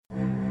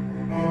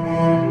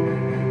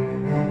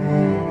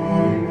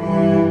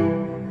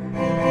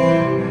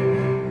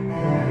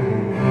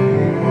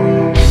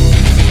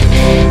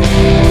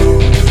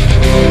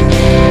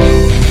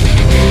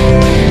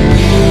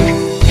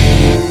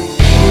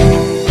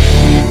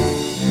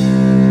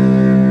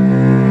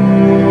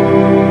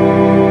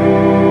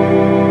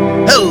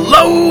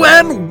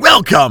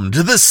Welcome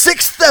to the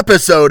 6th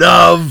episode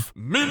of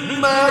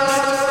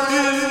Min-Max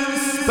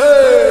in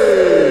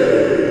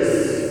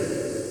Space!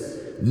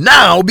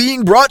 Now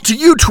being brought to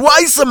you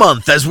twice a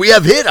month as we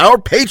have hit our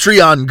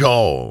Patreon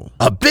goal.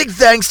 A big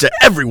thanks to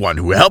everyone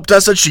who helped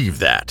us achieve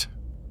that.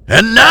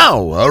 And now,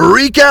 a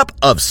recap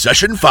of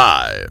Session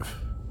 5.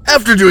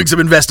 After doing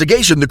some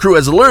investigation, the crew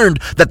has learned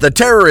that the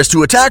terrorist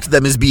who attacked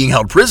them is being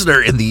held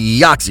prisoner in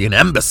the Eoxian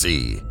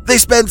embassy. They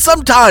spend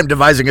some time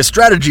devising a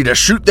strategy to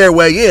shoot their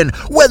way in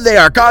when they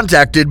are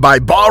contacted by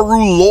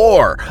Baru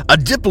Lore, a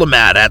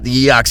diplomat at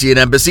the Eoxian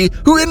embassy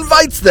who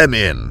invites them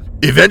in.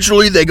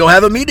 Eventually, they go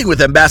have a meeting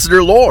with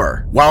Ambassador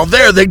Lore. While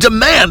there, they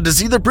demand to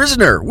see the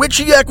prisoner, which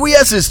he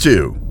acquiesces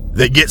to.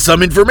 They get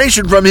some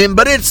information from him,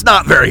 but it's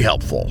not very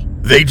helpful.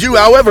 They do,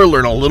 however,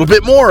 learn a little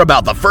bit more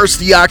about the First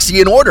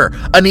Eoxian Order,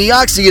 an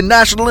Eoxian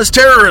nationalist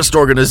terrorist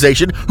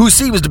organization who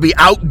seems to be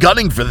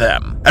outgunning for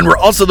them, and were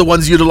also the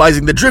ones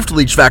utilizing the drift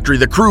leech factory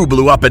the crew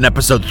blew up in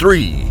Episode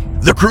 3.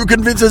 The crew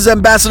convinces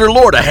Ambassador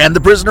Lore to hand the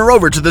prisoner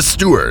over to the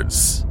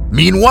stewards.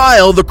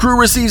 Meanwhile, the crew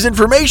receives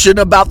information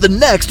about the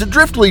next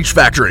drift leech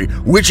factory,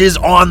 which is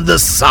on the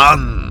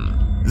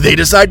sun. They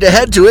decide to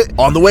head to it.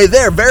 On the way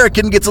there,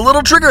 Verikan gets a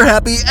little trigger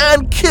happy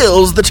and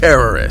kills the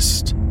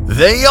terrorist.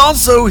 They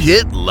also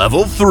hit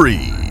level 3.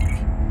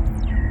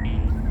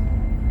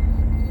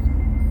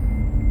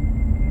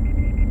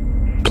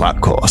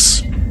 Plot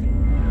course.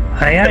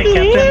 Aye, aye,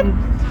 Captain.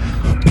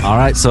 All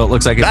right, so it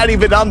looks like it's Not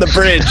even on the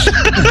bridge.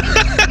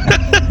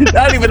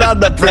 Not even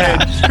on the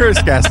bridge.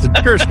 Curse casted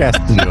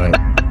do it.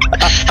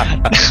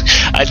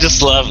 I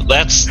just love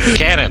that's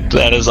canon.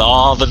 That is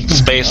all the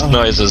space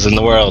noises in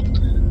the world.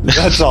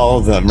 That's all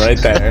of them right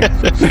there.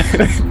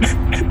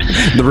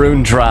 The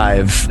rune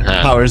drive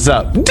powers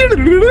up.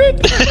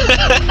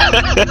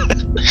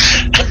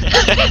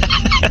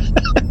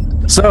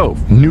 So,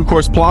 new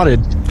course plotted.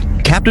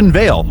 Captain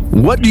Vale,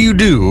 what do you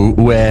do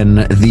when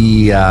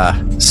the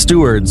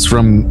stewards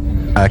from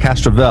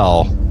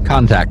Castrovel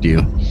contact you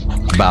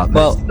about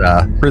this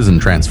prison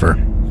transfer?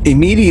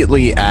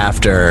 Immediately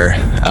after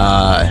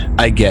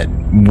I get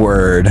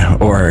word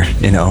or,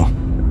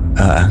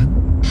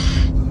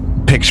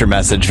 picture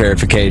message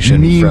verification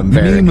from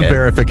Verikan. Meme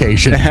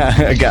verification.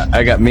 I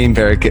got meme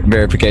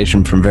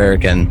verification from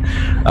Verikan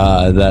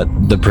that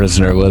the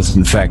prisoner was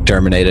in fact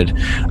terminated.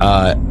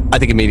 I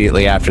think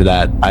immediately after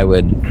that, I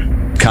would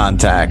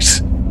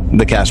contact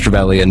the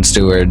Castrovelian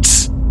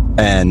stewards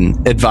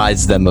and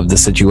advise them of the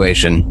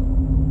situation.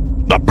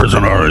 The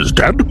prisoner is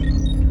dead?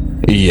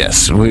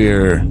 Yes,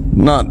 we're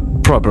not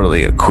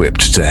properly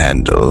equipped to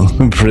handle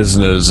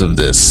prisoners of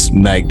this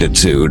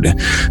magnitude.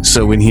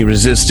 So when he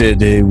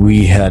resisted,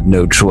 we had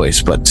no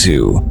choice but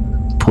to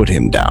put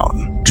him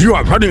down. Do you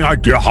have any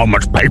idea how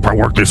much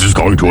paperwork this is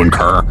going to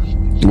incur?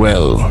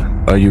 Well,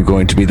 are you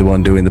going to be the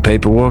one doing the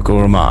paperwork,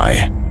 or am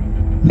I?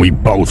 We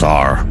both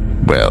are.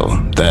 Well,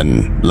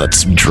 then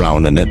let's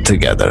drown in it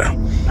together.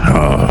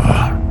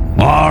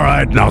 All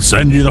right, now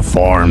send you the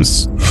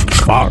forms.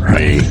 All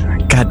right.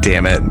 God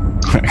damn it.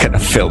 I gotta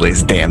fill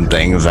these damn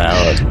things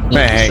out.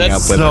 Hang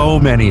up with So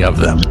many of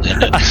them.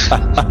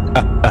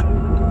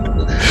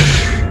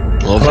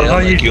 Well, Well, how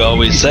you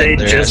always say,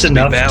 there just has to be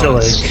enough to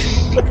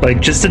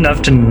balance. just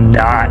enough to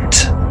not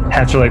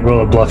have to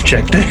roll a bluff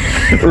check.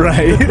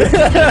 Right.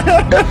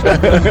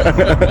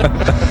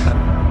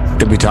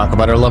 Did we talk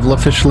about our level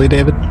officially,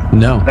 David?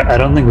 No. I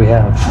don't think we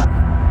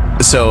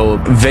have. So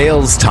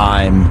Vale's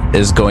time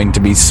is going to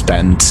be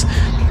spent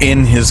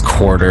in his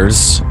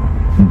quarters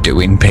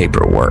doing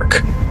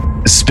paperwork.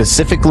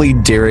 Specifically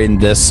during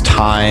this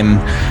time,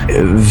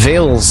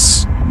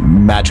 Vale's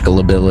magical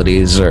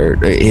abilities, or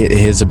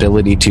his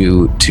ability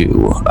to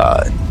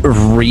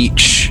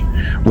reach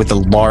with a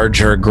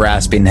larger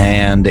grasping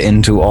hand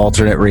into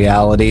alternate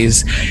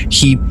realities,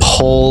 he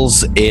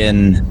pulls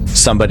in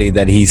somebody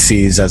that he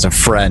sees as a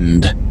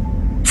friend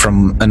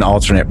from an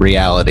alternate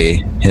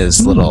reality,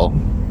 his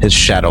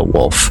shadow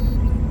wolf.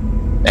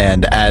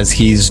 And as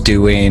he's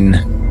doing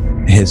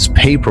his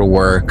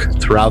paperwork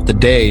throughout the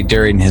day,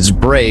 during his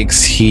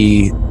breaks,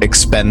 he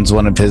expends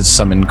one of his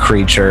summon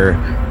creature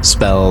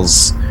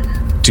spells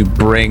to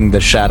bring the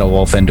shadow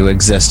wolf into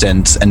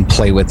existence and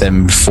play with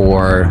him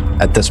for,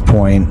 at this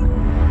point,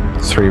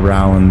 3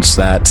 rounds.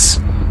 That's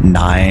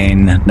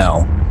 18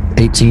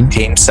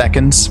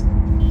 seconds.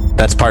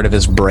 That's part of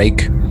his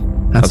break.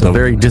 That's a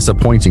very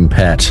disappointing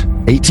pet.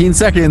 18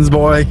 seconds,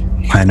 boy.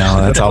 I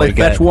know, that's all we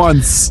get. Fetch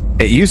once.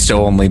 It used to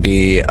only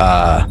be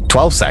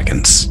 12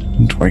 seconds.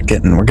 We're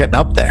getting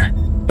up there.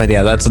 But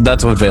yeah,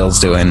 that's what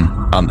Vale's doing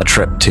on the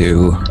trip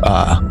to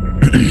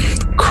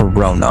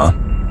Corona.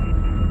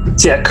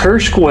 So yeah,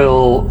 Kirsch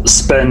will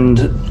spend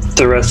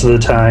the rest of the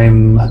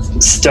time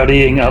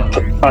studying up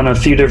on a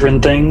few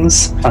different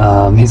things.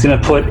 He's going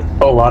to put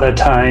a lot of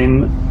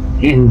time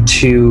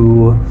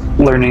into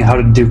learning how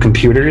to do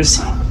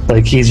computers.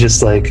 He's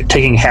just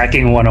taking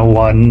hacking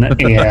 101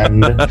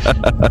 and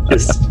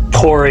just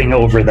pouring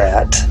over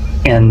that.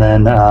 And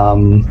then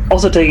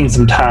also taking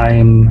some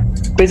time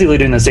basically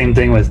doing the same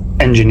thing with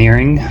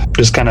engineering,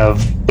 just kind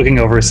of looking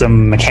over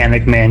some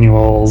mechanic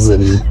manuals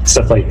and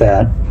stuff like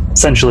that.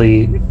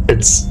 essentially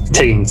it's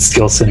taking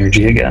skill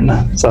synergy again.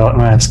 So I'm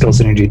gonna have skill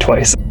synergy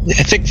twice.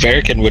 I think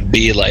Verikan would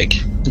be like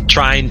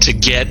trying to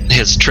get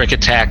his trick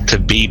attack to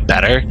be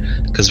better,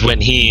 because when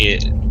he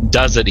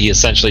does it, he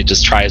essentially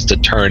just tries to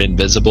turn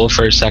invisible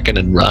for a second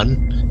and run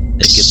and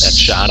get that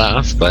shot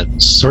off. But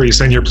So are you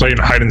saying you're playing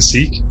hide and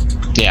seek?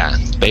 yeah,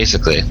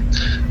 basically.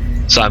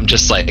 So I'm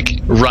just like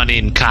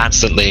running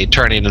constantly,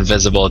 turning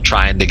invisible,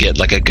 trying to get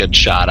like a good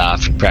shot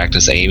off and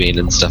practice aiming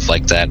and stuff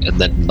like that, and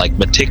then like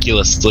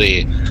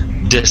meticulously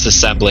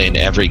disassembling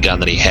every gun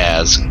that he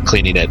has,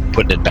 cleaning it,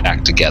 putting it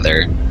back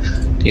together,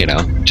 you know,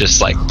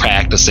 just like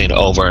practicing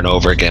over and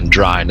over again,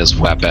 drawing his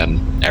weapon,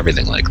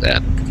 everything like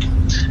that.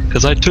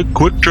 Because I took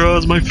quick draw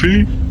as my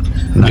feat.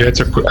 Yeah,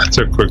 it's a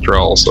quick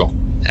draw also.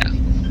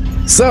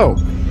 So,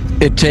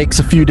 it takes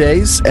a few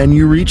days, and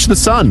you reach the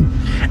sun.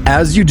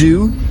 As you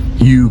do,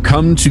 you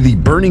come to the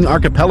burning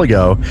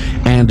archipelago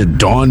and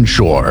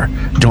Dawnshore.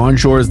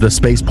 Dawnshore is the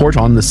spaceport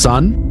on the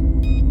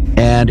sun,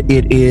 and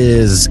it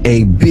is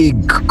a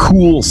big,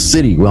 cool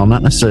city. Well,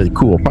 not necessarily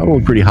cool,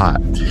 probably pretty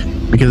hot,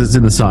 because it's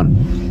in the sun.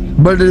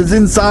 But it is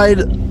inside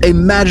a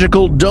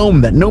magical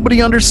dome that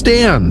nobody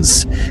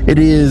understands. It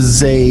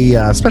is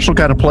a special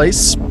kind of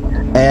place,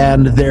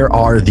 and there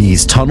are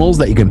these tunnels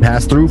that you can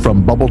pass through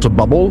from bubble to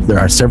bubble. There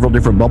are several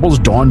different bubbles.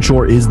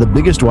 Dawnshore is the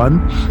biggest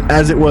one,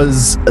 as it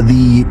was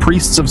the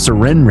priests of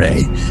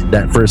Sarenrae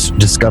that first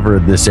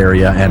discovered this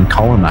area and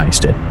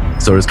colonized it.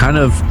 So it's kind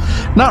of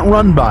not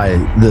run by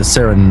the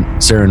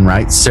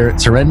Serenites,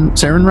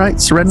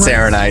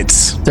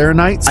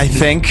 I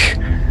think.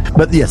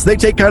 But yes, they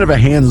take kind of a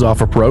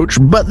hands-off approach,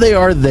 but they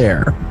are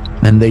there,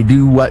 and they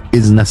do what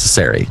is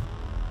necessary.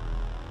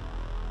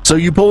 So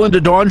you pull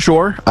into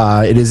Dawnshore.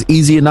 It is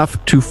easy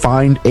enough to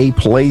find a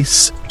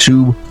place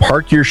to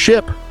park your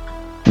ship.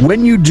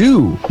 When you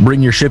do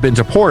bring your ship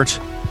into port,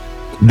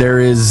 there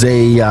is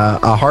a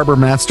harbor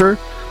master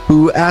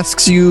who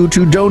asks you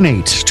to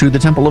donate to the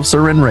Temple of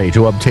Sarenrae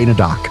to obtain a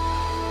dock.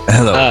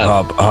 Hello,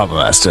 harbor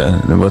master.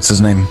 What's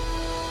his name?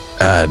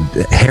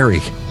 Harry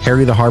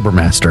the harbor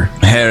master.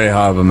 Harry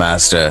Harbor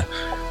Master.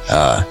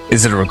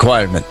 Is it a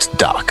requirement to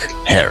dock,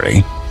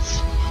 Harry?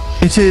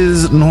 It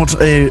is not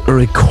a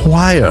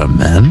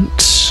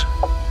requirement.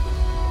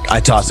 I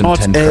toss him Not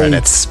 10 a-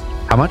 credits.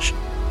 How much?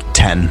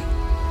 10.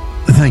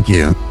 Thank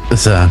you,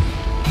 sir.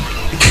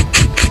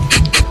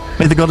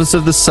 May the goddess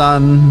of the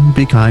sun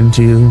be kind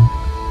to you.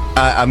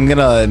 I'm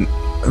gonna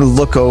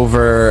look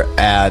over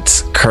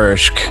at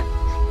Kursk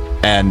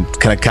and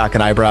kind of cock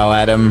an eyebrow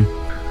at him.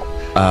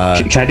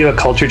 Can I do a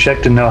culture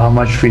check to know how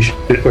much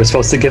we're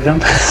supposed to give him?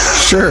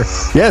 Sure.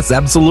 Yes,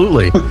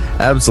 absolutely.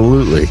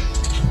 Absolutely.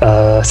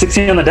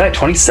 16 on the die,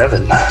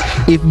 27.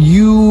 If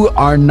you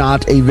are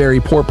not a very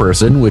poor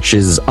person, which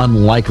is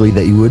unlikely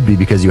that you would be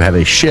because you have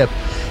a ship,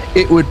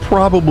 it would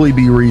probably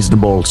be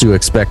reasonable to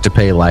expect to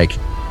pay like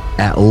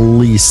at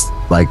least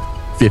like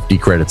 50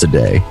 credits a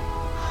day.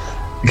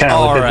 Kind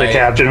of look at the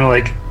captain and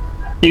like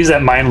use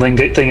that mind link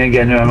thing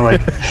again, and I'm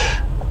like,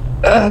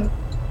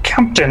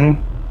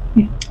 Captain,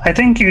 I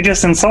think you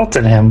just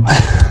insulted him.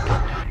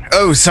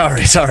 Oh,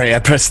 sorry. I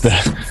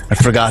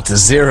forgot to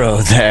zero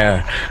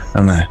there.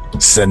 I'm gonna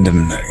send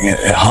him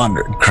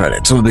 100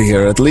 credits. We'll be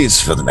here at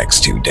least for the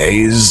next 2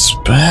 days.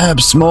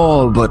 Perhaps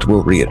small, but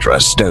we'll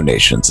readdress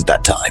donations at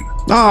that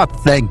time.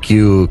 Thank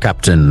you,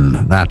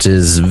 Captain. That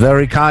is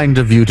very kind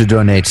of you to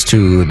donate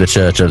to the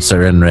Church of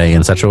Sarenrae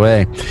in such a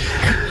way.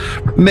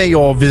 May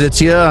your visit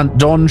here at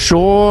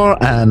Dawnshore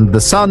and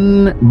the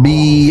sun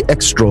be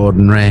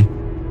extraordinary.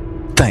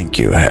 Thank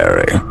you,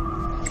 Harry.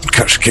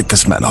 Gosh, get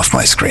this man off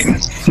my screen.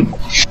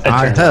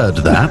 I heard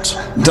that.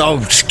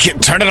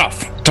 Turn it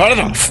off. Turn it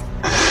off.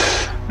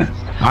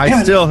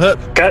 I still heard.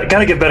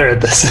 Gotta get better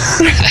at this.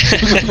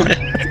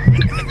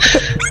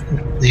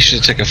 You should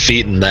have took a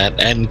feat in that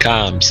and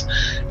comms.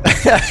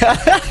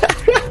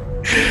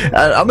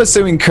 I'm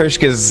assuming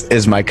Kursk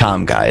is my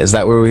comm guy. Is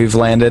that where we've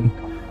landed?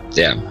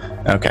 Yeah.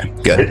 Okay,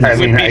 good. I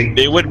mean,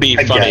 It would be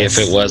funny guess.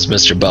 if it was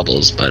Mr.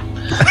 Bubbles, but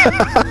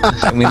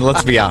I mean,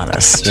 let's be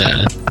honest.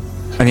 yeah.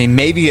 I mean,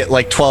 maybe at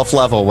like 12th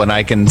level when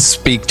I can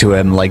speak to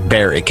him like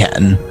Barry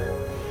can.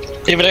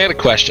 Hey, but I got a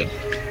question.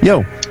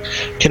 Yo,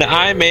 Can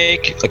I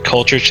make a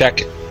culture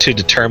check to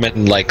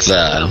determine like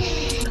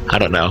the, I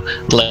don't know,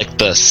 like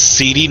the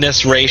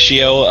seediness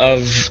ratio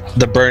of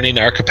the burning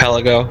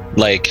archipelago?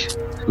 Like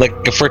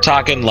if we're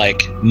talking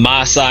like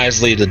Mos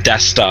Eisley to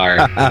Death Star,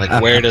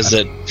 like where does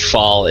it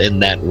fall in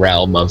that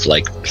realm of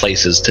like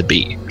places to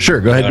be? sure,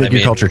 go ahead and know what make I your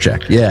mean? culture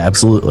check. Yeah,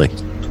 absolutely.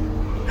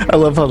 I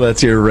love how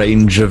that's your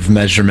range of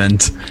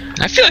measurement.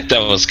 I feel like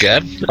that was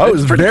good. Oh, it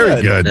was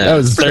very good. Yeah. That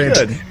was Thir- great.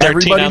 13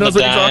 Everybody on knows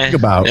the what you're die. talking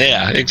about.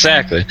 Yeah,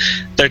 exactly.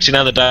 13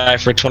 on the die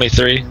for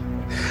 23.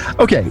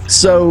 Okay,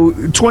 so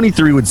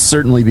 23 would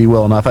certainly be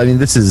well enough. I mean,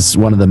 this is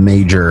one of the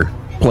major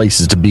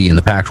places to be in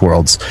the Pact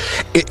Worlds.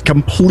 It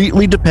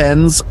completely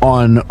depends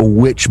on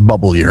which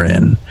bubble you're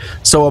in.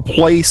 So a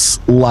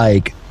place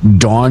like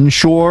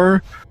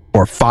Dawnshore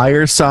or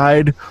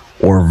Fireside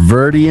or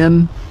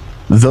Verdian,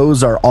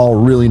 those are all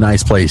really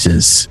nice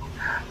places.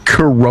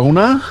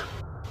 Corona,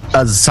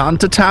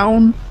 Azanta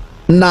Town,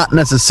 not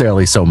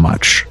necessarily so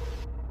much.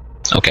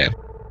 Okay.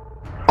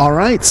 All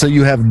right, so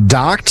you have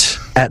docked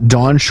at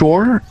Dawn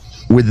Shore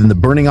within the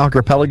burning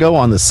archipelago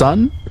on the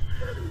sun.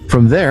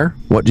 From there,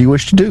 what do you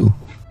wish to do?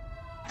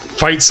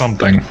 Fight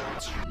something.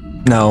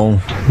 No,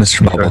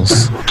 Mr.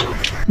 Bubbles.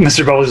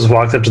 Mr. Bubbles just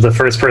walks up to the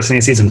first person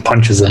he sees and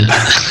punches him.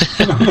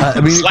 I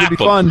mean, it could be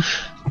fun.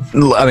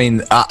 I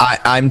mean,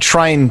 I'm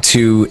trying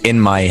to, in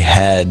my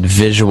head,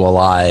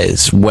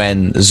 visualize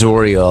when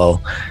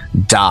Zuriel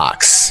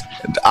docks.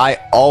 I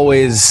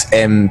always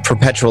am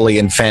perpetually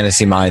in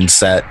fantasy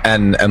mindset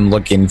and am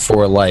looking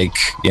for, like,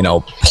 you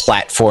know,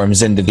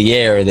 platforms into the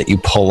air that you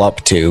pull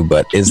up to,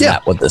 but is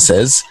that what this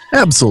is?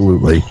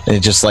 Absolutely.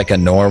 It's just like a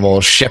normal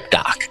ship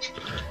dock.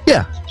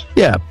 Yeah.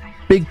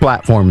 Big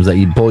platforms that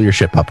you'd pull your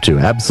ship up to.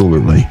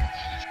 Absolutely.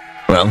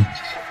 Well,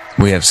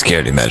 we have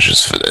security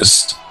measures for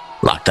this.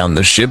 Lock down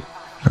the ship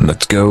and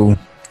let's go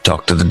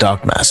talk to the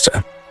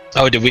dockmaster.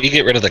 Oh, did we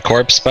get rid of the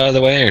corpse, by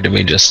the way, or did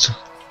we just...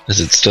 Is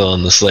it still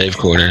in the slave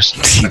quarters?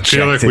 I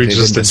feel like we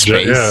just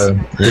we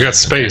got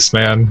space,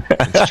 man.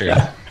 That's true.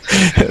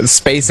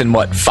 Space in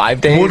what, 5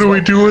 days? What do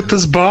we do with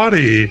this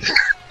body?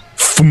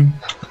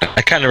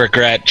 I kind of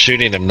regret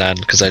shooting him then,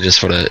 because I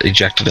just would have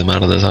ejected him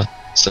out of the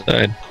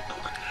side.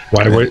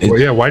 Why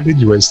did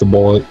you waste the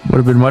bullet? Would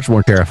have been much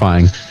more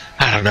terrifying.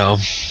 I don't know.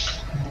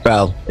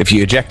 Well, if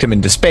you eject him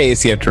into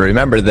space, you have to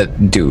remember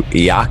that do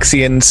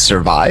Eoxians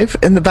survive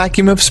in the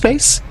vacuum of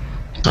space?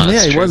 Oh,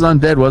 Yeah, he true. was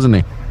undead, wasn't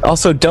he?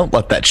 Also, don't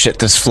let that shit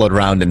just float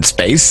around in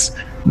space.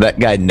 That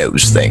guy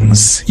knows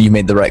things. You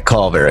made the right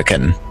call,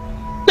 Verican.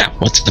 Yeah,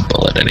 what's the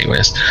bullet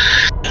anyways?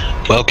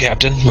 Well,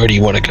 Captain, where do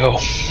you want to go?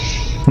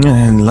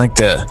 I'd like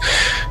to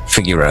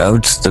figure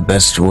out the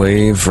best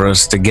way for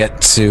us to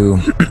get to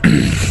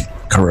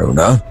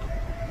Corona.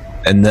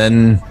 And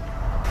then,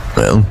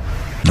 well,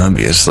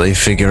 obviously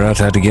figure out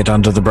how to get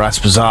onto the Brass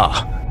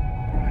Bazaar.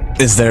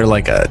 Is there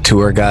like a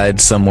tour guide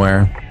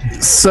somewhere?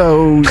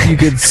 So you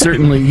could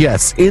certainly,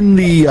 yes. In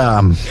the,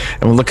 And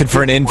we're looking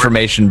for an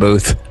information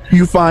booth.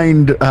 you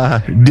find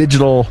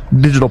digital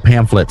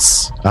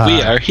pamphlets.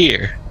 We are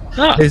here.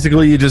 Ah,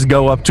 Basically, you just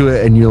go up to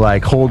it and you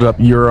like hold up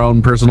your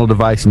own personal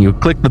device and you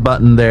click the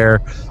button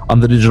there on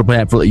the digital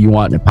pamphlet you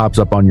want, and it pops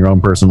up on your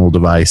own personal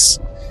device.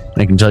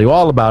 And it can tell you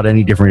all about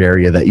any different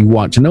area that you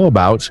want to know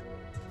about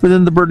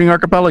within the burning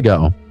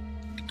archipelago.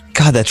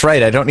 God, that's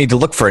right. I don't need to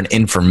look for an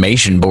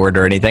information board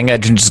or anything. I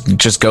can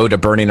just go to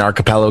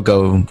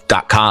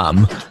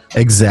burningarchipelago.com.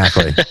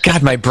 Exactly.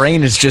 God, my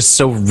brain is just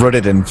so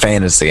rooted in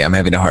fantasy. I'm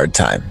having a hard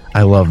time.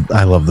 I love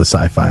the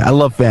sci-fi. I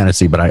love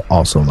fantasy, but I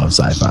also love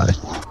sci-fi.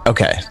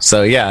 Okay,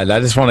 so yeah, I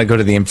just want to go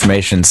to the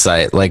information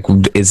site. Like,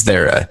 is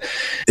there a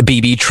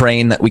BB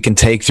train that we can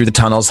take through the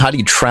tunnels? How do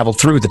you travel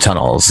through the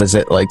tunnels? Is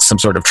it like some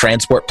sort of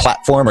transport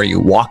platform? Are you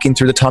walking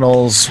through the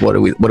tunnels? What are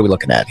we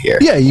looking at here?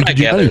 Yeah, you I can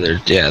do gather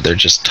anything. they're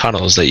just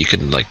tunnels that you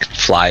can like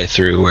fly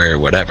through or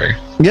whatever.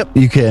 Yep,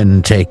 you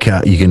can take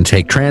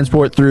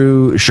transport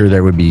through. Sure,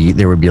 there would be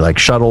like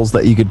shuttles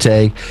that you could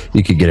take.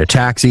 You could get a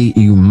taxi.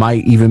 You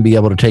might even be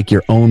able to take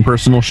your own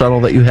personal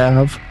shuttle that you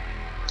have.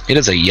 It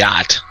is a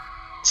yacht.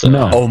 So,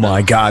 No. Oh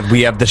my God,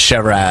 we have the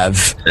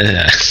Sherav.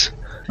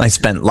 I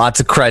spent lots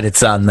of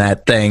credits on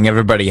that thing.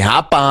 Everybody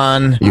hop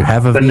on. You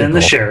have a But then the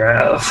vehicle.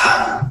 sheriff.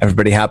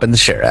 Everybody hop in the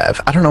Sherav.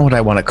 I don't know what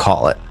I want to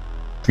call it.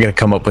 We got to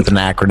come up with an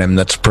acronym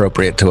that's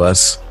appropriate to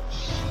us.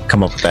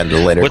 Come up with that at a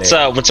later date.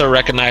 What's a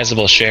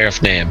recognizable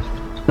sheriff name?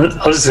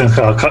 I was just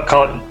going to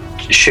call it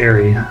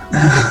Sherry.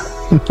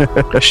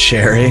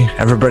 Sherry.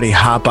 Everybody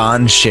hop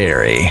on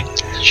Sherry.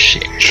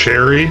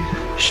 Cherry?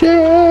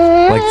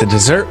 Like the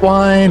dessert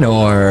wine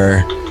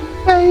or...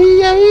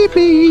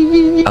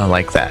 I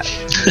like that.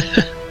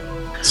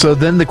 So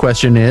then the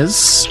question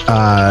is,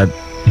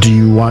 do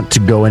you want to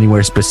go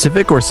anywhere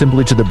specific or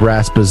simply to the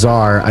Brass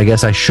Bazaar? I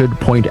guess I should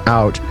point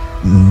out,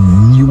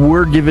 you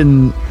were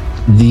given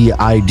the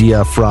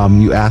idea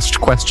from, you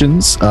asked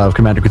questions of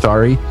Commander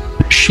Kuthari.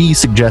 She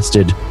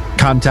suggested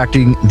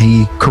contacting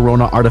the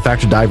Corona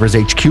Artifact Divers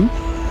HQ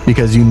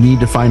because you need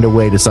to find a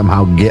way to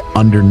somehow get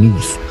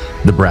underneath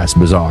the Brass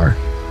Bazaar.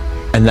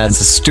 And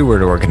that's a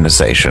steward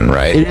organization,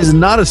 right? It is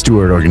not a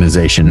steward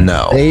organization.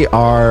 No. They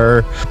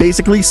are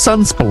basically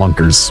sun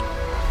spelunkers.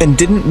 And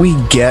didn't we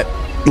get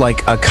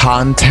like a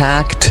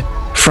contact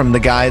from the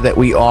guy that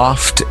we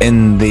offed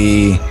in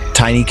the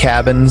tiny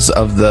cabins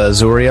of the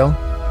Zuriel?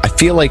 I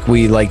feel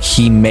like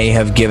he may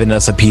have given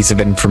us a piece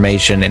of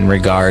information in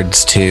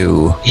regards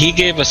to... He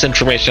gave us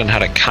information on how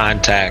to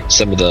contact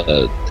some of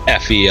the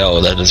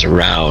FEO that is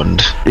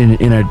around. In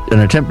an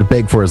attempt to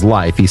beg for his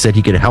life, he said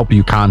he could help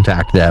you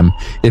contact them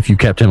if you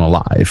kept him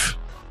alive.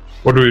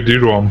 What do we do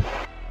to him?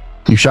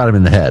 You shot him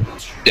in the head.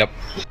 Yep,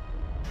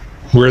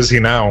 Where is he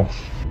now?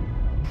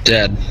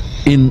 dead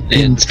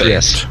In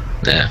space. drift.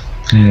 Yeah,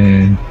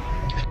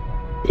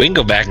 we can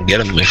go back and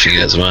get him if you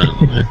guys want.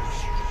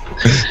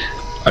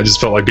 I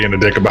just felt like being a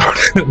dick about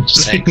it.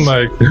 Just Thanks. being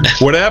like,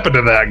 what happened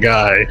to that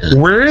guy?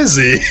 Where is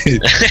he?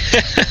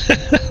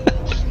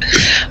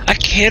 I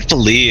can't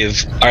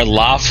believe our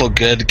lawful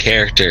good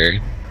character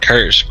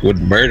Kirsch would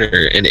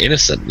murder an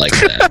innocent like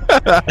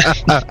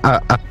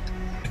that.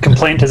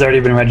 Complaint has already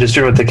been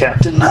registered with the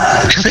captain.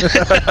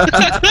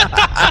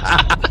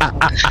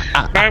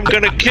 I'm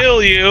gonna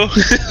kill you.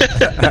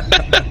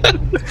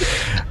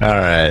 All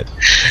right.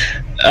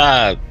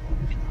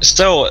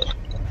 So,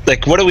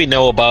 like, what do we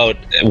know about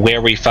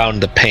where we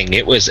found the ping?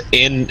 It was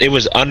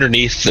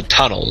underneath the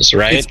tunnels,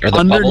 right? Or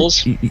the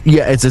bubbles?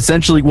 Yeah, it's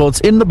essentially, well, it's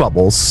in the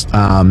bubbles.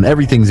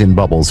 Everything's in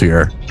bubbles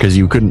here because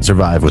you couldn't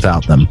survive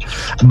without them.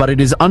 But it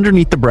is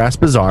underneath the Brass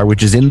Bazaar,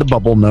 which is in the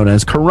bubble known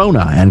as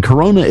Corona. And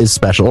Corona is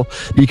special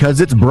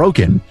because it's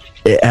broken.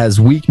 It has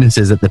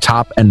weaknesses at the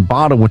top and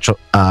bottom, which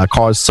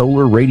cause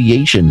solar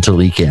radiation to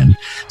leak in.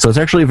 So it's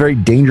actually a very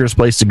dangerous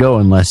place to go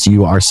unless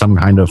you are some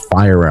kind of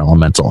fire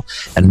elemental.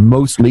 And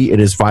mostly it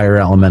is fire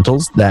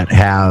elementals that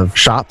have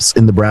shops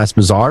in the Brass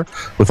Bazaar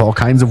with all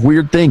kinds of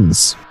weird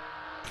things.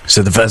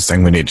 So the first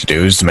thing we need to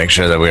do is to make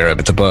sure that we are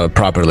able to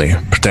properly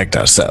protect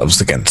ourselves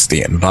against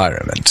the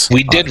environment.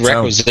 We did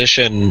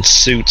requisition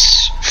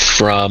suits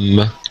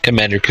from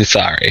Commander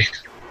Kuthari.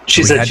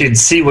 She said she'd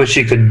see what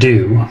she could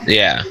do.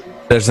 Yeah.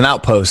 There's an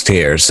outpost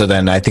here, so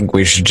then I think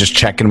we should just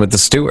check in with the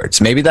stewards.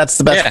 Maybe that's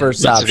the best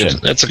first option.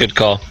 That's a good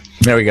call.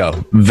 There we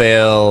go.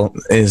 Vale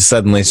is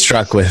suddenly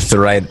struck with the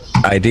right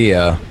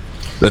idea.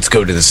 Let's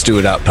go to the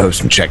steward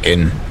outpost and check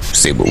in,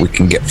 see what we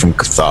can get from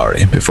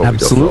Kuthari before we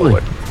go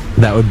forward.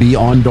 That would be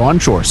on Dawn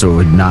Shore, so it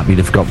would not be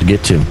difficult to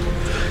get to.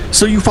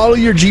 So you follow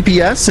your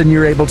GPS and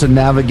you're able to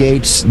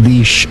navigate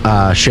the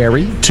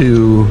Sherry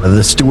to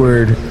the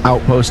steward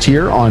outpost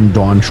here on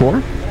Dawn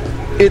Shore.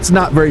 It's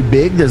not very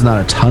big. There's not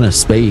a ton of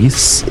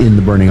space in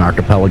the Burning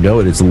Archipelago.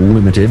 It is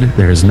limited.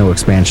 There is no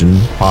expansion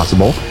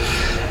possible.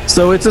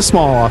 So it's a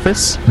small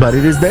office, but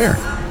it is there.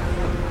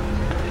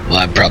 Well,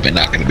 I'm probably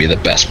not going to be the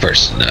best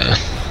person to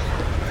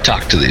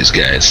talk to these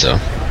guys, so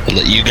I'll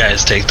let you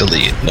guys take the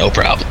lead. No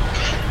problem.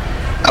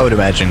 I would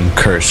imagine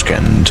Kursk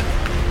and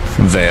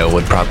Vale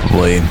would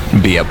probably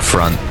be up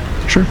front.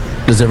 Sure.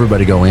 Does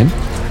everybody go in?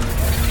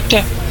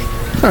 Yeah.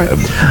 All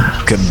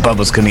right.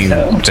 Bubbles, can you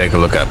take a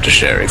look up to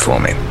Sherry for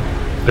me?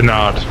 The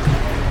nod.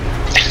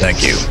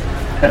 Thank you.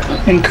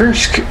 And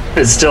Kursk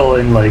is still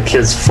in like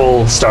his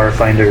full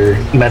Starfinder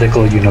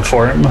medical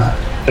uniform.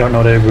 I don't know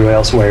what everybody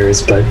else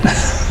wears, but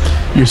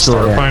You're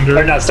still there.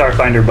 or not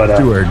Starfinder, but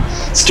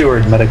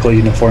steward medical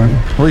uniform.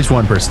 At least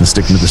one person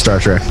sticking to the Star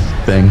Trek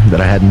thing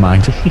that I had in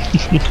mind.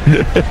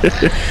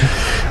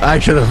 I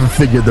should have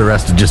figured the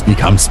rest would just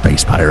become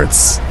space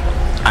pirates.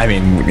 I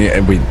mean,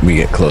 we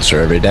get closer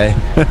every day.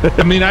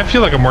 I mean, I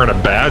feel like I'm wearing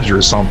a badge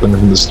or something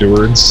from the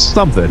stewards.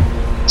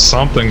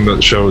 Something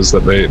that shows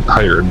that they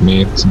hired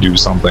me to do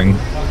something.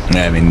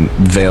 I mean,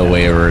 Vale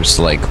wears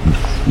like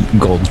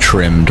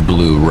gold-trimmed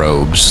blue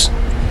robes,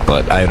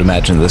 but I would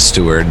imagine the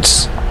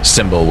steward's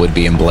symbol would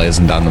be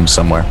emblazoned on them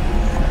somewhere.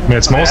 I mean,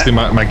 it's mostly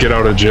my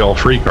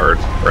get-out-of-jail-free card,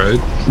 right?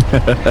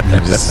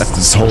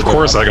 Of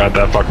course I got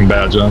that fucking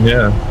badge on,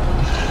 yeah.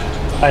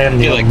 I am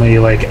the only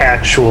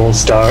actual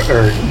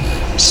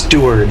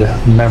steward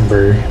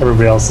member.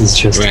 Everybody else is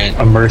just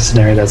a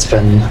mercenary that's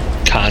been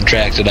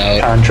contracted in.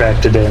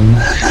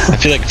 I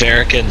feel like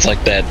Varican's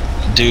like that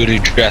dude who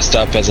dressed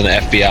up as an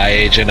FBI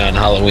agent on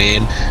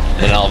Halloween,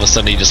 and all of a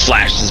sudden he just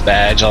flashed his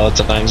badge all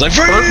the time. He's like,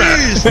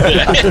 freeze!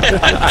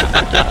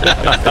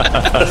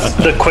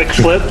 The quick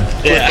flip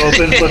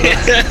open,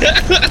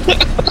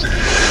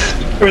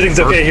 everything's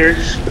okay here.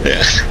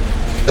 Yeah.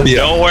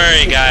 Don't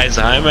worry, guys.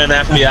 I'm an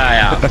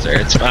FBI officer.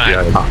 It's fine.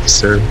 FBI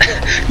officer.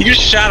 You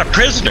just shot a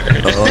prisoner.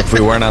 Well, if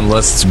we weren't on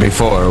lists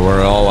before,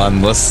 we're all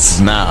on lists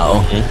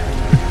now.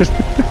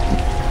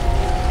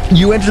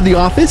 You enter the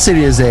office. It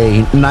is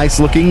a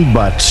nice-looking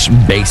but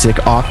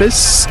basic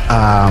office.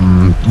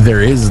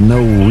 There is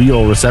no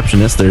real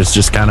receptionist. There's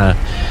just kind of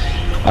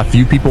a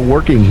few people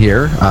working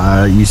here.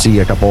 You see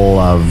a couple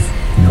of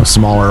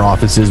smaller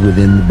offices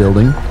within the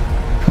building.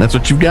 That's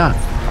what you've got.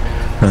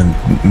 And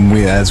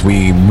as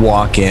we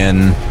walk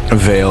in,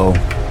 Vale,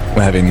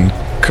 having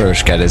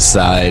Kursk at his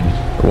side,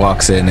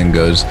 walks in and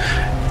goes,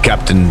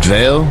 "Captain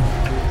Vale,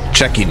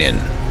 checking in."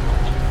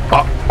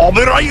 I'll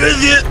be right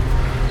with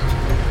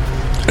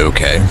you.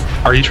 Okay.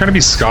 Are you trying to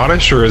be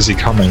Scottish, or is he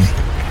coming?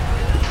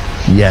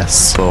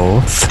 Yes.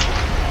 Both.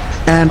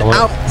 And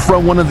out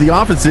from one of the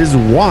offices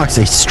walks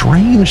a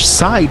strange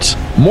sight.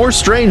 More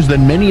strange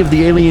than many of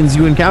the aliens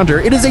you encounter.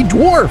 It is a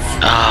dwarf.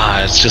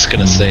 I was just going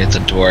to say it's a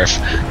dwarf.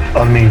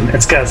 I mean,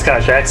 it's got a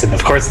Scottish accent.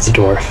 Of course it's a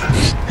dwarf.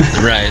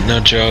 Right,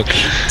 no joke.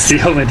 It's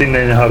the only thing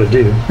they know how to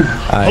do.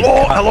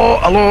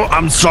 Hello.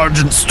 I'm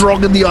Sergeant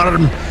Strong in the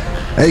Arm.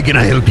 Hey, can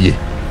I help you?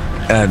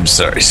 I'm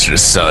sorry,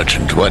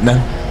 Sergeant. What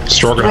now?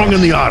 Strong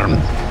in the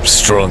Arm.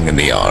 Strong in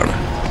the arm.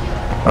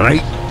 All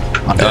right.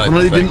 I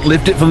definitely didn't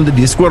lift it from the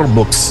Discworld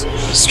books.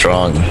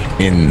 Strong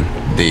in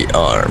the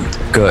arm.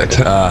 Good.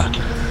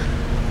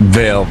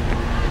 Vale,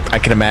 I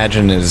can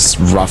imagine, is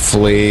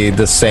roughly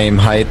the same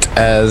height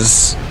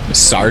as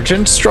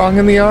Sergeant Strong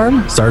in the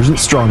arm? Sergeant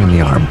Strong in the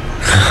Arm.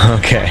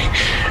 Okay.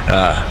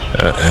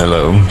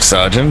 Hello,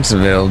 Sergeant.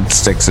 Vale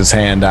sticks his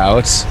hand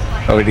out.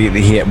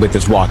 He with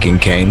his walking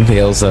cane.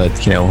 Vale's a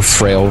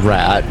frail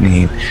rat, and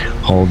he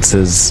holds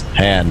his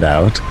hand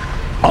out.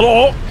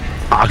 Hello.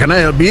 How can I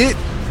help you?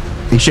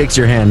 He shakes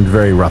your hand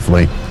very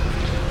roughly.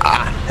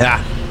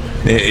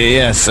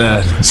 Yes,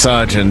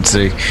 Sergeant.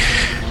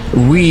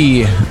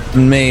 We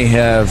may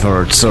have,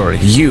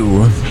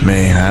 you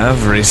may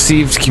have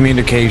received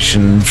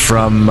communication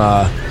from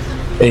a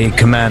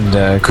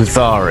Commander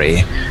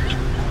Kuthari.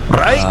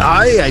 Right?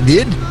 I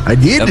did.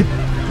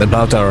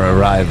 About our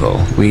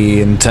arrival.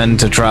 We intend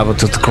to travel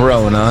to the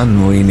Corona,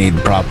 and we need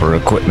proper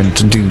equipment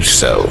to do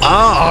so.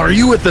 Are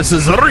you with the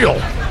Caesarial?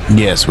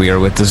 Yes, we are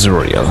with the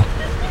Zuriel.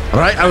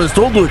 Right, I was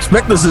told to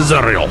expect the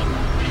Caesarial.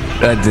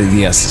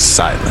 Yes,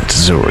 silent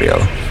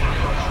Zuriel.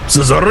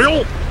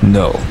 Caesarial?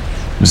 No,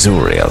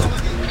 Zuriel.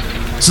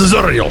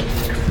 Caesarial.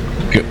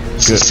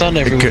 Does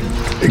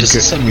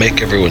the sun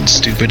make everyone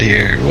stupid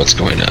here? What's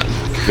going on?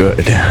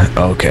 Good.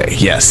 Okay,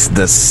 yes,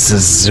 this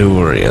is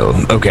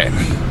Zuriel. Okay.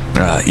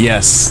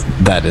 Yes,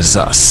 that is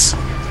us.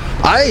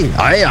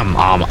 I am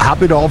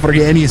happy to offer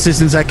you any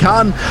assistance I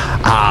can.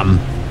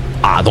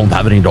 I don't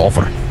have any to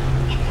offer.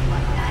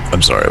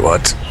 I'm sorry,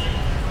 what?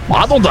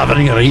 I don't have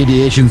any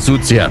radiation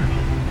suits here.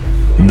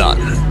 None.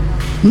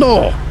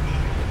 No.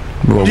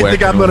 Well, Do you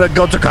think I'm gonna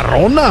go to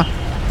Corona?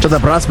 To the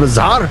Brass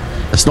Bazaar?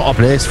 It's not a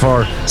place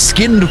for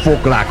skinned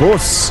folk like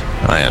us.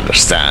 I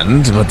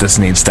understand, but this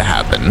needs to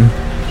happen.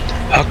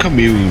 How come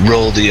you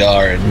roll the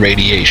R in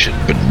radiation,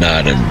 but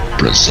not in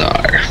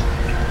Bazaar?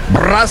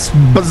 Brass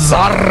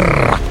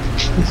Bazaar.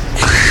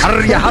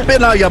 Are you happy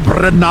now, you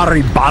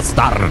Brenari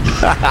bastard?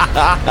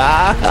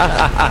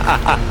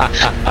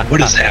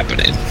 What is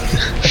happening?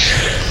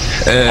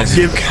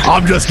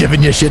 I'm just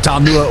giving you shit. I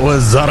knew it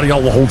was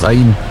Zuriel the whole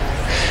time.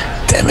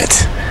 Damn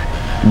it.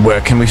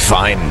 Where can we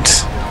find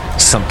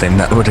something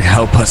that would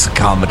help us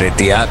accommodate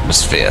the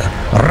atmosphere?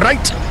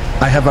 Right.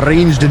 I have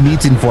arranged a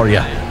meeting for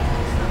you.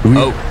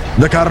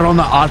 The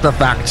Corona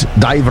Artifact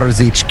Divers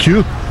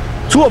HQ.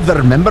 2 of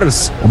their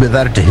members will be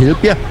there to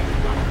help you.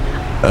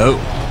 Oh,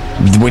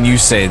 when you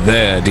say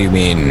there, do you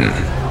mean...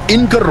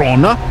 In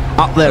Corona,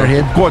 at their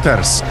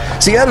headquarters.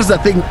 See, here's the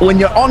thing. When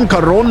you're on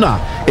Corona,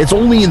 it's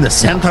only in the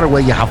center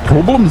where you have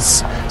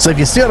problems. So if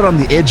you stay around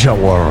the edge, you're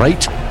all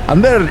right.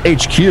 And their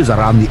HQ is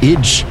around the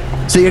edge.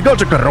 So you go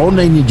to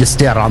Corona and you just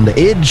stay around the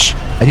edge.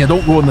 And you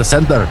don't go in the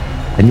center.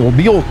 And you'll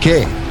be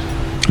okay.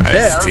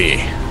 I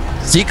see.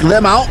 Seek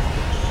them out.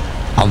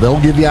 And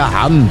they'll give you a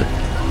hand.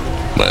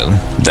 Well,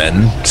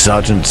 then,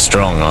 Sergeant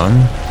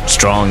Strongarm.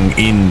 Strong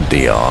in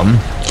the arm.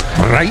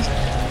 Right?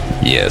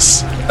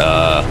 Yes.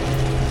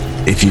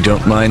 If you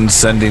don't mind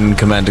sending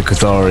Commander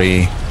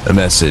Kuthari a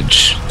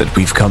message that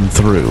we've come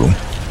through,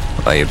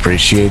 I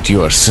appreciate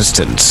your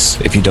assistance.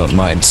 If you don't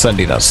mind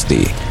sending us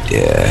the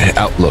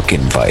Outlook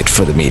invite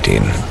for the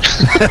meeting.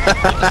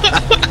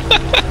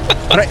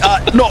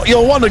 Right, no,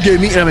 you'll want to go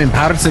meet them in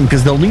person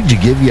because they'll need to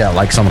give you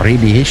like some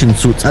radiation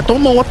suits. I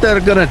don't know what they're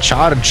gonna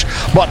charge,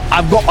 but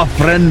I've got a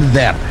friend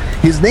there.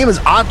 His name is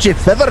Archie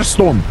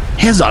Featherstone.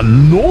 He's a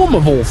gnome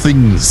of all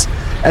things.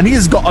 And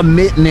he's got a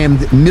mate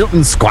named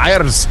Milton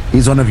Squires.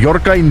 He's one of your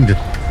kind.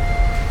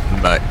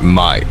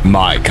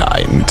 My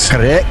kind.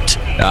 Correct.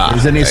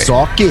 He's in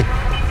Isaki.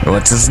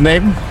 What's his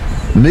name?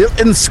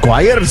 Milton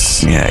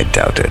Squires. Yeah, I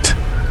doubt it.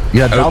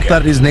 You doubt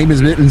that his name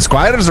is Milton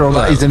Squires or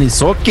that he's in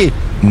Isaki?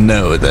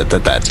 No,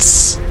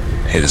 that's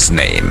his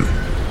name.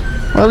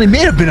 Well, he may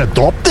have been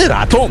adopted.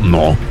 I don't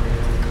know.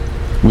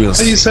 You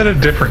said a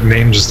different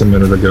name just a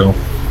minute ago.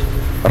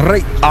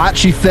 Right,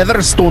 Archie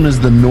Featherstone is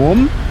the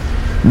gnome.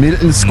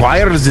 Milton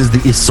Squires is the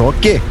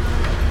Isaki.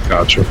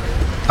 Gotcha.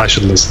 I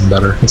should listen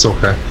better. It's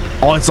okay.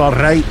 Oh, it's all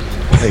right.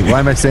 Hey, why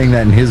am I saying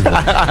that in his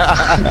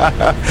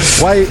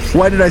voice?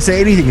 Why did I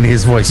say anything in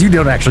his voice? You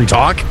don't actually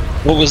talk.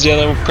 What was the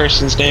other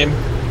person's name?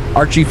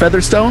 Archie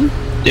Featherstone.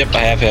 Yep, I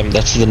have him.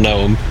 That's the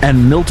gnome.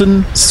 And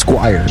Milton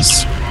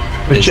Squires.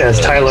 Which, as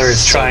Tyler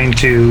is trying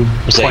to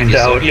point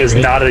out, is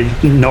not a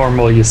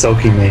normal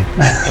Yosoki name.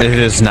 It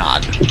is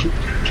not.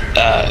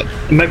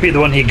 It might be the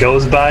one he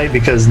goes by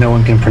because no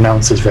one can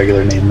pronounce his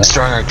regular name.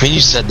 Stronger, when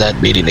you said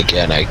that meeting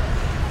again,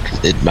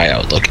 my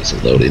Outlook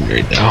isn't loading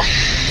right now.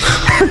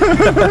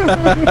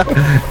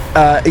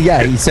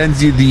 Yeah, he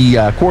sends you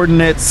the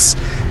coordinates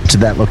to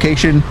that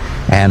location,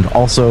 and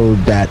also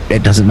that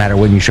it doesn't matter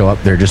when you show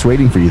up, they're just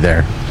waiting for you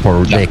there,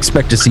 or they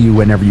expect to see you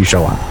whenever you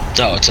show up.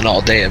 Oh, it's an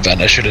all-day event.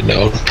 I should have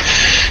known.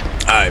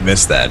 I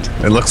missed that.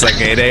 It looks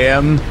like 8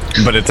 a.m.,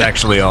 but it's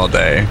actually all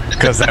day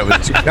because I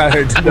was too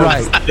tired to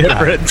notice the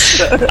difference.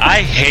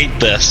 I hate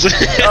this.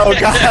 Oh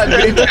God,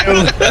 me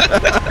too.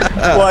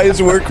 Why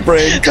is work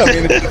brain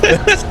coming into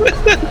this?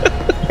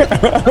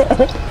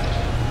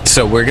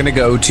 So we're gonna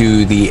go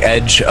to the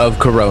edge of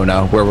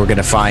Corona, where we're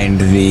gonna find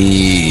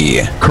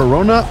the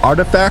Corona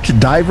Artifact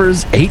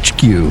Divers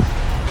HQ.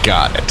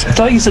 Got it. I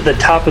thought you said the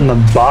top and the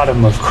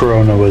bottom of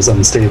Corona was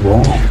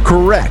unstable.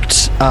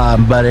 Correct,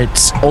 but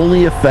it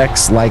only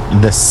affects like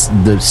the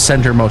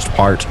centermost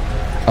part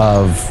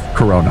of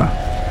Corona.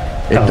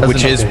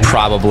 Which is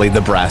probably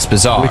the Brass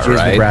Bazaar, which is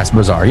right? the Brass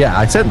Bazaar. Yeah,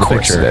 I said of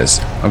course picture. It is.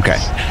 Okay,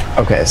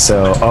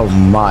 so oh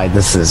my,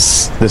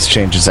 this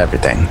changes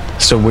everything.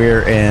 So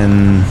we're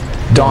in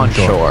Dawn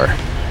Shore.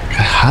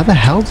 how the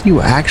hell do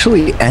you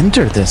actually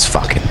enter this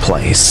fucking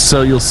place?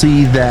 So you'll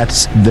see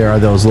that there are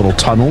those little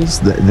tunnels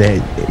that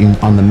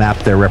on the map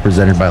they're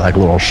represented by like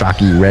little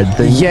shocky red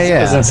things. Yeah.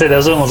 I was gonna say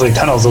those don't look like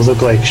tunnels; those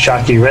look like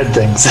shocky red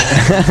things.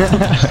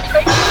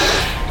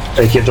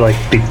 Like you have to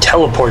like be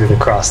teleported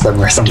across them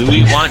or something. Do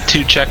we want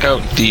to check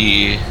out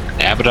the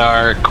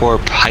Abadar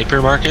Corp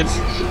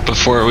hypermarket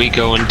before we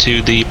go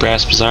into the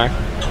Brass Bazaar?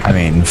 I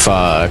mean,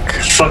 fuck.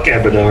 Fuck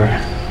Abadar.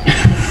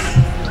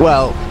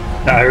 Well,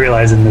 I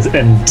realize in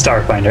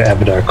Starfinder,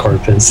 Abadar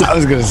Corp is I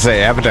was gonna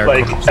say Abadar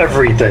like Corp.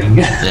 everything.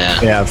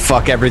 Yeah,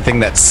 fuck everything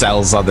that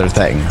sells other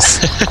things.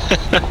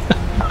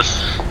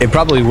 It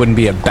probably wouldn't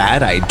be a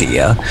bad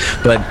idea,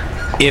 but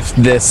if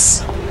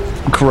this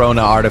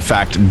Corona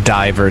Artifact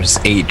Divers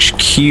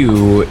HQ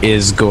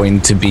is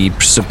going to be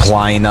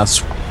supplying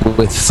us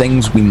with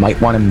things, we might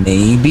want to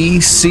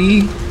maybe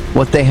see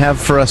what they have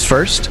for us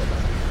first.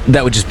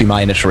 That would just be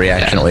my initial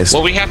reaction, at least.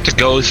 Well, we have to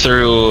go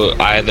through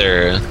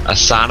either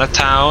Asana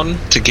Town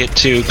to get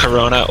to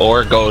Corona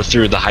or go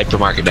through the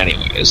hypermarket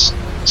anyways.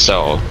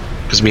 So,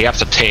 because we have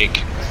to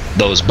take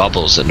those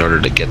bubbles in order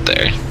to get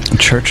there.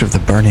 Church of the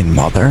Burning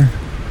Mother?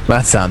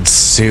 That sounds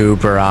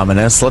super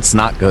ominous. Let's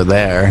not go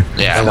there.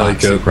 Yeah, I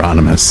like super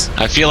ominous.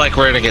 I feel like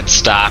we're gonna get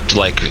stopped,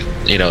 like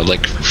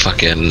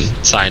fucking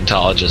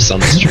Scientologists on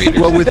the street.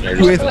 Well, they're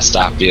just gonna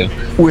stop you.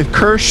 With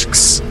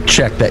Kirsch's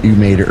check that you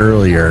made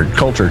earlier,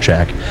 culture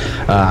check,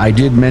 I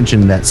did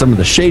mention that some of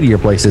the shadier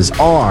places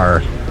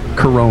are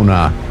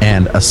Corona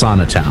and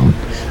Asana Town.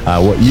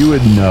 What you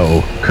would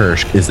know,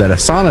 Kirsch, is that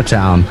Asana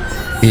Town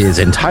is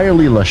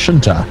entirely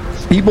Lashunta.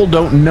 People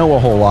don't know a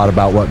whole lot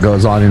about what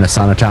goes on in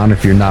Asana Town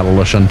if you're not a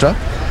Lashunta.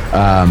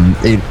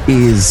 It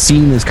is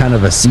seen as kind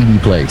of a seedy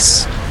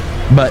place.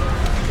 But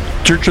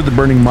Church of the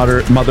Burning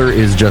Mother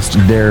is just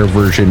their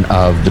version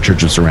of the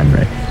Church of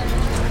Serenre.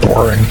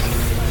 Boring.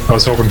 I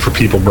was hoping for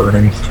people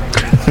burning.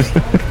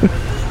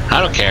 I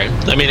don't care.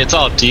 I mean, it's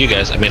all up to you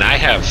guys. I mean, I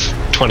have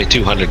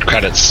 2,200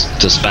 credits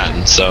to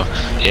spend, so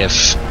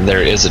if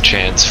there is a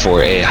chance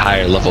for a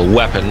higher level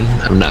weapon,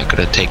 I'm not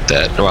going to take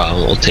that.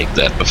 Well, we'll take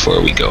that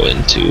before we go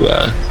into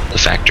the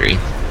factory.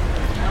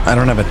 I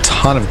don't have a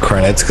ton of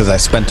credits because I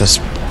spent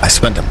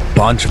a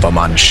bunch of them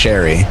on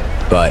Sherry,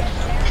 but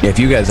if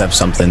you guys have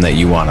something that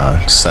you want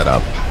to set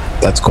up,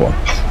 that's cool.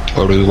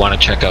 Or do we want to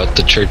check out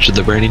the Church of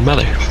the Burning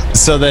Mother?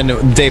 So then,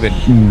 David,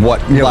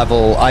 what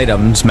level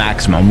items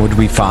maximum would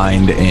we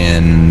find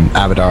in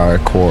Abadar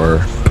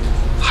Core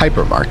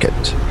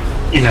Hypermarket?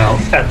 You know,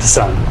 at the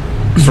Sun.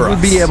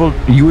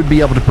 You would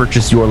be able to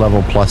purchase your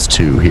level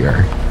 +2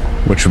 here,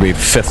 which would be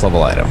 5th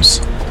level items.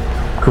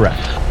 Correct.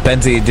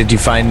 Benzie, did you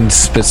find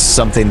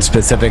something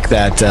specific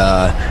that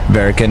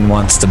Verikan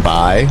wants to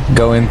buy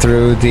going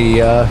through the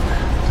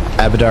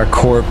Abadar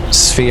Corp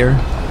sphere?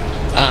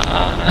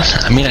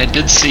 I mean, I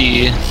did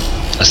see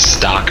a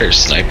Stalker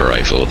sniper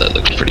rifle that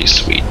looked pretty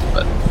sweet,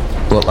 but...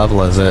 What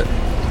level is it?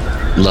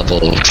 Level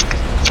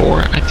 4,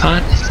 I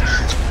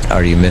thought.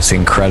 Are you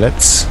missing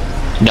credits?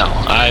 No,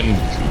 I'm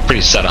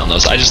pretty set on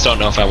those. I just don't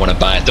know if I want to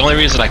buy it. The only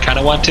reason I kind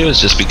of want to is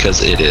just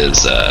because it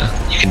is,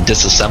 you can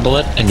disassemble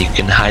it and you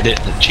can hide it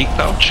in a cheek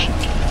pouch.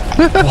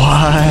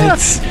 What?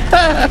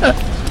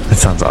 That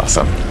sounds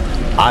awesome.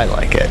 I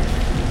like it.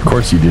 Of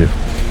course you do.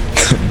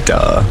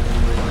 Duh.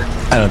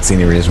 I don't see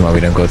any reason why we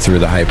don't go through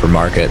the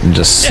hypermarket and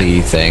just see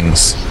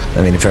things.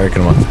 I mean, if Eric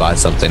wants to buy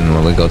something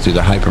when we go through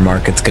the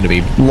hypermarket, it's going to be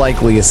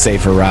likely a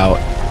safer route.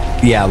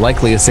 Yeah,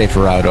 likely a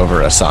safer route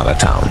over Asana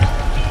Town.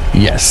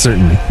 Yes,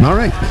 certainly. All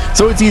right.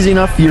 So it's easy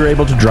enough. You're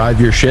able to drive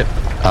your ship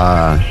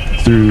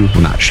through,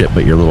 well, not ship,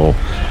 but your little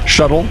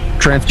shuttle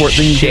transport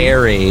thing.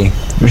 Sherry.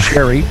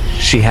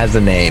 She has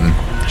a name.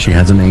 She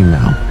has a name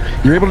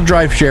now. You're able to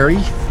drive Sherry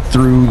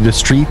through the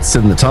streets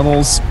and the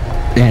tunnels,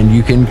 and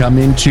you can come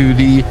into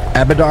the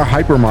Abadar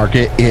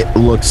hypermarket. It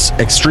looks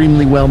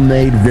extremely well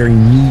made, very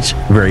neat,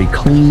 very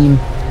clean.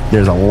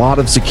 There's a lot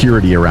of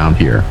security around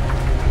here.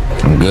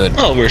 Good.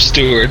 Well, we're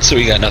stewards, so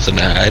we got nothing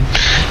to hide.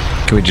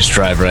 Can we just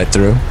drive right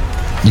through?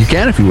 You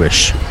can if you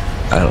wish.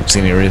 I don't see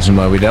any reason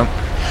why we don't.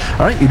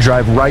 All right, you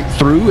drive right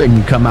through and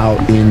you come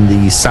out in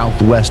the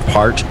southwest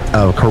part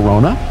of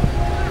Corona.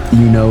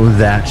 You know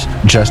that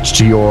just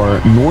to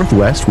your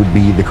northwest would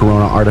be the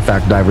Corona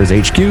Artifact Divers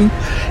HQ.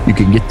 You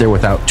can get there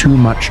without too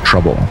much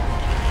trouble.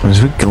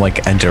 As we can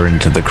enter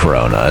into the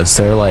Corona,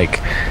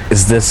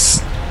 is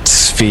this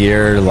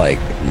sphere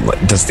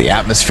does the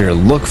atmosphere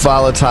look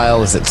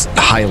volatile? Is it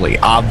highly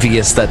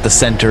obvious that the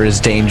center is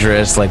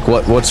dangerous?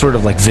 What sort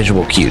of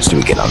visual cues do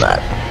we get on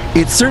that?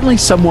 It's certainly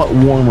somewhat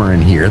warmer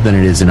in here than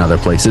it is in other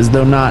places,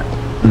 though not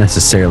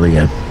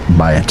necessarily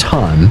by a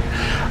ton.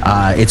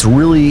 It's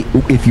really,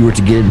 if you were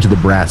to get into the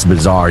Brass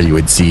Bazaar, you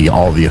would see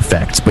all the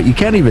effects, but you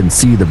can't even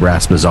see the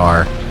Brass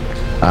Bazaar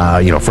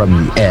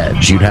from the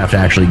edge. You'd have to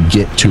actually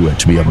get to it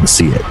to be able to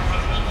see it.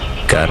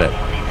 Got it.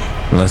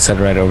 Let's head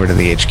right over to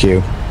the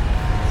HQ.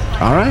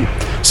 All right.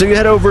 So you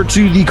head over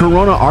to the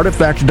Corona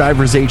Artifact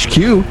Divers HQ.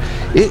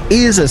 It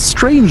is a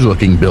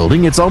strange-looking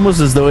building. It's almost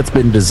as though it's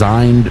been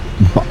designed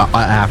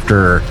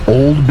after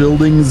old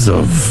buildings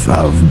of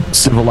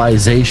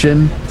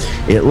civilization.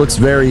 It looks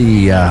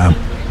very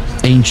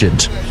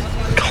ancient,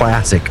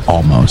 classic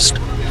almost.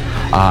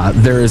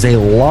 There is a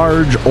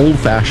large,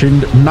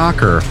 old-fashioned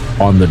knocker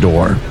on the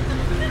door.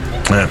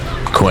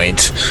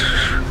 Quaint.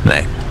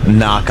 They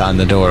knock on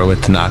the door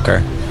with the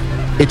knocker.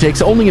 It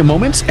takes only a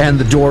moment, and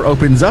the door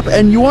opens up,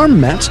 and you are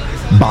met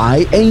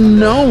by a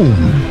gnome.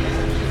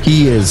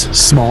 He is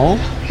small,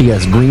 he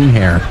has green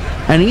hair,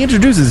 and he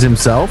introduces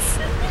himself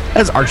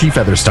as Archie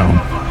Featherstone.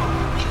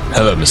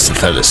 Hello, Mr.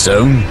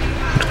 Featherstone.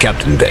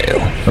 Captain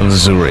Vale of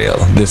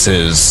Zuriel. This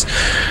is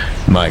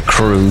my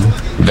crew,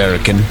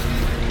 Verican,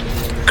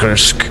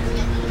 Kursk,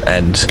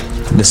 and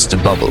Mr.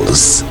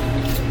 Bubbles.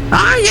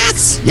 Ah,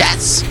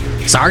 yes.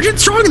 Sergeant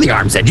Strong in the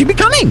Arm said you'd be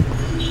coming.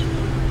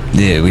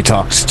 Yeah, we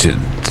talked to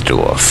the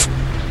dwarf.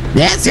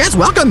 Yes,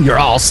 welcome. You're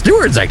all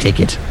stewards, I take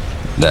it.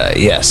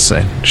 Yes,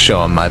 I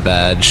show him my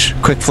badge.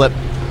 Quick flip.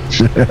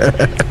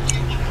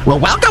 Well,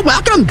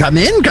 welcome. Come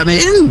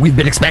in. We've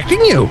been expecting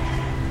you.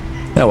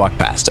 I walk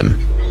past him.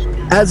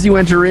 As you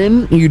enter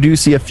in, you do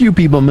see a few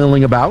people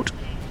milling about.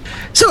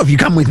 So if you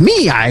come with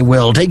me, I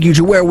will take you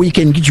to where we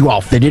can get you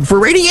all fitted for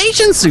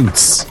radiation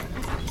suits.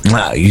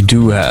 You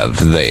do have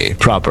the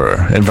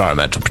proper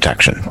environmental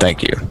protection.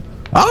 Thank you.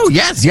 Oh,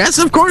 yes,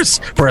 of course.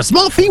 For a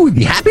small fee, we'd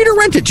be happy to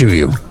rent it to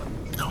you.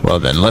 Well,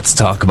 then let's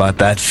talk about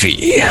that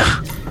fee.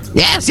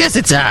 Yes,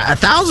 it's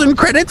 1,000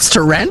 credits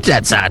to rent.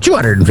 That's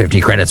 250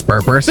 credits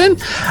per person,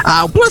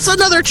 plus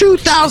another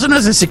 2,000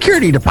 as a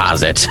security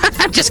deposit.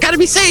 Just gotta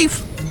be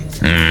safe.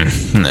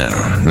 No.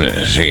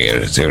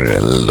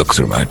 Look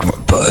through my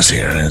purse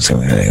here.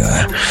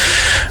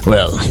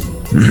 Well,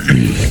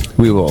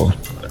 we will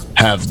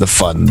have the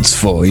funds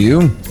for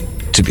you,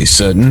 to be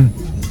certain.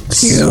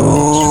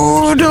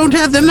 You don't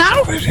have them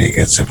now? With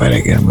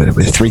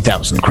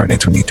 3,000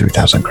 credits. We need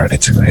 3,000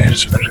 credits.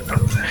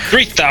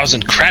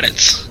 3,000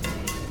 credits?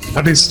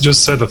 I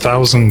just said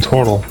 1,000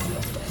 total.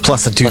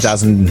 Plus a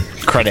 2,000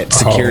 credit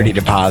security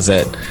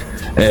deposit.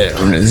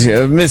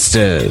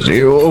 Mr.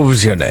 What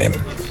was your name?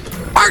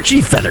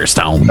 Archie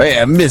Featherstone.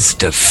 Yeah,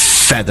 Mr.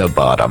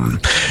 Featherbottom.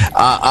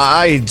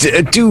 I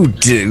do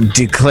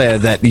declare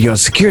that your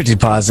security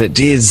deposit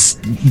is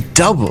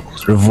double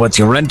of what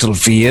your rental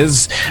fee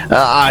is.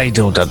 I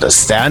don't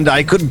understand.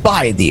 I could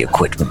buy the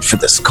equipment for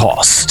this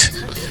cost.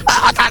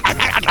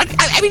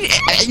 I mean,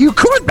 you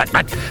could, but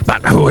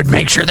who would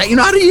make sure that you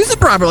know how to use it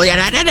properly?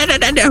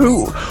 And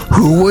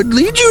who would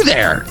lead you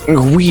there?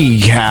 We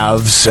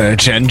have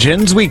search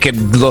engines. We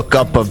can look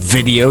up a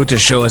video to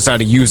show us how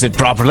to use it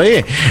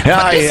properly.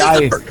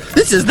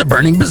 This is the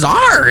Burning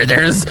Bazaar.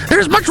 There's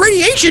much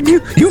radiation.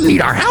 You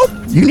need our help.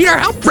 You need our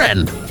help,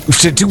 friend.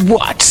 To do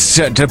what?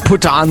 To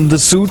put on the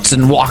suits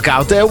and walk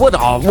out there?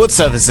 What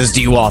services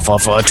do you offer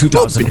for a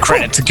 2,000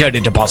 credit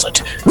security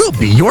deposit? We'll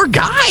be your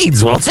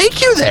guides. We'll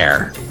take you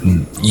there.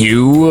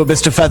 You,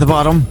 Mr.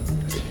 Featherbottom?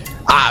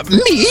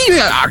 Me,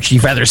 Archie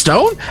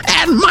Featherstone,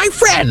 and my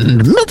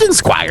friend, Milton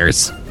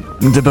Squires.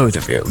 The both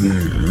of you.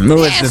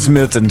 With this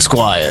Milton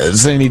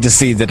Squires, I need to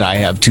see that I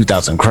have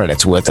 2,000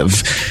 credits worth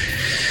of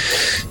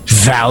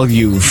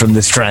value from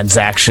this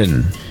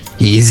transaction.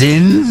 He's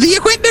in the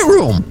equipment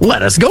room.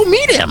 Let us go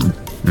meet him.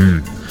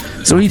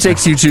 So he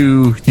takes you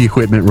to the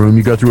equipment room.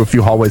 You go through a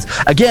few hallways.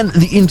 Again,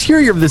 the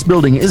interior of this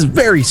building is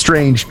very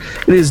strange.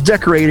 It is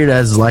decorated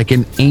as like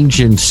an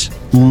ancient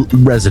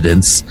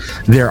residence.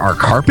 There are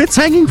carpets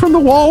hanging from the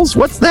walls.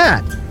 What's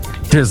that?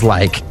 There's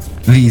like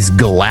these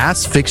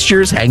glass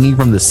fixtures hanging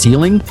from the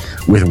ceiling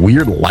with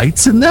weird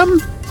lights in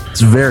them.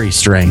 It's very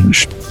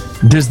strange.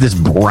 There's this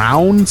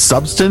brown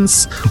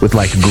substance with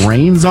like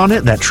grains on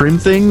it that trim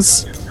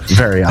things.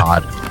 Very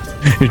odd.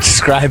 You're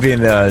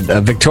describing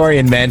a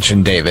Victorian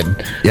mansion, David.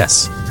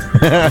 Yes.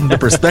 From the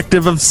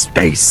perspective of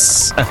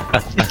space.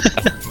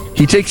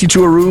 He takes you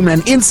to a room,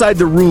 and inside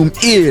the room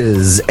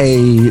is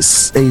a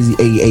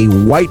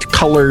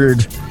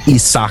white-colored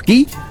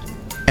Isaki,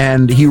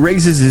 and he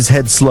raises his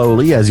head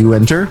slowly as you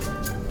enter.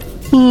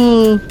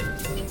 Hello.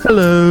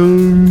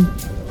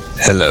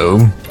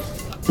 Hello.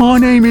 My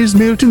name is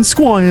Milton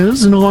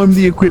Squires, and I'm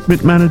the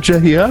equipment manager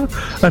here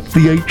at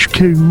the HQ,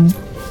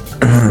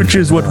 which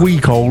is what we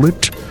call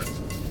it.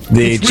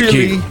 The HQ.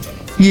 Really,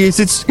 yes,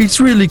 it's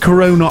really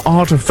Corona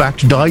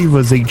Artifact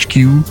Divers HQ,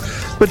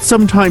 but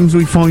sometimes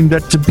we find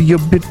that to be a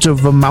bit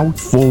of a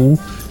mouthful.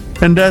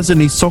 And as an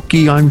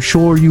Isaki, I'm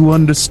sure you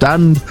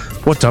understand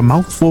what a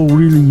mouthful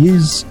really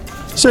is.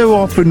 So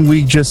often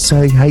we just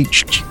say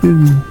HQ.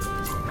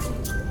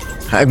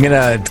 I'm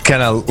gonna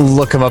kind of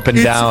look him up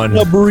and down.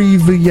 It's an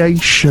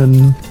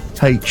abbreviation,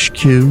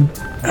 HQ.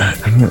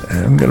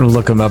 I'm gonna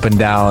look him up and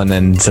down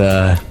and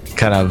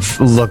kind of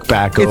look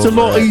back over. It's a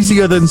lot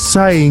easier than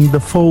saying the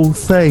full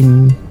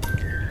thing.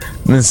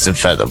 Mr.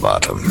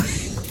 Featherbottom.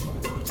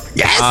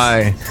 Yes.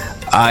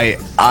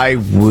 I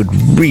would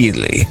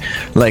really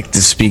like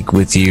to speak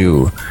with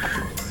you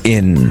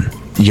in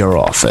your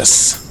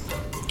office.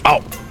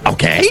 Oh,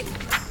 okay.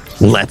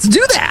 Let's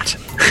do that.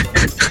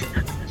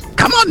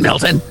 Come on,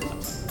 Milton.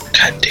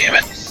 God damn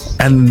it.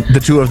 And the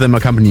two of them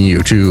accompany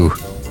you to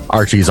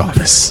Archie's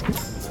office,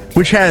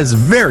 which has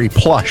very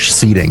plush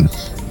seating.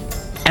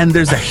 And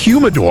there's a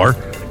humidor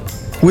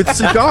with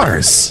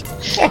cigars.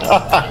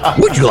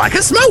 Would you like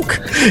a smoke?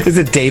 Is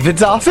it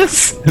David's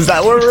office? Is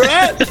that where we're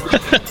at?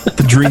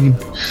 The dream.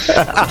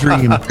 The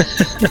dream.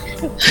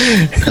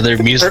 Are there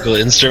musical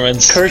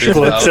instruments? Kirsch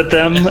looks at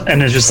them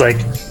and is just like,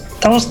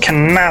 those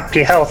cannot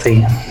be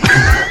healthy.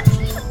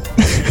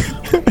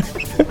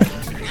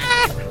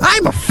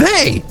 I'm a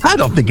fae. I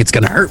don't think it's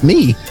going to hurt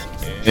me.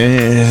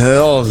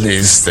 All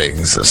these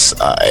things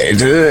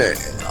aside,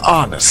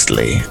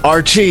 honestly,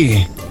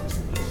 Archie.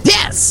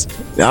 Yes.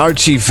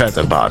 Archie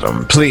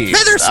Featherbottom, please.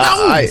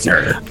 Featherstone,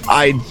 sir.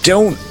 I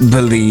don't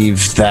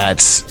believe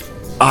that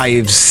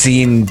I've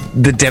seen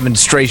the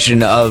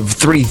demonstration of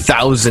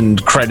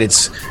 3,000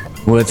 credits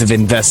worth of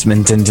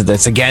investment into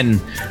this.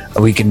 Again,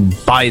 we can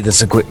buy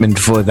this equipment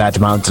for that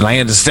amount, and I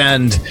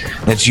understand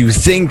that you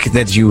think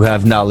that you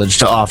have knowledge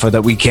to offer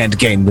that we can't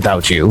gain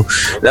without you.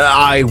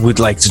 I would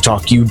like to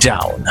talk you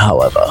down,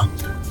 however.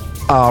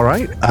 All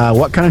right.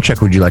 What kind of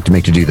check would you like to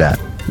make to do that?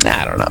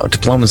 I don't know.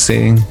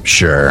 Diplomacy?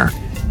 Sure.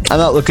 I'm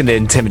not looking to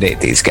intimidate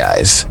these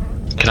guys.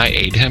 Can I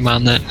aid him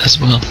on that as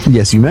well?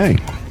 Yes, you may.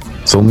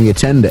 It's only a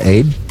 10 to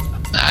aid.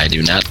 I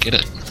do not get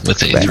it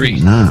with a Better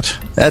 3. not.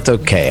 That's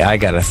okay. I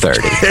got a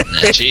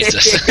 30.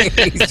 Jesus.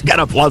 He's got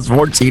a plus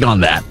 14 on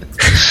that.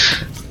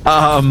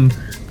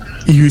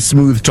 You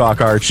smooth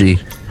talk, Archie.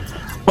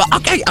 Well,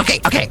 okay.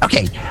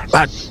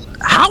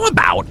 How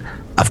about,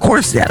 of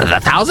course, the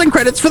 1,000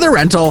 credits for the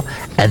rental,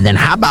 and then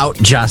how about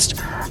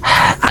just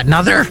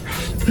another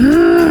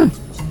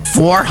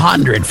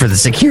 400 for the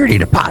security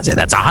deposit?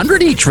 That's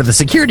 100 each for the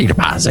security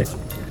deposit.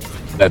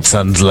 That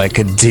sounds like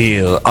a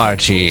deal,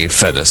 Archie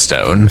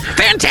Featherstone.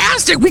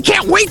 Fantastic! We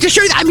can't wait to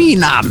show you. I mean,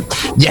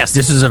 yes,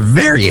 this is a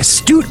very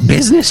astute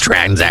business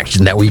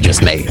transaction that we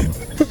just made.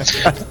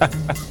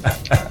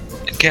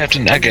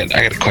 Captain, I got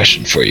a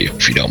question for you,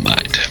 if you don't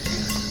mind.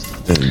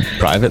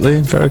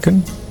 Privately,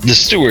 Farrakhan? The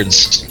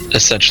stewards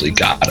essentially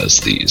got us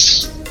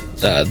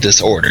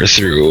this order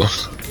through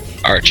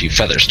Archie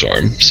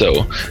Featherstorm.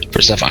 So,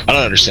 first off, I don't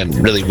understand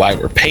really why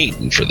we're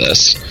paying for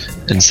this.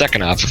 And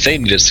second off, if they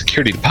need a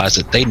security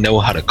deposit, they know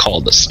how to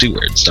call the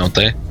stewards, don't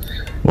they?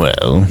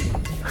 Well,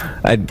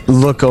 I'd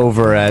look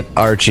over at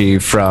Archie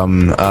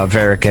from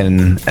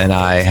Varican, and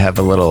I have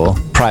a little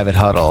private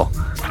huddle.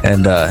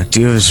 And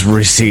do you have a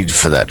receipt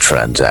for that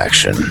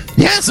transaction?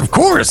 Yes, of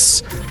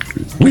course.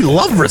 We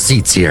love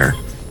receipts here.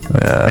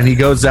 And he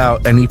goes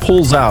out and he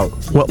pulls out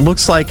what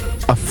looks like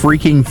a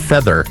freaking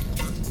feather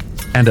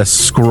and a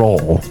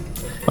scroll.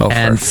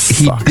 And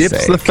he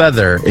dips the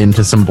feather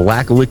into some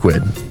black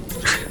liquid.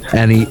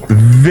 And he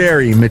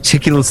very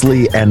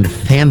meticulously and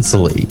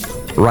fancily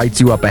writes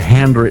you up a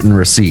handwritten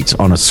receipt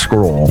on a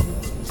scroll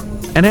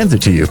and hands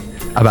it to you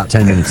about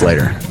 10 minutes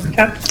later.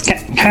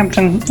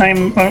 Captain,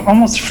 I'm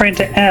almost afraid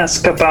to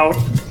ask about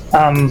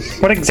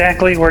what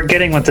exactly we're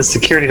getting with the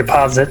security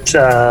deposit.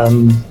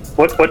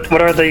 What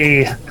are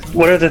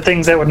the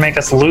things that would make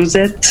us lose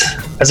it?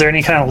 Is there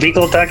any kind of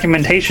legal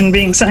documentation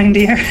being signed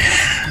here?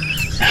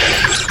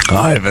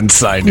 I haven't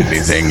signed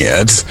anything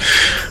yet.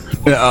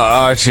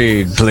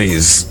 Archie,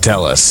 please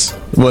tell us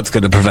what's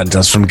going to prevent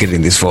us from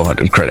getting these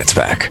 400 credits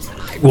back.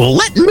 We'll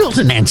let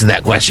Milton answer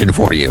that question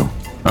for you.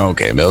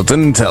 Okay,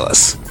 Milton, tell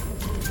us.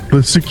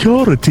 The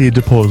security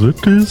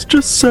deposit is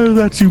just so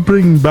that you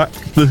bring back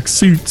the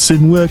suits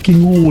in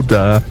working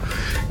order.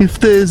 If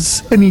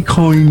there's any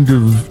kind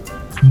of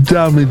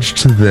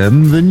damage to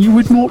them, then you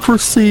would not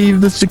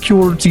receive the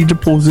security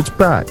deposit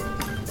back.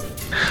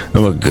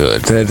 Oh,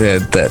 good.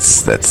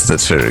 That's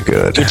very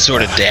good. What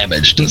sort of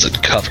damage does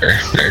it cover,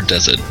 or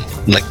does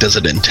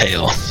it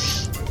entail?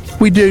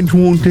 We don't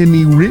want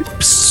any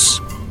rips.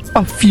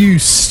 A few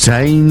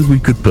stains we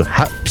could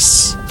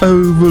perhaps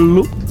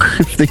overlook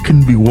if they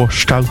can be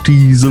washed out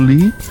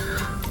easily.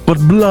 But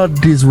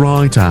blood is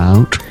right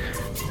out.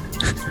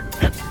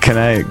 Can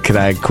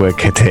I quick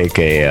take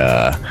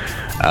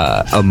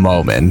a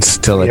moment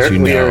to let you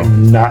know? We are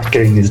not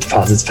getting these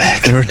deposits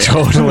back. We're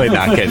totally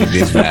not getting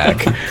these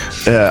back.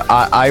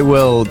 I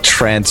will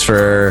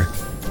transfer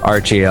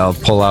Archie. I'll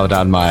pull out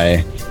on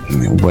my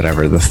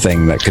whatever the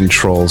thing that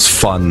controls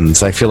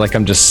funds. I feel like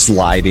I'm just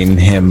sliding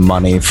him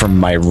money from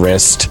my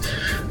wrist.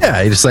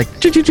 Yeah, you just like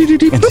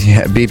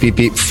yeah, beep beep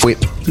beep whip.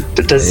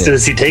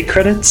 Does he take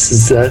credits?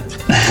 Is that?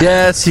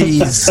 Yes,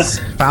 he's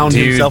found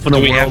himself in a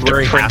world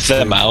where he print has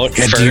them out.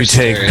 And do you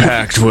take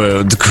Pact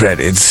World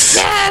credits?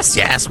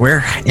 Yes,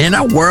 we're in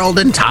a world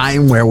and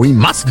time where we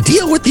must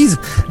deal with these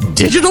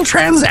digital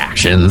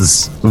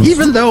transactions,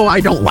 even though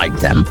I don't like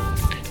them.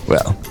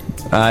 Well,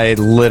 I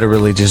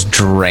literally just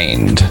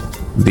drained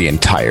the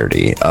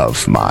entirety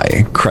of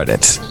my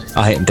credits.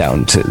 I am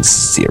down to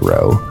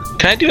 0.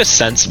 Can I do a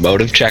sense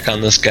motive check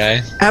on this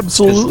guy?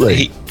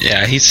 Absolutely.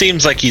 He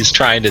seems like he's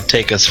trying to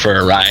take us for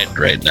a ride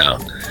right now.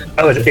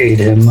 I would aid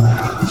him.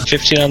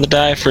 15 on the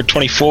die for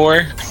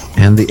 24.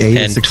 And the aid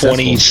and is successful.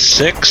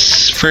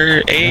 26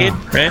 for aid,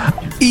 right?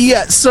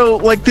 Yeah, so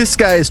like this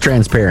guy is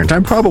transparent.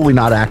 I'm probably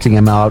not acting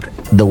him out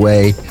the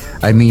way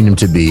I mean him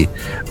to be.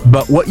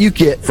 But what you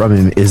get from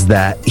him is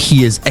that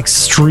he is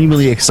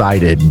extremely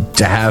excited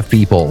to have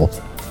people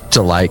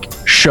to like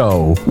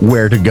show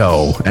where to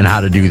go and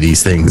how to do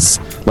these things.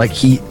 Like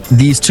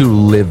these two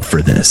live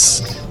for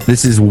this.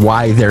 This is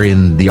why they're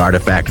in the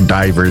Artifact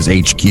Divers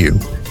HQ.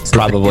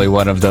 Probably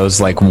one of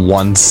those like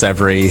once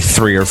every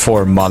 3 or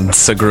 4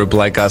 months a group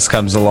like us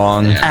comes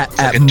along. Yeah, it's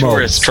like a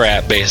tourist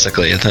trap,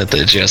 basically. That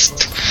they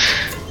just.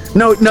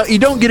 No, you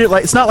don't get it.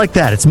 Like it's not like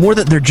that. It's more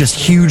that they're just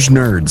huge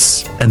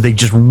nerds and they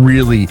just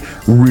really,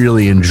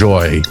 really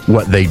enjoy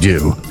what they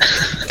do.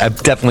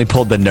 I've definitely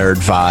pulled the nerd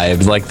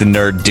vibe, like the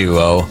nerd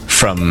duo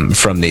from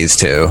these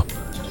two.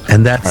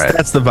 And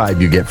that's the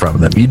vibe you get from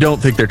them. You don't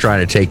think they're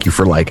trying to take you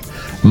for like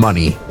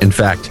money. In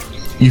fact,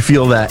 you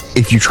feel that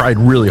if you tried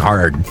really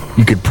hard,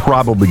 you could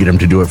probably get them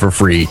to do it for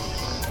free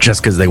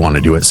just because they want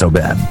to do it so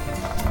bad.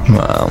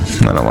 Well,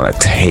 I don't want to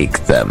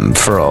take them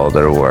for all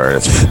they're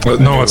worth.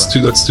 No, let's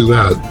do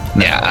that.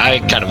 Yeah, I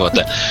kind of want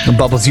that.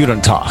 Bubbles, you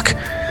don't talk.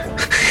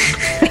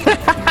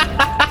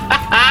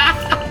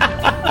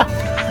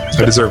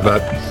 I deserve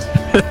that.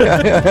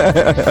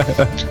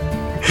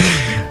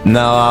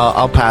 No,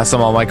 I'll pass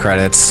them all my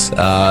credits.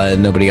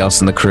 Nobody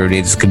else in the crew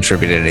needs to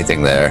contribute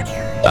anything there.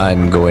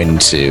 I'm going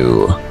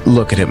to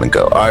look at him and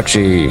go,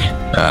 Archie,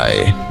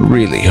 I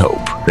really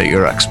hope that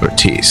your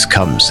expertise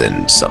comes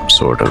in some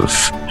sort of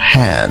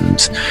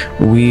hand.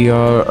 We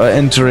are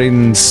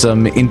entering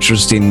some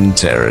interesting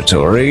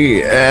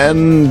territory,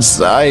 and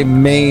I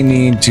may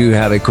need to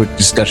have a quick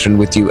discussion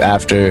with you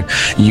after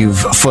you've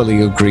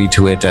fully agreed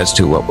to it as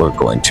to what we're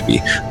going to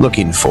be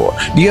looking for.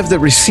 Do you have the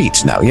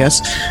receipt now, yes?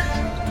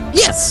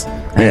 Yes.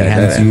 And he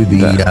hands you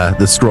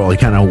the scroll. He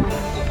kind of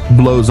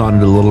blows on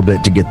it a little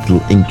bit to get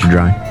the ink to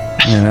dry.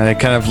 And I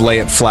kind of lay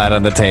it flat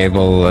on the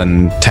table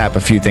and tap a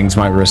few things.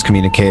 My wrist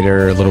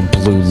communicator, a little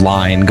blue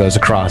line goes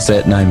across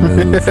it, and I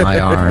move my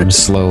arm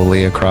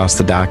slowly across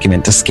the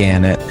document to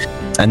scan it.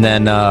 And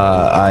then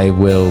I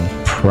will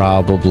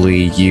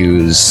probably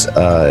use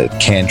a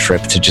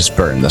cantrip to just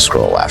burn the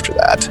scroll after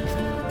that.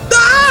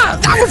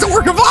 That was a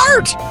work of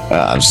art!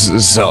 I'm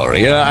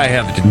sorry, I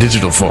have it in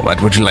digital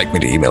format. Would you like me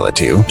to email it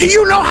to you? Do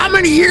you know how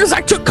many years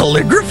I took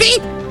calligraphy?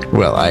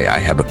 Well, I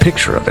have a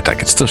picture of it. I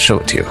can still show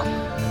it to you.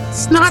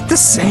 It's not the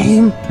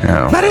same,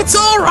 but it's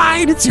all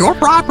right. It's your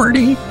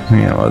property.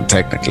 Yeah, well,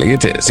 technically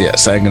it is.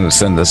 Yes, I'm going to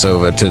send this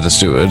over to the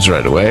stewards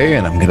right away,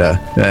 and I'm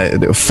going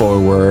to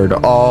forward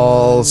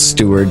all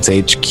stewards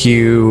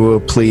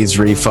HQ. Please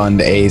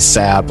refund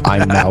ASAP.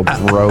 I'm now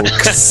broke.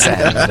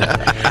 Send.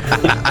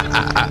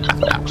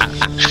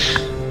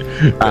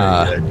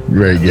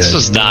 Very good. This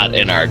was not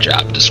in our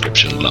job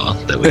description at all.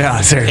 That we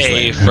seriously.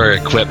 pay for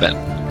equipment.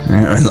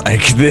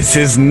 Like, this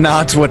is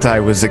not what I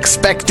was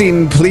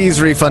expecting.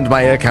 Please refund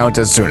my account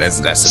as soon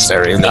as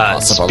necessary and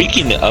possible.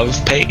 Speaking of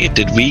pay,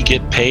 did we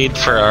get paid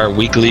for our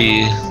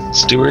weekly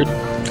steward?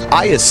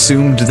 I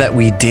assumed that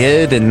we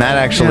did, and that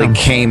actually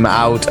came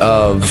out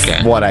of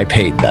what I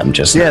paid them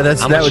just now.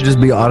 That would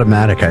just be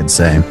automatic, I'd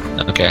say.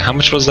 Okay, how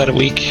much was that a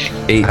week?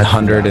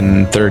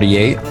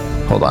 838.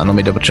 Hold on, let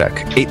me double check.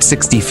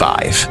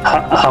 865.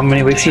 How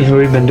many weeks have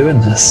we been doing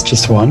this?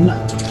 Just one?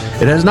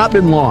 It has not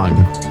been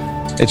long.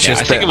 It's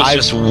just I think it was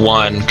just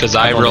one, because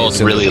I rolled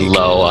really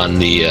low on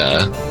the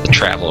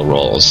travel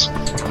rolls.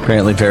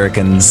 Apparently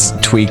Verican's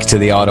tweak to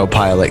the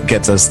autopilot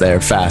gets us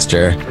there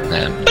faster.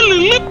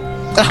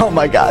 Oh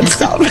my god,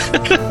 stop.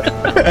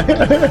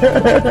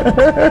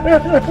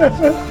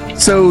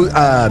 So,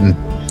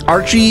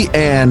 Archie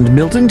and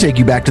Milton take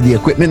you back to the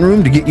equipment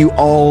room to get you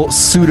all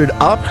suited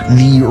up.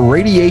 The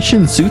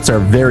radiation suits are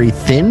very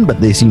thin,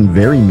 but they seem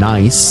very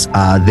nice.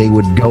 They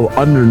would go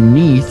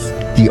underneath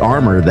the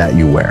armor that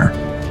you wear.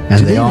 And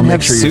Do they all make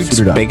have sure you're suits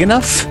suited up. big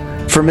enough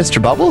for Mr.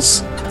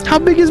 Bubbles? How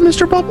big is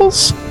Mr.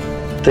 Bubbles?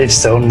 They've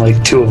sewn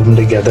like two of them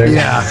together.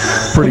 Yeah,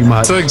 pretty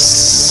much.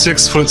 It's like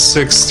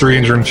 6'6",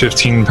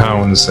 315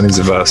 pounds, and he's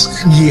a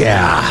Vesk.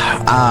 Yeah,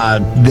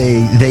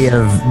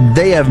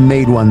 they have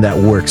made one that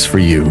works for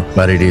you,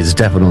 but it is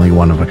definitely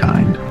one of a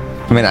kind.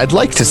 I mean, I'd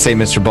like to say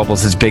Mr.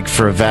 Bubbles is big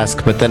for a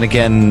Vesk, but then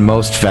again,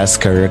 most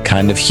Vesk are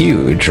kind of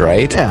huge,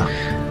 right? Yeah.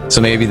 So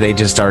maybe they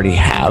just already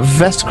have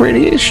Vesk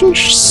radiation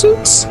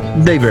suits?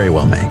 They very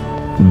well may.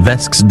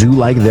 Vesks do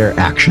like their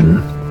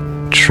action.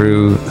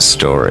 True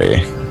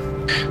story.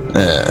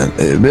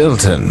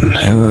 Milton,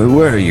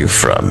 where are you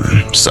from,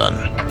 son?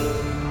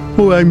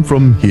 Oh, I'm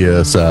from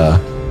here, sir.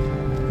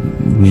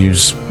 You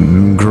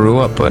grew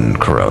up in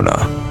Corona?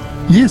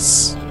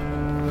 Yes.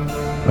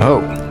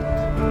 Oh.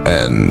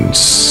 And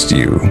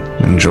you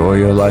enjoy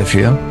your life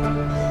here?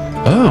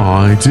 Oh,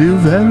 I do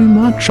very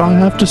much, I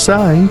have to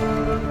say.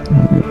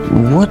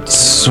 What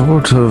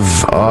sort of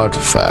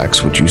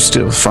artifacts would you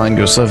still find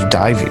yourself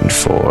diving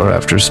for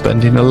after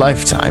spending a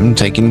lifetime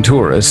taking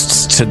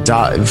tourists to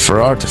dive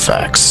for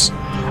artifacts?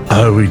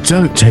 Oh, we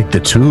don't take the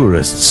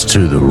tourists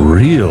to the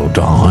real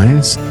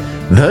dives.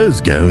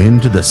 Those go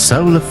into the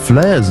solar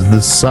flares of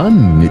the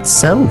sun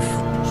itself.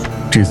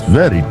 It is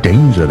very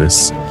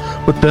dangerous,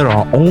 but there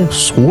are all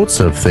sorts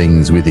of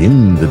things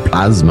within the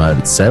plasma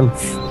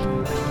itself.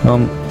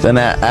 Then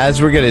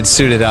as we're getting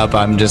suited up,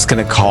 I'm just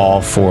going to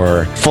call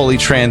for fully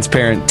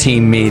transparent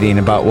team meeting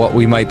about what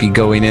we might be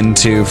going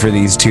into for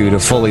these two to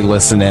fully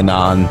listen in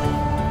on.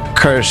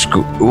 Kursk,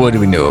 what do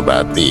we know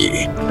about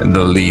the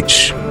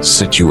leech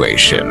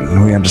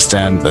situation? We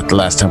understand that the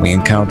last time we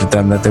encountered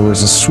them that there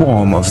was a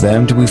swarm of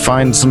them. Did we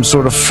find some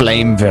sort of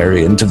flame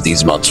variant of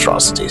these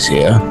monstrosities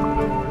here?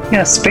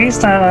 Yes,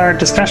 based on our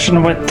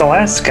discussion with the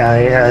last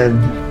guy,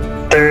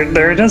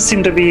 there does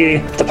seem to be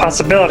the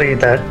possibility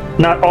that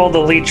not all the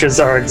leeches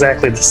are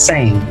exactly the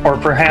same, or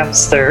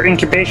perhaps their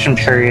incubation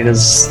period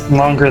is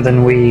longer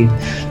than we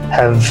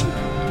have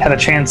had a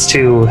chance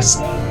to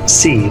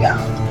see.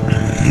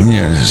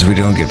 Yes, we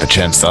don't get the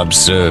chance to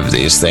observe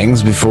these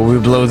things before we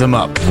blow them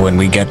up when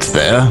we get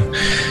there.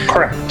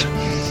 Correct.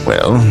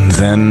 Well,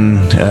 then,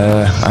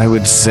 I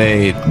would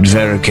say,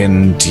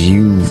 Verikan, do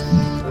you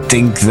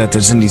think that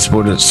there's any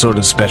sort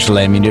of special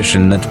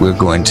ammunition that we're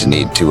going to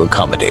need to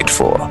accommodate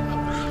for?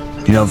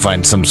 You don't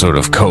find some sort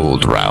of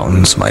cold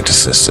rounds might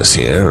assist us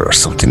here, or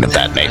something of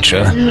that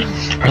nature?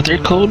 Are there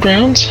cold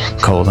rounds?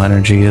 Cold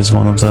energy is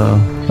one of the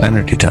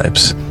energy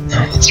types.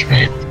 Oh, that's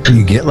right. Can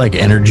you get like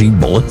energy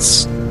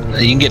bullets?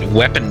 You can get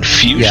weapon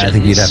fusion. Yeah, I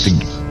think you'd have to.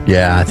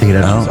 Yeah, I think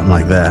you'd have to do something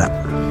like that.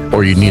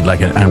 Or you'd need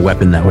like a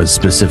weapon that was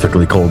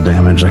specifically cold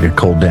damage, like a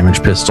cold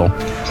damage pistol,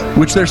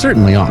 which there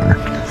certainly are.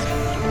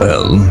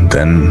 Well,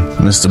 then,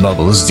 Mr.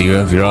 Bubbles, do you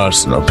have your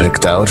arsenal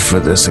picked out for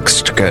this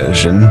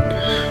excursion?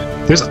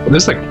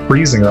 There's like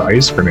freezing or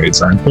ice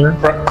grenades, aren't there?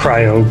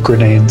 Cryo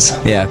grenades.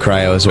 Yeah,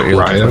 cryo is what you're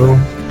looking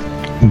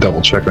Cryo?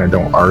 Double checking I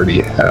don't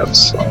already have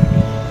some.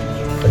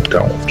 I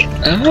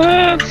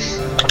don't.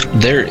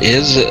 There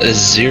is a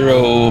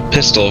 0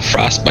 pistol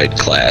frostbite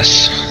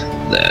class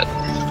that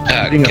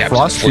Adding a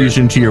frost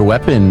fusion to your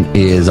weapon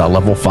is a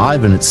level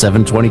 5 and it's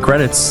 720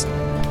 credits.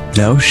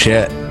 No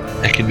shit.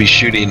 I could be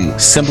shooting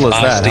simple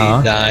as that,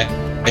 huh?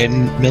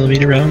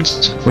 9mm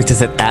rounds. Wait,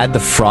 does it add the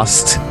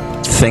frost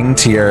thing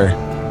to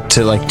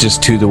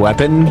the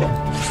weapon?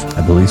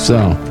 I believe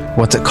so.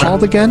 What's it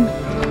called again?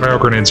 Cryo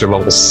grenades are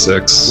level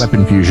 6.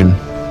 Weapon fusion.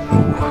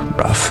 Ooh,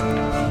 rough.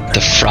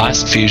 The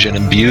frost fusion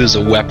imbues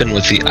a weapon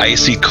with the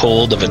icy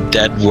cold of a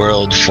dead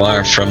world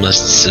far from the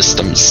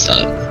system's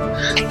sun.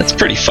 That's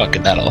pretty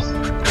fucking metal.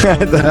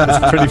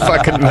 That's pretty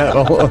fucking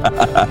metal.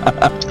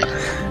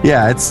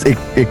 Yeah,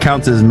 it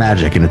counts as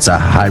magic and it's a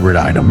hybrid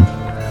item.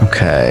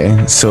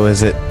 Okay, so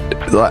is it...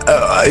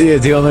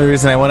 the only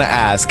reason I want to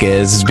ask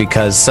is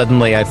because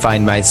suddenly I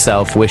find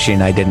myself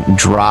wishing I didn't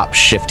drop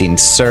Shifting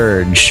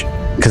Surge,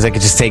 because I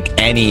could just take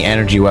any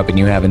energy weapon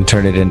you have and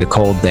turn it into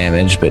cold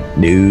damage, but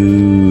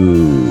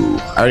no.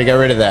 I already got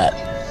rid of that.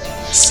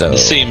 So it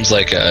seems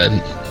like a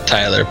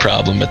Tyler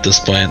problem at this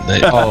point.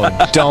 Oh,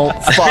 don't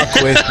fuck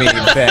with me,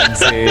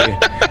 Benzie.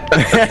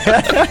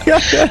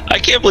 I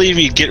can't believe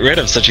you get rid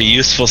of such a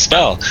useful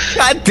spell.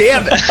 God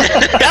damn it!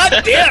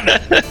 God damn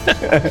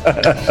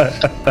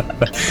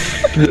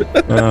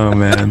it! Oh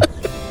man.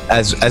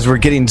 As we're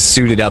getting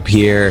suited up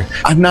here,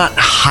 I'm not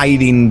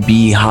hiding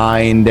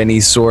behind any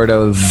sort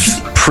of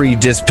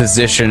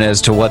predisposition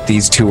as to what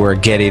these two are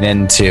getting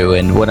into,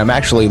 and what I'm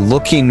actually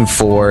looking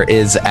for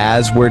is,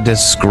 as we're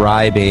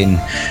describing,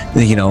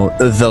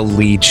 the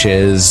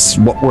leeches,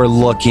 what we're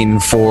looking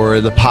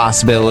for, the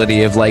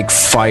possibility of like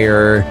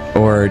fire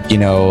or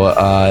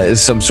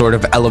some sort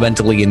of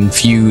elementally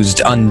infused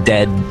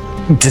undead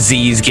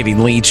disease-giving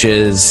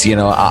leeches.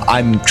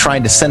 I'm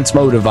trying to sense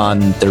motive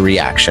on the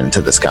reaction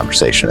to this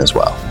conversation as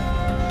well.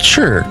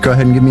 Sure, go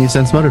ahead and give me a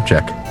sense motive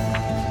check.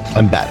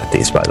 I'm bad at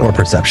these, by the way. Or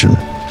perception.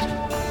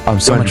 I'm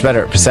so much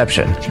better at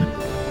perception.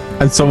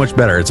 I'm so much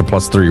better. It's a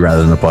 +3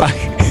 rather than a plus.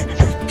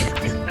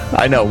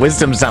 I know,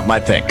 wisdom's not my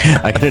thing.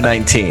 I got a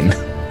 19.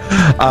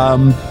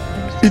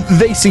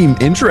 They seem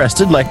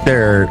interested, like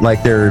they're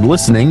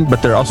listening,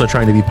 but they're also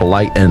trying to be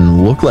polite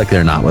and look like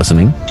they're not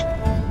listening.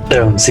 They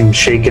don't seem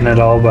shaken at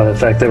all by the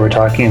fact that we're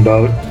talking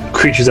about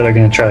creatures that are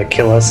going to try to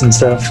kill us and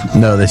stuff.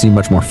 No, they seem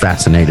much more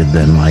fascinated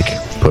than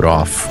put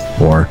off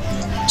or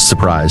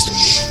surprised.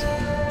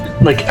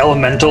 Like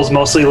elementals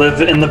mostly live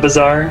in the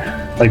bazaar,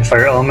 like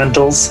fire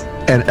elementals.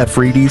 And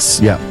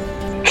Ephrides, yeah.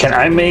 Can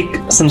I make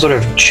some sort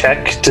of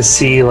check to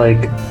see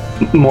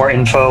more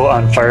info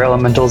on fire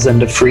elementals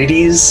and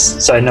Ephrides,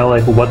 so I know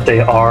what they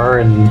are,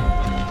 and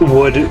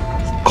would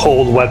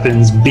cold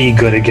weapons be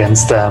good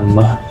against them?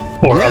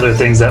 Or other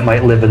things that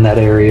might live in that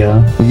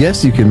area.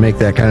 Yes, you can make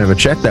that kind of a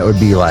check. That would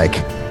be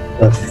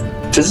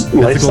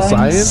physical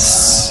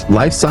science?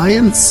 Life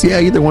science? Yeah,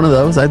 either one of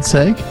those, I'd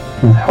say.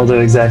 He'll do the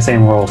exact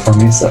same roll for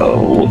me,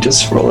 so we'll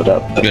just roll it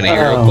up. You gonna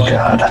hero point?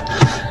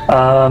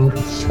 God.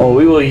 Well,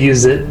 we will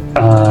use it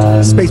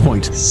on... Space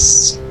point.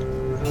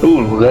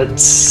 Ooh,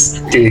 that's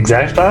the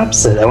exact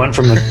opposite. I went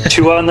from a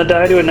 2 on the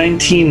die to a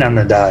 19 on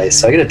the die,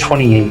 so I get a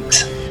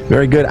 28.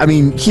 Very good. I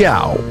mean,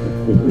 yeah,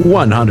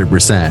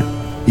 100%.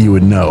 You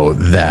would know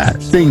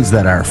that things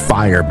that are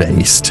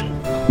fire-based,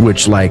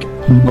 which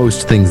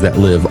most things that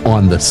live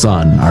on the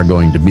sun are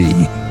going to be,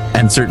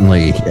 and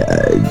certainly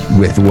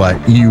with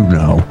what you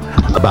know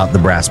about the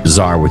Brass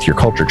Bazaar with your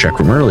culture check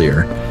from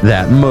earlier,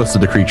 that most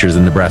of the creatures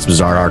in the Brass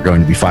Bazaar are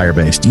going to be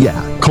fire-based.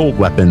 Yeah, cold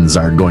weapons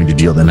are going to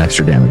deal the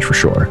extra damage for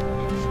sure.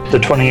 The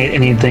 28,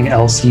 anything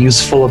else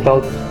useful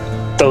about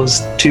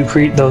those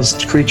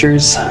those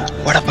creatures?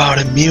 What about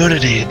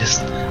immunity?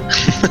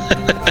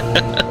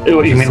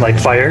 What, you mean like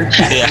fire?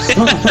 Yeah.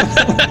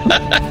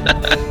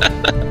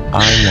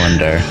 I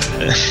wonder.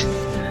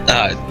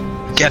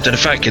 Captain,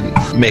 if I can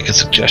make a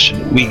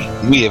suggestion,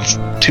 we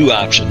have two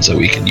options that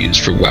we can use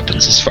for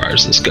weapons as far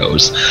as this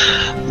goes.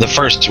 The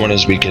first one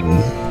is we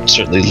can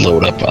certainly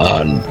load up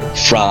on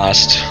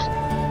frost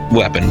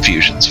weapon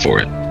fusions for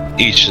it.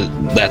 Each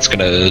that's going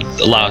to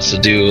allow us to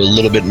do a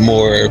little bit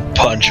more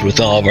punch with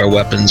all of our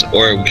weapons,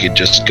 or we could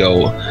just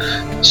go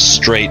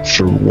straight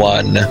for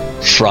one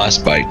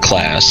frostbite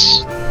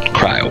class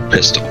cryo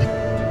pistol.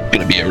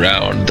 Going to be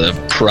around the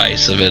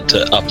price of it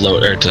to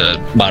upload or to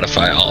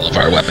modify all of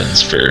our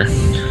weapons for.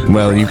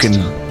 Well, you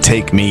can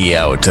take me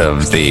out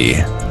of the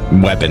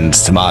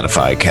weapons to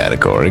modify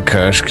category.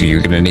 Kursk,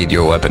 you're going to need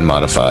your weapon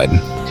modified.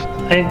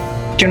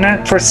 I do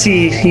not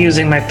foresee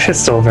using my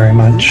pistol very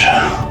much.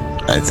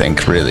 I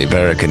think really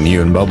Varric and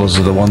you and Bubbles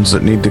are the ones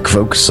that need to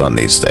focus on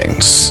these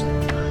things.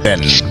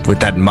 And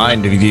with that in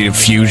mind, if you need to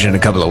fusion a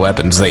couple of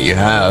weapons that you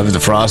have, the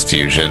frost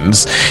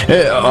fusions,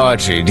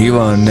 Archie, do you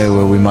want to know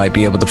where we might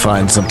be able to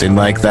find something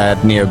like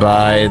that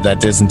nearby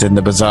that isn't in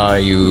the bazaar?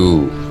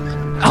 You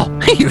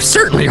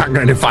certainly aren't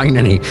going to find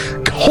any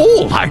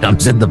cold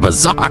items in the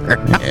bazaar.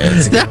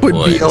 That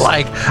would be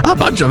like a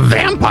bunch of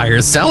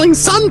vampires selling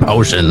sun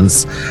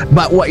potions.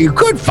 But what you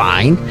could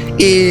find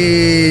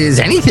is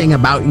anything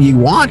about you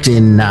want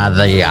in the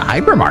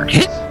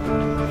hypermarket.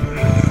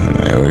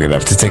 We're going to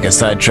have to take a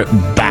side trip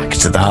back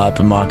to the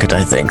hypermarket,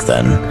 I think,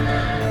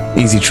 then.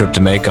 Easy trip to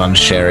make on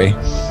Sherry.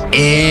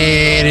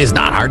 It is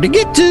not hard to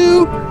get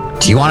to.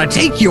 Do you want to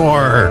take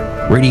your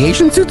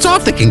radiation suits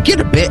off? They can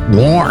get a bit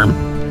warm.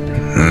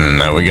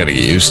 No, we got to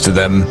get used to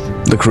them.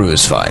 The crew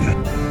is fine.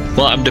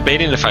 Well, I'm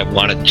debating if I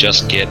want to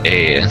just get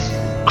a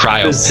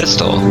cryo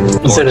pistol.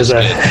 Instead of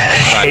a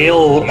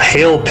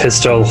hail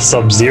pistol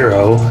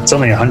Sub-Zero, it's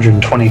only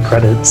 120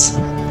 credits.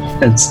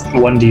 It's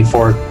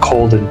 1d4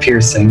 cold and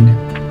piercing.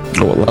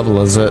 What level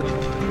is it?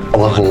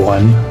 Level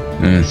 1.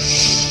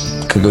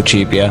 Could go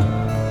cheap, yeah.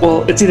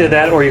 Well, it's either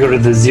that or you go to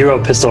the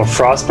Zero Pistol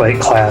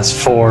Frostbite class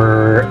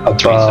for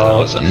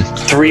about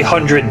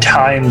 300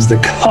 times the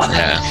cost.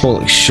 Yeah.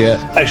 Holy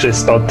shit. Actually,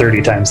 it's about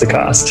 30 times the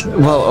cost.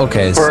 Well,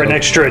 okay. For an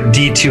extra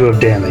D2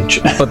 of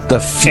damage. But the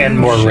fusion. And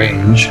more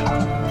range.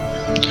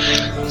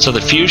 So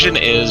the fusion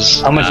is...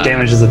 How much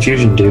damage does the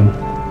fusion do?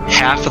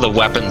 Half of the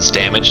weapon's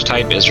damage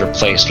type is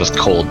replaced with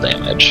cold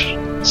damage.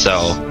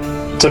 So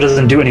it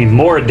doesn't do any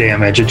more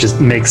damage, it just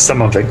makes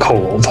some of it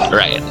cold.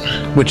 Right.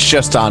 Which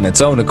just on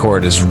its own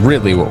accord is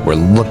really what we're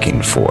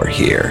looking for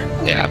here.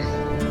 Yeah.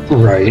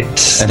 Right.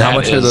 And how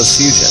much are those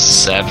fusions?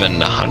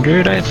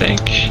 700, I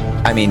think.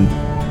 I mean,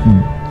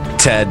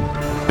 Ted,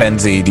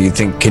 Benzie, do you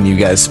think, can you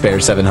guys spare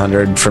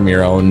 700 from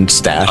your own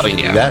staff? Oh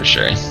yeah, for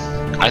sure.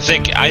 I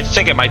think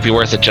it might be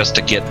worth it just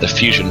to get the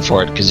fusion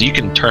for it, because you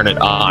can turn it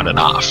on and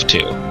off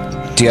too.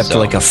 Do you have to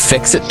like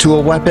affix it to a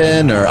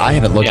weapon, or I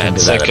haven't looked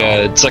into that at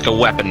all. It's like a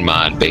weapon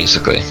mod,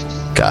 basically.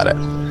 Got it.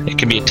 It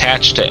can be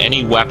attached to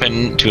any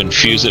weapon to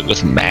infuse it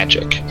with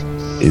magic.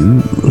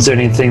 Ooh. Is there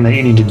anything that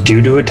you need to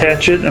do to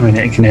attach it? I mean,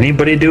 can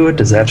anybody do it?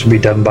 Does that have to be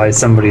done by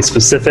somebody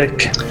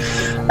specific?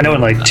 I know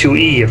in like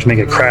 2E you have to make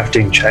a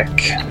crafting check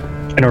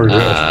in order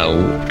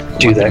to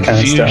do that kind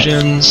of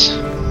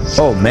stuff.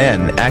 Oh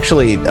man,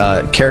 actually,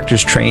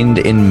 characters trained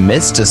in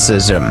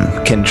mysticism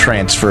can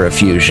transfer a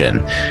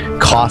fusion.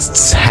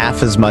 Costs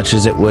half as much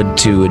as it would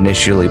to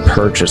initially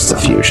purchase the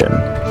fusion,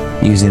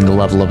 using the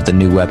level of the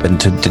new weapon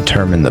to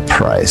determine the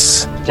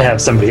price. To have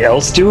somebody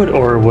else do it,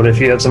 or what if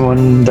you have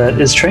someone that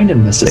is trained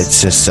in mysticism?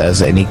 It just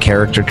says any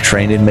character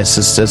trained in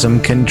mysticism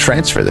can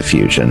transfer the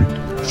fusion.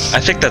 I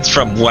think that's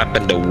from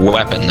weapon to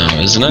weapon, though,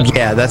 isn't it?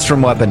 Yeah, that's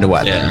from weapon to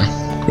weapon.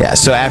 Yeah,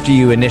 so after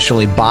you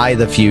initially buy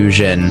the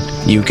fusion,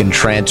 you can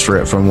transfer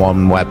it from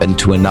one weapon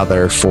to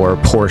another for a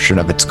portion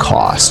of its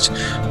cost.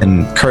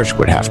 And Kursk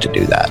would have to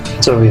do that.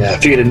 So yeah,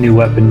 if you get a new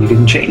weapon, you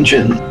can change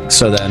it.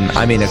 So then,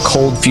 I mean, a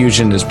cold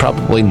fusion is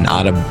probably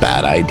not a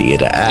bad idea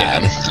to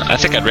add. Yeah, I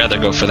think I'd rather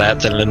go for that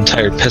than an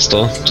entire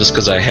pistol, just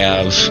because I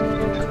have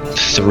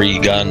 3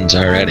 guns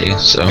already.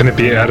 So can it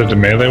be added to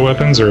melee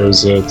weapons, or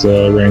is it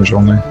range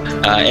only?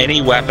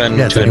 Any weapon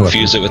to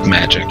infuse it with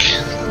magic.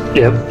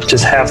 Yep,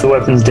 just half the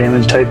weapon's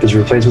damage type is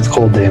replaced with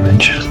cold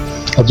damage.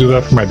 I'll do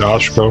that for my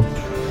Dashko.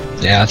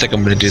 Yeah, I think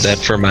I'm going to do that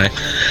for my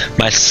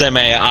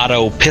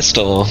semi-auto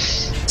pistol.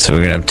 So we're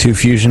going to have 2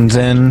 fusions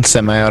in,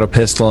 semi-auto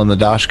pistol and the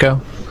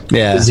Dashko?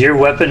 Yeah. Does your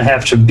weapon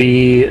have to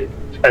be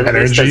at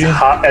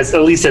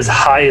least as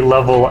high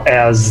level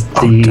as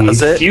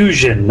the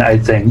fusion, I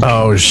think?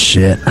 Oh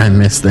shit, I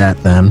missed that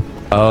then.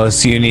 Oh,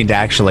 so you need to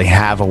actually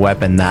have a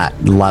weapon that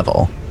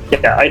level.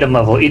 Yeah, item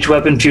level. Each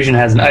weapon fusion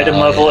has an item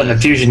level, and the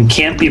fusion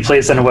can't be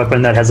placed on a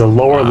weapon that has a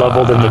lower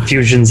level than the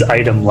fusion's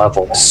item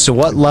level. So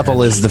what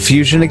level is the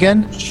fusion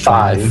again?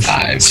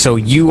 5. So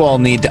you all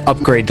need to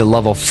upgrade to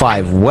level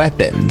 5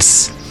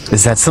 weapons.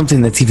 Is that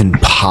something that's even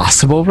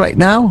possible right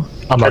now?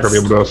 I'm not going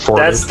to be able to afford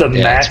That's it. the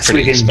max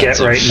we can get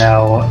right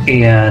now,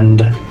 and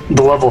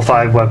the level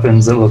 5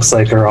 weapons, it looks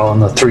like, are all in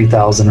the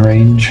 3,000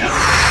 range.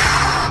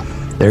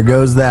 There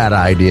goes that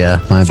idea.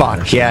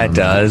 Fuck yeah, it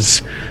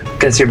does.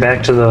 Guess you're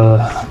back to the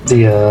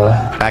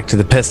Back to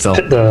the pistol.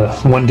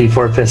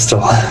 1d4 pistol.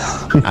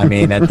 I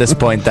mean, at this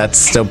point, that's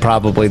still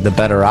probably the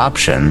better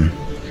option.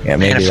 Yeah,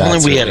 maybe Man, if that's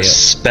only we had really a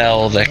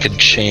spell that could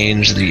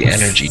change the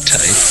energy type.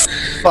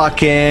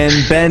 Fucking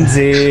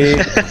Benzie.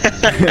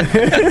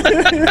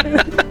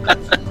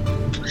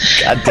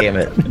 God damn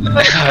it.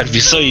 God, it'd be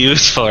so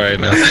useful right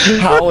now.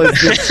 How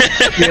is this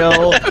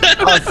still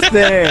a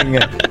thing?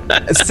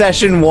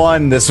 Session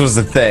 1, this was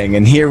a thing,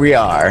 and here we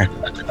are.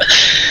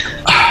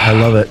 I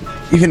love it.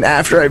 Even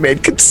after I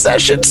made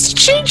concessions to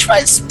change my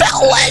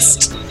spell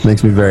list.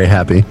 Makes me very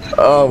happy.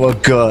 Oh, well,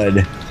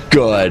 good.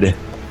 Good.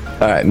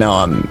 All right, no,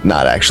 I'm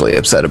not actually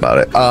upset about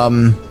it.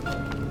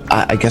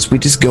 I guess we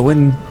just go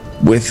in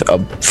with a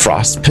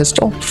frost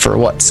pistol for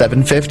what,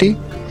 $750?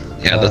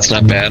 Yeah, that's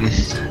not bad.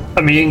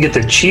 I mean, you can get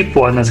the cheap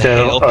one that's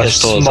Hail got a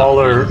pistol is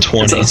smaller.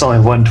 120. It's only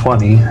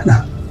 120,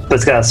 but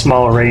it's got a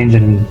smaller range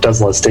and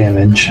does less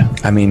damage.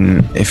 I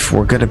mean, if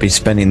we're gonna be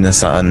spending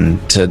this on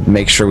to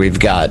make sure we've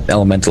got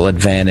elemental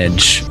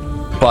advantage,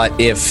 but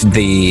if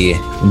the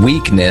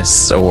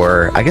weakness,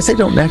 or I guess I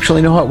don't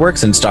actually know how it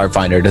works in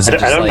Starfinder. Does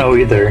it? I don't know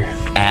either.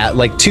 At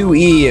like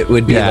 2E, it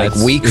would be like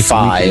weak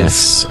 5.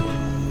 weakness.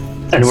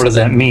 And what does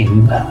that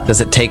mean?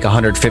 Does it take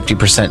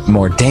 150%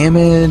 more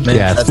damage?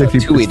 Yeah, it's That's how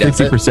 2E does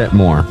it. 50%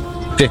 more.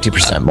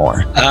 50%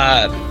 more.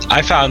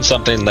 I found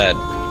something that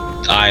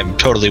I'm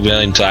totally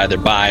willing to either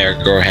buy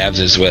or have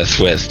this with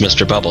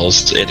Mr.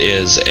 Bubbles. It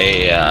is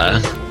a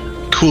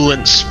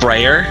coolant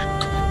sprayer.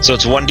 So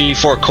it's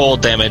 1d4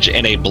 cold damage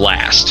and a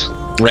blast.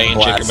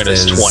 Range increment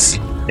is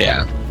 20.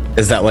 Yeah.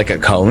 Is that like a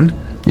cone?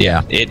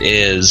 Yeah. It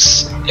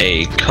is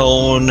a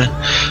cone.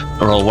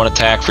 Roll 1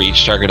 attack for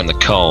each target on the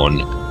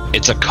cone.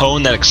 It's a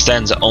cone that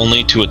extends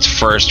only to its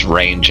first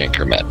range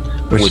increment,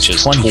 which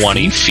is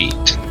 20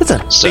 feet.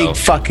 That's a big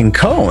fucking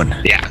cone.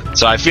 Yeah,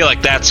 so I feel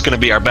like that's going to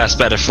be our best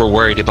bet if we're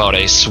worried about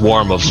a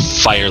swarm of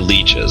fire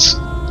leeches.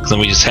 Then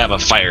we just have a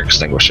fire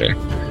extinguisher.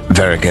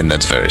 Verigan,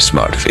 that's very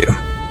smart of you.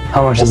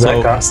 How much does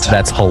that cost?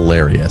 That's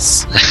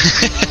hilarious.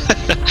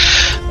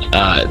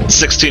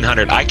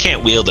 1,600. I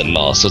can't wield it at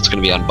all, so it's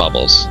going to be on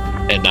Bubbles.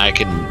 And I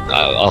can,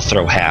 I'll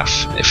throw half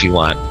if you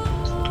want.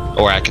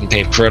 Or I can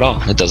pay for it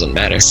all. It doesn't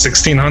matter.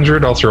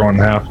 1,600. I'll throw in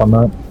half on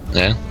that.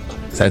 Yeah.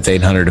 So that's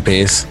 800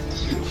 apiece.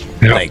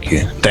 Yep.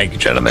 Thank you,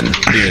 gentlemen.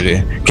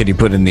 Can you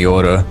put in the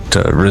order to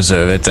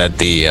reserve it at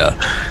the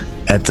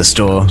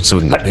store so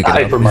we can go pick it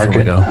up before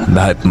we go? The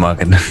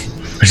hypermarket.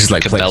 Just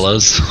like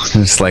Cabela's.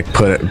 Just like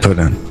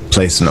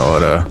place an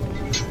order,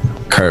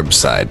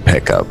 curbside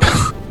pickup.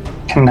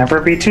 Can never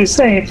be too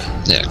safe.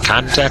 Yeah,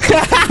 contact.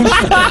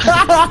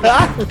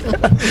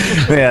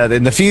 Yeah,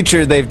 in the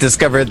future they've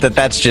discovered that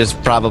that's just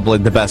probably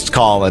the best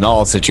call in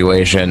all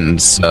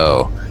situations,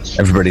 so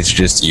everybody's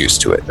just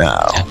used to it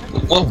now.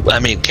 Well, I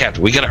mean,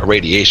 Captain, we got our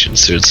radiation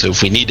suits, so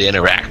if we need to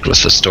interact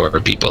with the store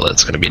people,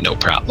 it's going to be no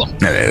problem.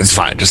 It's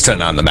fine, just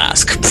turn on the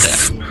mask.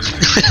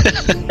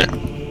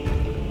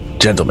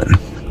 Gentlemen,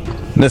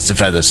 Mr.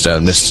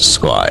 Featherstone, Mr.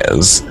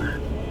 Squires,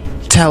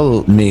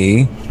 tell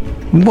me,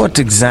 what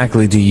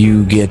exactly do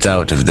you get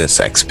out of this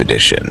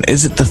expedition?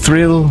 Is it the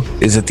thrill?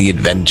 Is it the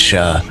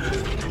adventure?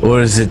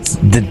 Or is it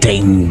the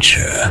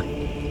danger?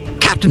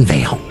 Captain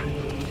Vale,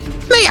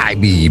 may I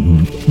be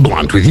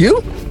blunt with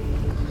you?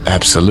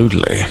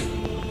 Absolutely.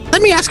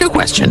 Let me ask a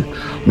question.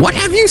 What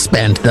have you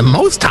spent the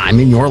most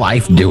time in your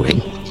life doing?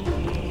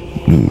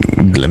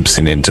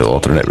 Glimpsing into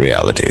alternate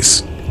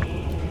realities.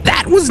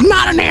 That was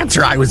not an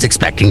answer I was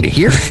expecting to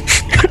hear.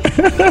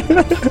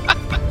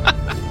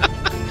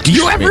 Do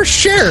you ever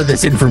share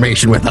this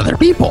information with other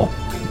people?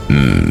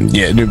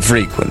 Yeah,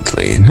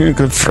 frequently.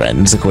 Good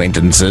friends,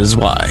 acquaintances,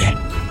 why?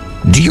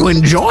 Do you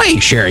enjoy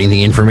sharing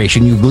the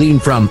information you glean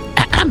from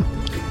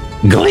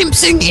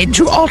glimpsing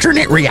into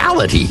alternate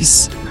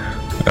realities?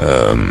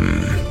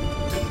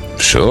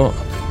 Sure.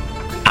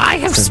 I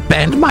have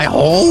spent my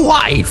whole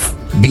life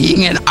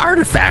being an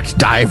artifact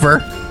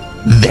diver.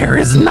 There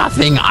is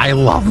nothing I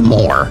love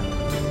more.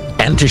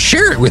 And to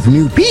share it with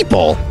new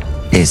people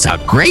is a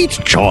great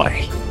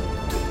joy.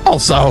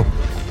 Also,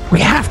 we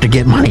have to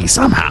get money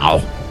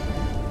somehow.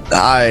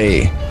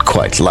 I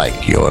quite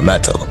like your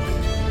metal.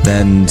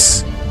 And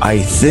I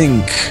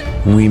think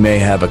we may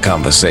have a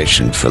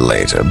conversation for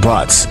later,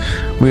 but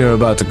we are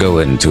about to go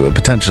into a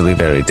potentially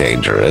very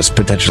dangerous,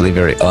 potentially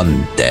very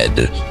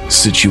undead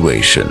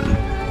situation.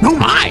 Oh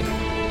my!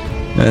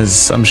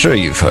 As I'm sure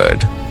you've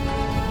heard.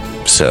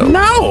 So...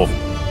 No!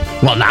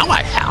 Well, now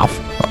I have.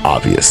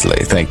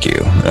 Obviously, thank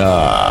you.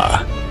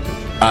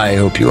 I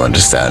hope you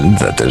understand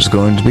that there's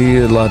going to be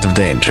a lot of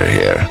danger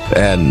here,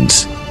 and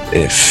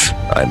if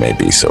I may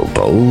be so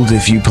bold,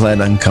 if you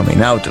plan on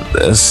coming out of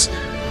this,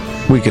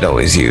 we could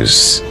always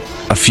use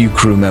a few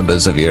crew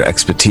members of your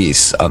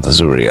expertise on the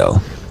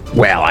Zuriel.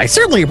 Well, I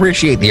certainly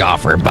appreciate the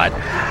offer, but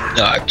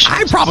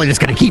I'm probably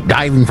just going to keep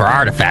diving for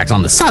artifacts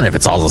on the sun if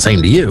it's all the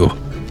same to you.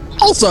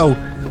 Also,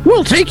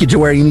 we'll take you to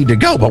where you need to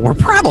go, but we're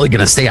probably going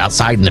to stay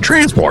outside in the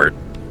transport.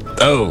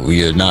 Oh,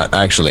 you're not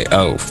actually...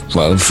 Oh,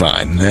 well,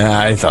 fine.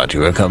 I thought you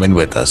were coming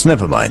with us.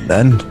 Never mind,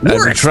 then.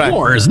 We're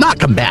explorers, not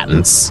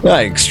combatants.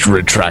 I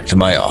retract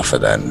my offer,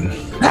 then.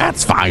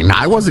 That's fine.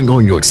 I wasn't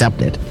going to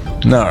accept it.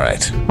 All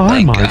right.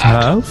 I might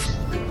have.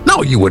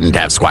 No, you wouldn't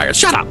have, Squire.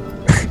 Shut up.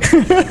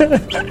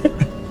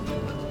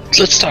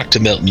 Let's talk to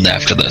Milton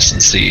after this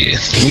and see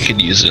if we could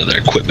use another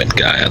equipment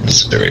guy on the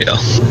Zuriel.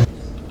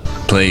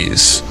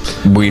 Please.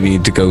 We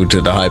need to go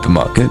to the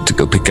hypermarket to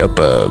go pick up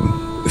a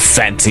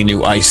fancy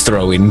new ice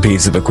throwing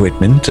piece of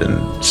equipment and...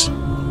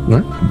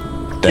 What?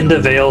 In the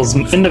Veil's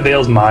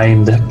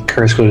mind,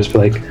 Kursk would just be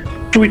like,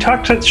 should we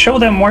talk to show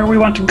them where we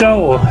want to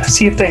go?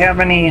 See if they have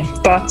any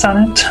thoughts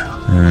on it?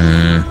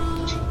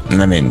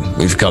 I mean,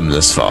 we've come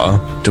this far.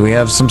 Do we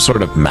have some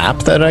sort of map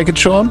that I could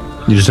show them?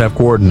 You just have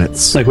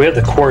coordinates. Like, we have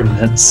the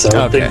coordinates, so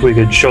I think we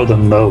could show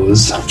them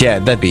those. Yeah,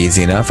 that'd be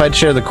easy enough. I'd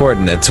share the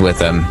coordinates with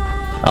them.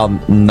 I'll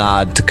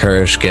nod to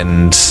Kursk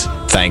and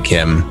thank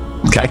him.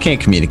 I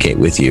can't communicate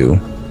with you.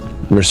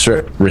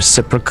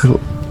 Reciprocate.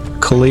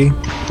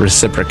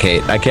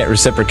 I can't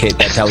reciprocate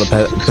that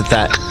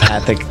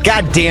telepathic.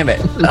 God damn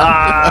it.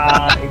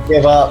 I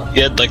give up.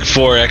 You had like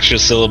 4 extra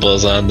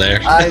syllables on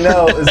there. I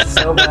know, it was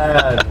so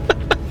bad.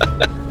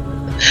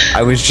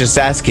 I was just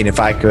asking if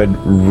I could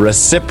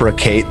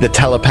reciprocate the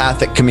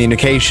telepathic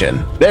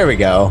communication. There we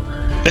go.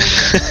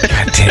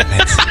 God damn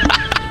it.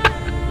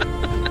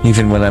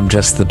 Even when I'm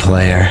just the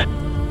player.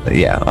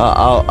 Yeah,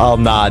 I'll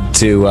nod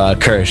to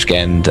Kursk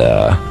and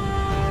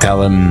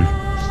tell him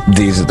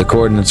these are the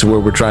coordinates where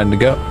we're trying to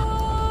go.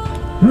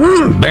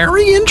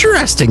 Very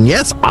interesting.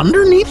 Yes,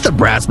 underneath the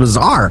Brass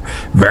Bazaar.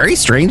 Very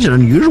strange and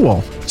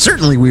unusual.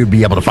 Certainly we would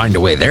be able to find a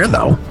way there,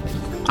 though.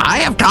 I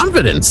have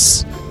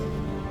confidence.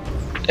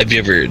 Have you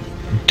ever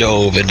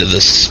dove into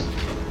this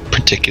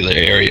particular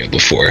area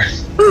before?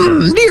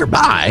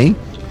 Nearby.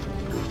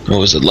 What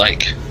was it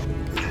like?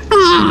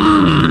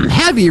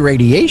 Heavy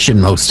radiation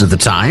most of the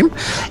time.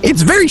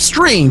 It's very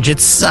strange.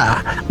 It's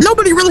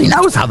nobody really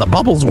knows how the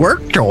bubbles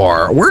work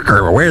or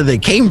where they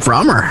came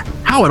from or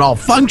how it all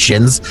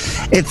functions.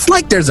 It's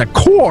like there's a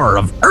core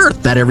of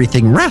Earth that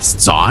everything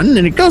rests on,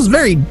 and it goes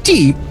very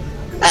deep.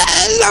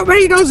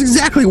 Nobody knows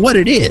exactly what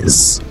it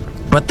is,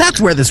 but that's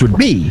where this would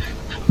be,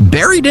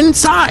 buried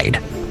inside.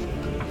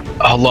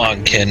 How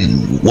long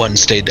can one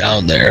stay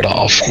down there at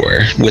all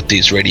for with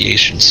these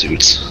radiation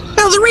suits?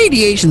 Well, the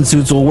radiation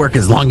suits will work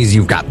as long as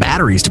you've got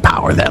batteries to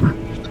power them.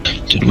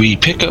 Did we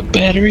pick up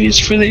batteries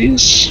for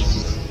these?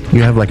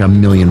 You have like 1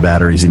 million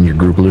batteries in your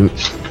group loot.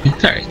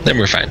 Alright, then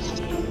we're fine.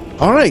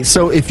 Alright,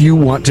 so if you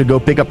want to go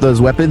pick up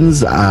those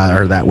weapons,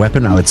 or that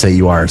weapon, I would say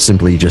you are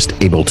simply just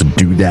able to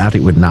do that.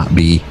 It would not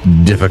be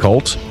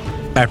difficult.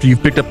 After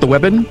you've picked up the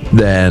weapon,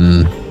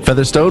 then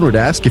Featherstone would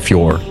ask if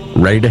you're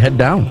ready to head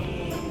down.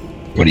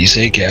 What do you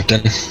say,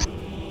 Captain?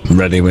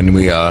 Ready when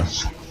we are.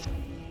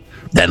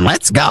 Then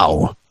let's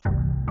go.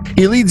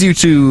 He leads you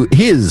to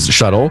his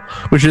shuttle,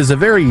 which is a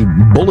very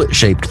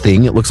bullet-shaped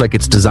thing. It looks like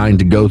it's designed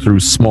to go through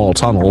small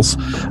tunnels.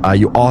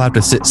 You all have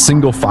to sit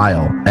single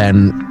file,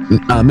 and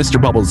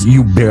Mr. Bubbles,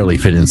 you barely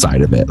fit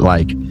inside of it.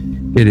 Like,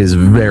 it is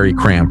very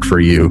cramped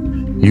for you.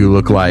 You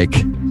look like,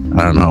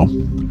 I don't know,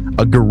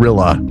 a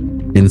gorilla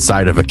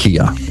inside of a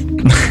Kia. I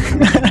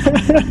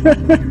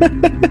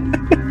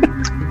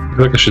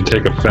feel like I should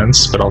take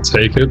offense, but I'll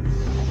take it.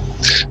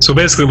 So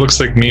basically, it looks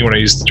like me when I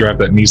used to drive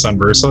that Nissan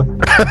Versa.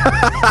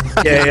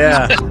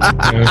 Yeah.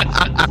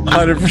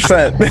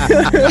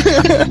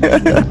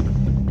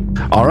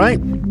 100%. All right.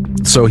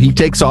 So he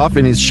takes off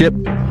in his ship.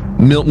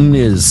 Milton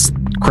is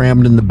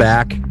crammed in the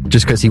back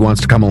just because he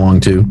wants to come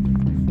along too.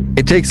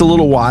 It takes a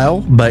little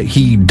while, but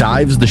he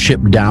dives the ship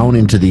down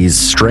into these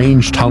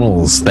strange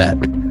tunnels that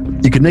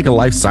you can make a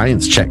life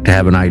science check to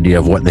have an idea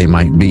of what they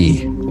might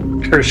be.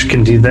 Kursk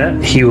can do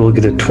that. He will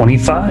get a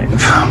 25.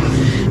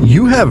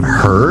 You have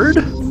heard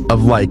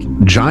of like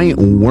giant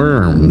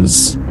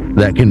worms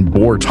that can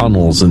bore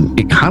tunnels, and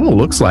it kind of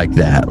looks like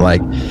that.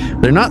 Like,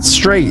 they're not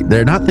straight.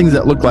 They're not things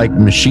that look like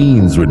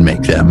machines would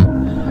make them.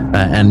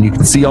 And you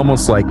can see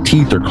almost like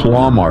teeth or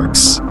claw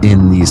marks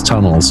in these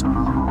tunnels.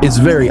 It's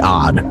very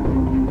odd.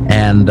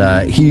 And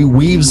he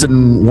weaves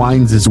and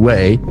winds his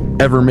way,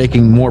 ever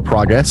making more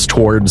progress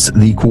towards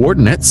the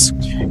coordinates.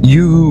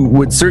 You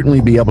would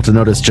certainly be able to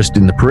notice just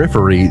in the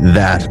periphery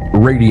that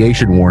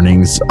radiation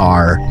warnings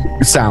are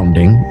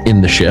sounding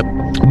in the ship,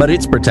 but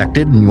it's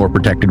protected and you're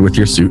protected with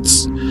your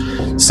suits.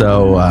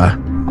 So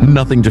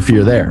nothing to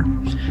fear there.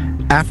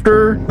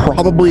 After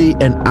probably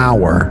an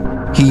hour,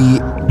 he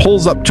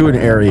pulls up to an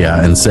area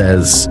and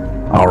says,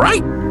 "All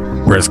right,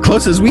 we're as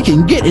close as we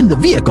can get in the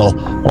vehicle.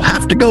 We'll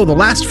have to go the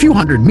last few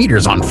hundred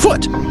meters on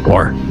foot,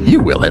 or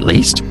you will at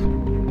least."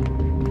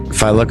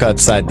 If I look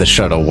outside the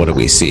shuttle, what do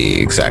we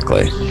see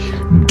exactly?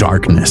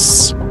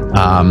 Darkness.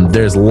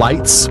 There's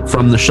lights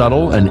from the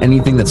shuttle, and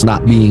anything that's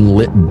not being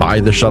lit by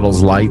the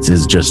shuttle's lights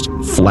is just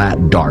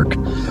flat dark.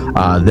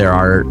 There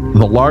are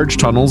the large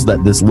tunnels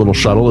that this little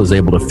shuttle is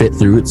able to fit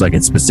through. It's like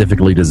it's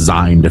specifically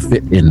designed to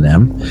fit in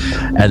them.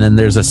 And then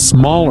there's a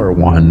smaller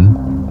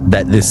one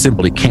that this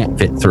simply can't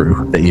fit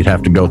through, that you'd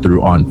have to go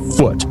through on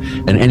foot.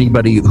 And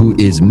anybody who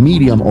is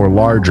medium or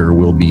larger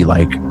will be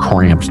like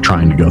cramped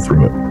trying to go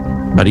through it.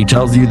 But he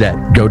tells you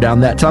that go down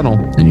that tunnel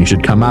and you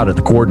should come out at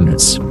the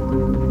coordinates.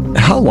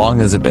 How long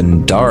has it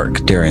been dark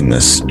during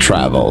this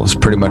travel? It's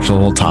pretty much the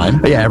whole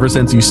time? Yeah, ever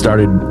since you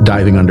started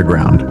diving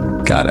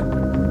underground. Got it.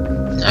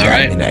 All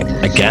right. I mean,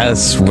 I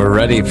guess we're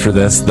ready for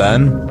this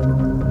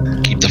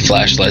then. Keep the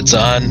flashlights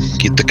on.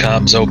 Keep the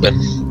comms open.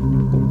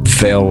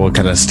 Vale will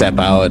kind of step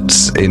out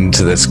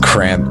into this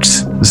cramped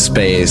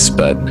space,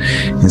 but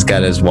he's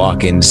got his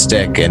walking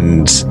stick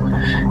and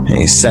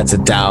he sets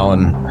it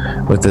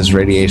down with his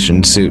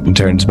radiation suit and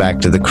turns back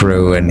to the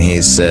crew and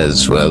he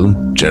says, well,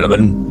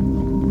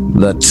 gentlemen,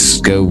 let's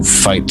go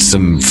fight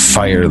some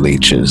fire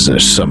leeches or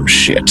some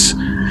shit.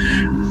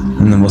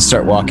 And then we'll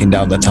start walking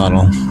down the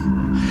tunnel.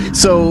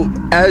 So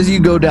as you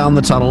go down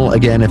the tunnel,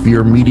 again, if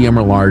you're medium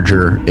or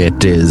larger,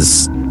 it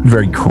is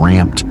very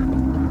cramped.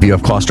 If you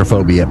have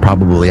claustrophobia, it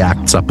probably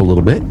acts up a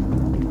little bit.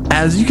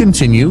 As you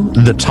continue,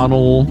 the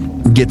tunnel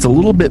gets a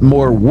little bit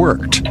more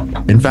worked.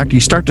 In fact, you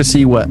start to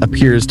see what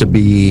appears to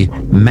be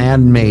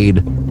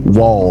man-made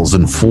walls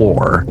and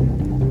floor.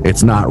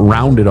 It's not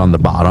rounded on the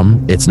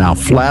bottom. It's now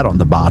flat on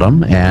the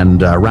bottom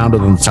and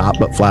rounded on the top,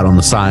 but flat on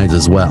the sides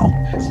as well.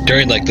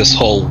 During like this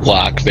whole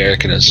walk,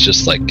 Verican is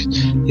just like,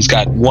 he's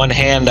got one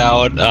hand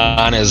out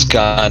on his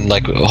gun,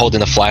 like holding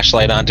the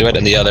flashlight onto it,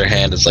 and the other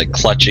hand is like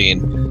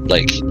clutching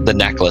like the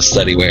necklace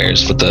that he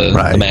wears with the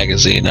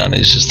magazine on.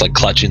 He's just like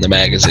clutching the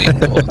magazine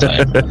the whole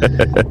time.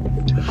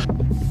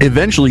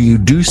 Eventually, you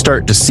do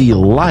start to see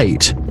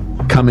light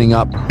coming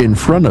up in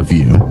front of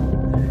you,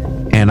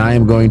 and I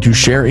am going to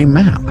share a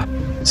map.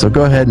 So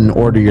go ahead and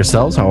order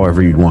yourselves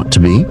however you'd want to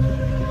be.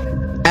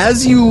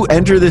 As you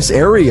enter this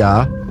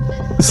area,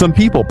 some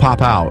people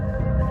pop out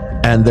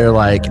and they're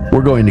like,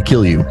 we're going to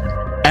kill you.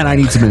 And I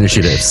need some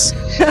initiatives.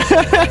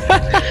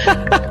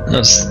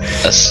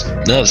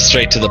 That's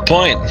straight to the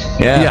point.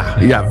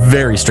 Yeah,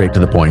 very straight to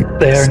the point.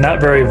 They are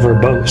not very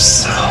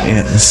verbose.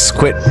 Yeah,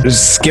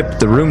 skip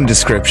the room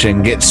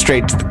description, get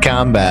straight to the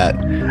combat.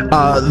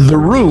 The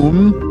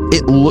room,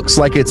 it looks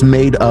like it's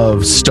made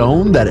of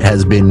stone that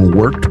has been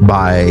worked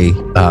by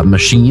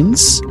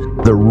machines.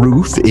 The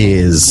roof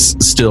is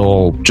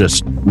still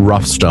just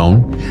rough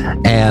stone,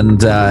 and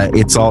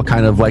it's all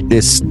kind of like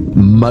this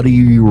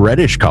muddy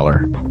reddish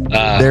color.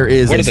 There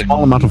is a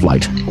small amount of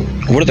light.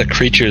 What are the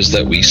creatures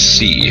that we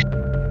see?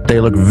 They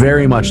look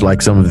very much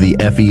like some of the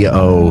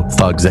FEO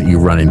thugs that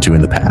you've run into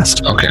in the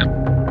past. Okay.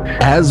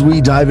 As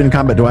we dive into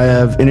combat, do I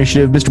have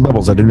initiative? Mr.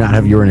 Bubbles, I do not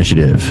have your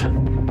initiative.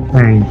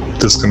 I'm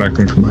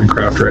disconnecting from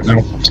Minecraft right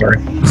now. Sorry.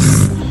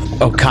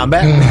 Oh,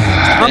 combat?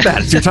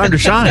 Combat, it's your time to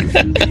shine.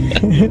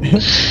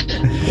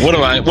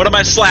 What am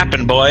I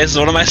slapping, boys?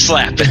 What am I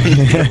slapping?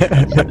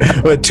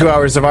 What, 2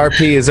 hours of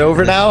RP is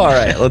over now? All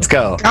right, let's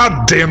go.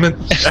 God damn it.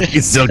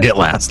 You still get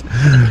last.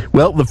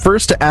 Well, the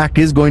first to act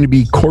is going to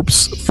be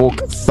Corpse Folk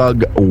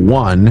Thug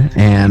 1,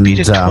 and beat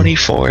a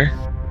 24.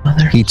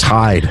 He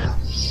tied.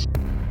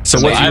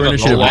 So what's your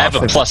initiative? I have a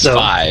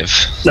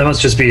 +5. That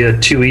must just be a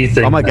 2E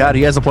thing. Oh my god,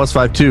 he has a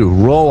 +5 too.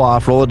 Roll a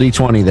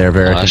d20 there,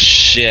 Veric. Oh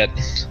shit.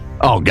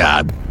 Oh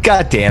god.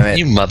 God damn it.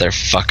 You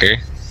motherfucker.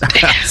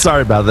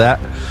 Sorry about that.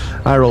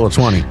 I roll a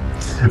 20.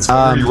 It's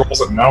better he rolls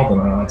it now than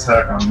an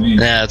attack on me.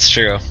 Yeah, that's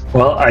true.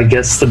 Well, I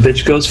guess the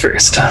bitch goes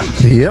first.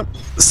 Yep.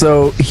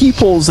 So he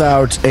pulls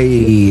out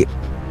a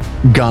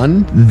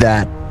gun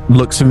that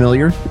looks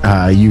familiar.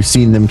 You've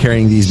seen them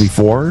carrying these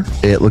before.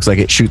 It looks like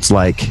it shoots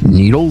like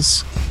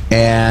needles.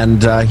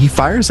 And he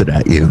fires it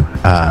at you.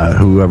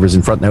 Whoever's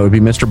in front, that would be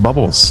Mr.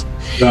 Bubbles.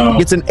 No.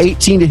 Gets an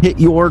 18 to hit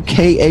your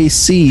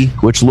KAC,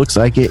 which looks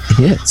like it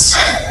hits.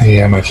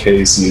 Yeah, my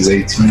KAC is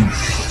 18.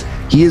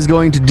 He is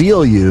going to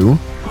deal you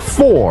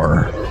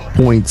 4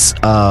 points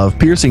of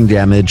piercing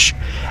damage,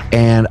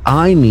 and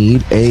I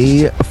need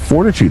a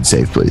fortitude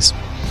save, please.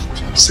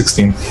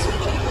 16.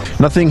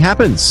 Nothing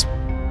happens.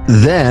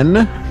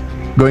 Then,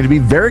 going to be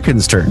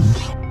Verican's turn.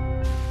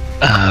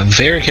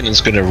 Verican is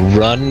going to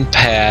run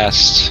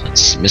past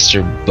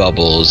Mr.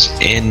 Bubbles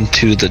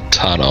into the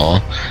tunnel.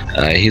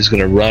 He's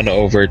going to run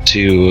over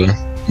to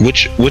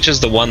which is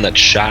the one that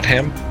shot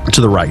him?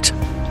 To the right.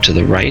 To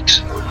the right.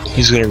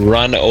 He's going to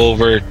run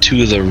over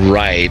to the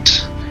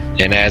right,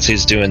 and as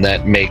he's doing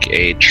that, make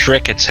a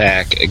trick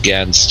attack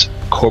against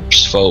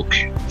Corpse Folk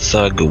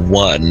Thug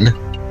 1,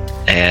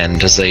 and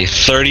does a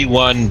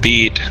 31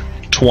 beat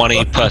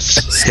 20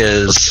 plus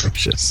his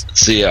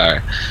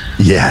CR.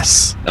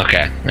 Yes.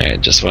 Okay. All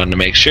right. Just wanted to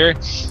make sure.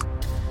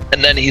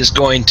 And then he's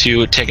going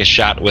to take a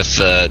shot with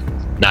the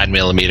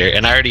 9mm,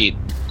 and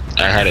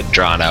I had it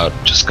drawn out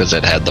just because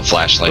it had the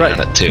flashlight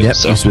on it too. Yep,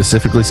 so you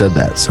specifically said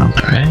that. So. All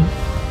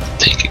right.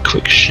 Take a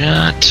quick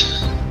shot.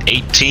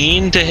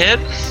 18 to hit.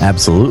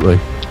 Absolutely.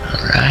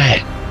 All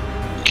right.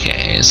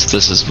 Okay, so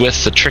this is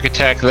with the trick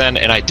attack then,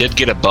 and I did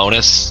get a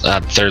bonus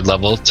on 3rd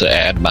level to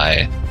add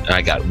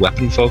I got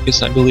weapon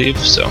focus, I believe,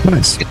 so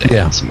Nice. get to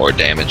add some more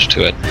damage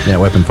to it. Yeah,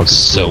 weapon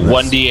focus. So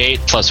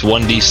 1d8 plus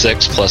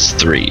 1d6 plus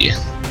 3.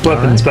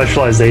 Weapon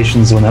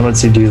specializations when that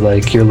lets you do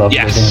like your level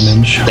of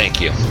damage. Thank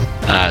you.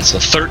 So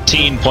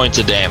 13 points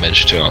of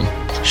damage to him.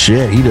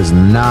 Shit, he does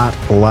not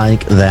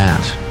like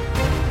that.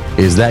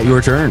 Is that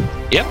your turn?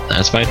 Yep,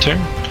 that's my turn.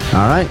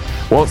 All right.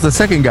 Well, it's the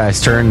second guy's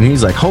turn, and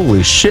he's like,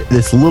 holy shit,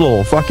 this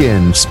little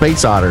fucking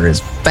space otter is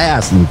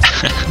fast and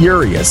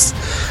furious.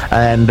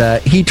 And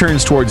he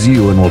turns towards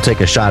you and will take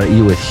a shot at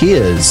you with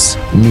his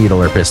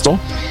needle or pistol.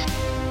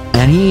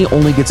 And he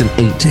only gets an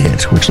 8 to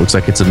hit, which looks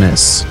like it's a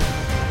miss.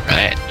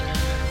 Right.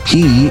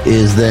 He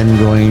is then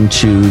going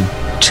to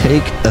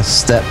take a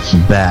step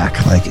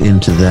back, like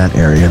into that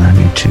area, and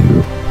I need to...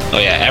 Oh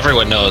yeah,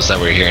 everyone knows that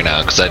we're here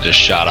now because I just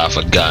shot off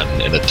a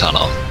gun in a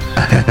tunnel.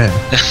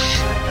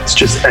 It's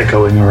just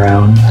echoing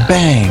around.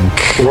 Bank.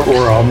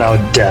 We're all now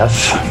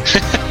deaf.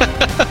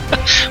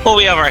 Well,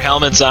 we have our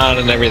helmets on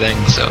and everything,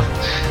 so...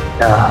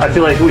 Yeah, I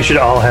feel like we should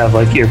all have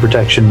like ear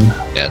protection.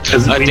 Yeah,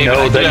 because we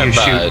know that you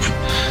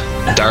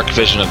shoot. Dark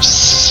vision of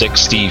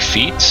 60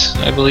 feet,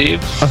 I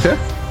believe. Okay.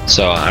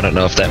 So I don't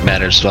know if that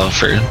matters at all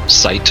for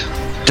sight.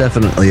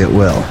 Definitely it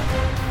will.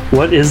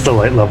 What is the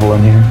light level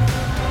in here?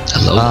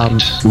 Low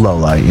light. Low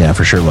light, yeah,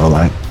 for sure, low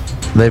light.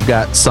 They've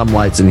got some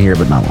lights in here,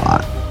 but not a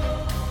lot.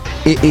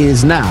 It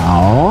is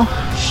now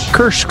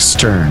Kursk's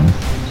turn.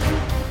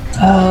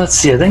 Let's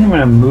see. I think I'm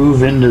going to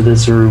move into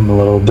this room a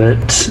little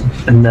bit,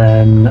 and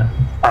then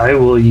I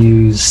will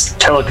use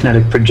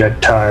telekinetic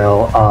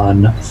projectile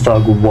on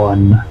Thug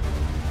 1.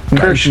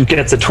 Kursk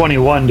gets a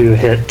 21 to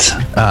hit.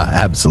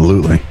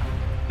 Absolutely.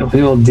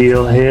 We will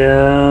deal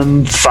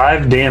him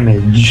 5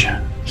 damage.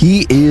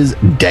 He is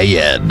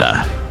dead.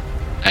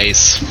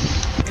 Nice.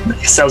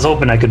 So I was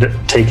hoping I could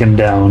take him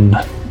down,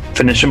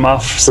 finish him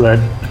off, so that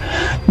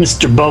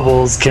Mr.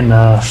 Bubbles can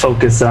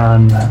focus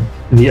on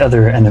the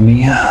other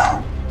enemy.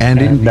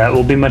 And that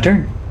will be my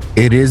turn.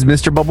 It is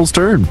Mr. Bubbles'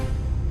 turn.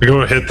 I go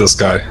to hit this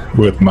guy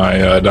with my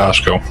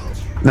Dashko.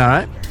 All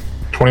right.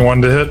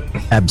 21 to hit.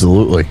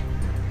 Absolutely.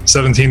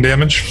 17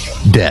 damage.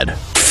 Dead.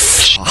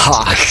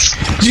 Hawk.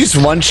 Did you just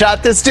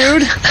one-shot this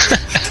dude?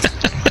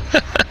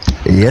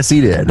 Yes,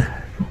 he did.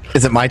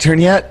 Is it my turn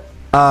yet?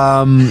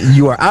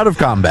 You are out of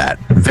combat.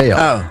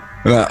 Vale.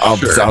 I'll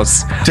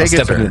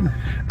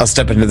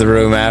step into the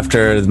room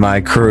after my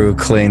crew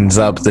cleans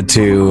up the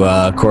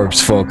 2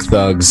 corpse folk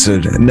thugs.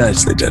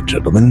 Nicely done,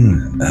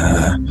 gentlemen.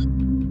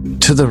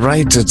 To the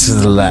right or to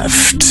the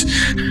left?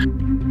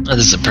 This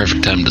is a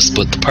perfect time to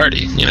split the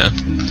party, you know?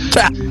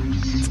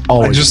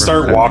 I just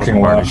start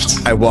walking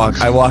left. I walk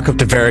up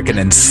to Verican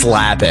and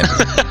slap him.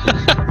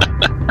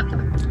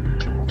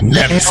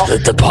 Next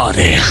split the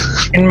party.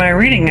 In my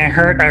reading,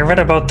 I read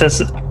about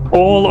this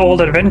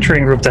old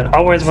adventuring group that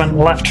always went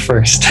left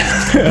first.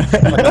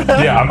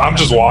 Yeah, I'm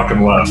just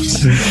walking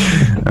left.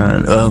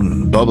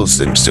 Bubbles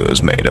seems to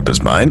have made up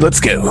his mind. Let's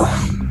go.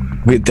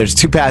 There's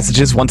 2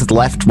 passages, one to the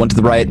left, one to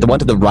the right. The one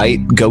to the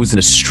right goes in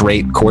a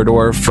straight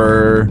corridor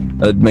for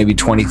maybe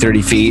 20,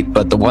 30 feet,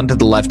 but the one to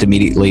the left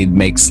immediately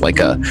makes like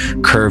a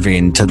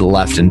curving to the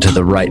left and to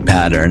the right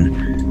pattern,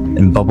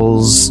 and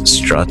Bubbles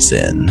struts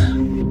in.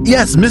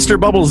 Yes, Mr.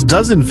 Bubbles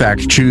does in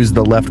fact choose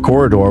the left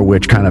corridor,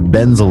 which kind of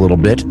bends a little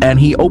bit, and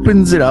he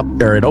opens it up,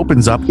 or it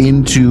opens up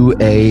into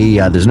a,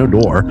 there's no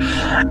door,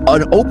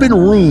 an open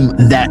room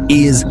that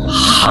is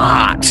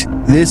hot.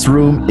 This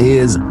room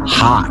is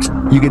hot.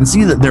 You can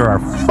see that there are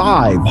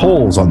 5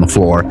 holes on the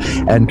floor,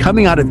 and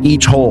coming out of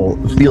each hole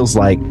feels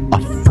like a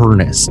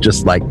furnace,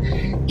 just like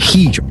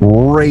heat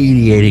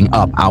radiating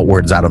up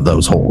outwards out of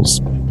those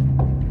holes.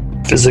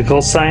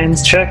 Physical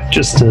science check,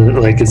 just to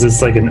like, is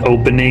this like an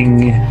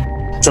opening,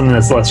 something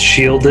that's less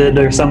shielded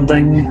or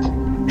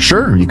something?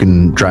 Sure, you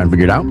can try and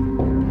figure it out.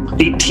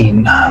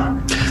 18.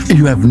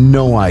 You have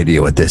no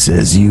idea what this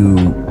is.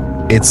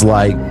 It's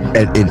like,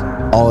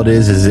 all it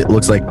is it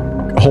looks like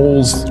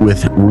holes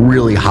with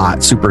really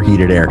hot,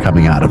 superheated air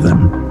coming out of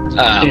them.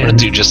 I'm going to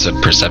do just a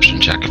perception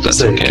check if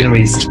that's okay. Can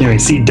we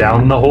see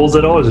down the holes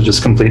at all, or is it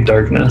just complete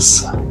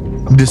darkness?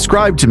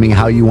 Describe to me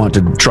how you want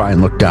to try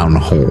and look down a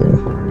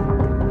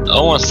hole.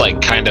 Almost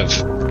like kind of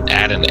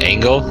at an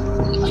angle.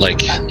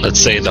 Like, let's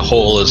say the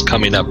hole is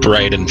coming up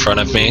right in front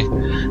of me.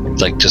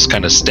 Like, just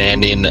kind of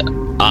standing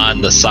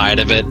on the side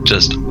of it,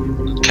 just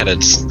kind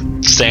of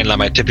standing on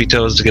my tippy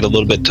toes to get a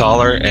little bit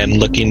taller and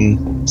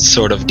looking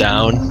sort of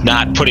down,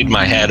 not putting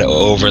my head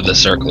over the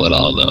circle at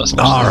all, though.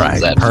 All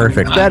right,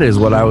 perfect. That is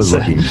what I was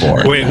looking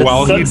for. Wait,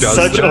 while he does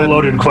such that, a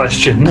loaded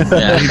question.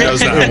 Yeah. he does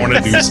that, I want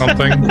to do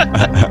something.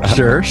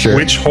 Sure.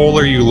 Which hole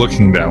are you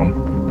looking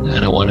down? I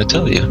don't want to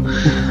tell you.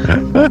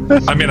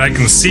 I mean, I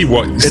can see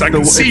what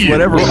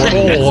whatever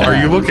hole are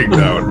you looking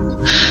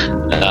down?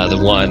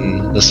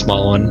 The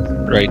small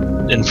one, right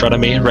in front of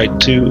me, right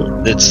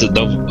to. It's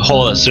the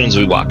hole as soon as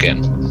we walk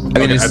in.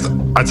 I mean,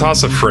 I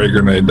toss a frag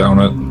grenade down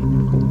it.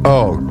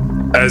 Oh,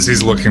 as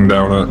he's looking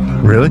down it.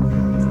 Really?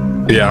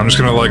 Yeah, I'm just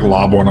gonna like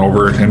lob one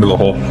over into the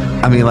hole.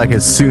 I mean, like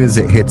as soon as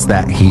it hits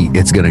that heat,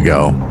 it's gonna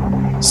go.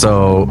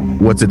 So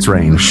what's its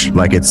range?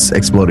 Like it's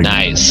exploding.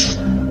 Nice.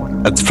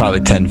 That's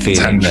probably 10 feet.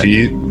 10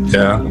 feet.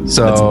 Yeah.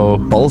 So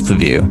both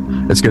of you.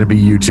 it's gonna be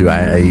you two.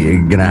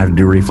 I'm gonna have to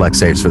do reflex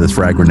saves for this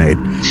frag grenade.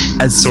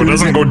 So it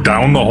doesn't go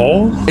down the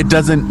hole? It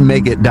doesn't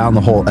make it down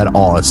the hole at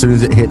all. As soon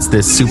as it hits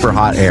this super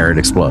hot air, it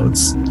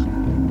explodes.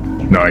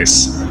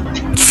 Nice.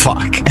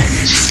 Fuck.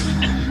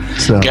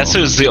 So Guess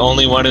who's the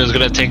only one who's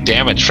going to take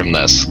damage from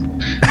this?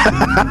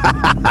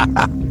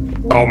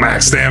 Oh,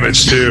 max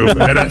damage too.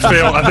 And I think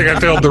I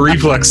failed the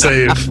reflex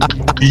save.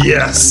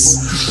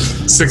 Yes.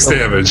 6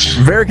 damage.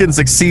 Verican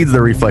succeeds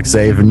the reflex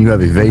save, and you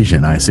have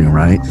evasion, I assume,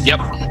 right? Yep.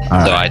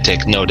 So I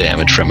take no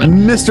damage from it.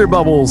 Mr.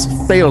 Bubbles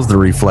fails the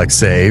reflex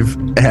save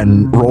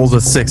and rolls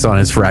a 6 on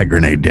his frag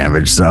grenade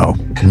damage. So,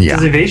 yeah.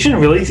 Does evasion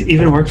really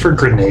even work for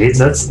grenades?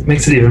 That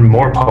makes it even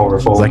more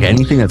powerful. It's like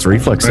anything that's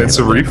reflex save. It's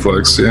a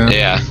reflex, yeah.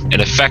 Yeah, an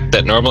effect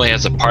that normally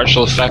has a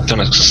partial effect on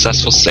a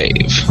successful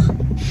save.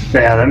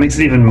 Yeah, that makes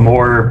it even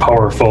more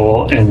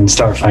powerful in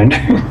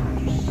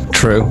Starfinder.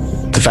 True.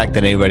 The fact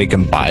that anybody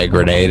can buy a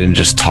grenade and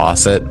just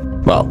toss it.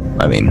 Well,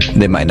 I mean,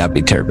 they might not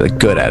be terribly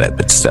good at it,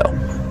 but still.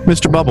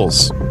 Mr.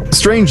 Bubbles,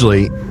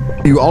 strangely,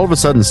 you all of a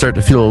sudden start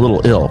to feel a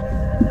little ill.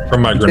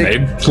 From my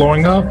grenade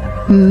flowing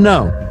up?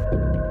 No.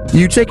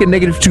 You take a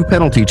 -2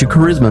 penalty to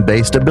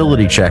charisma-based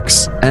ability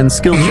checks and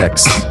skill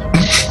checks.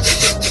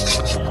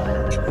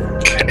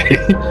 Okay.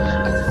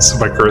 So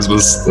my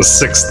charisma's the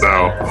 6th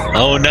now.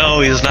 Oh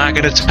no, he's not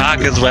going to talk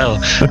as well.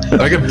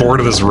 I get bored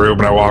of this room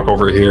and I walk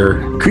over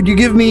here. Could you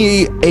give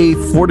me a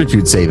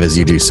fortitude save as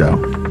you do so?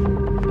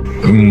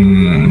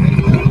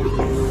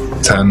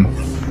 10.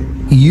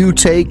 You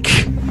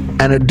take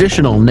an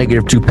additional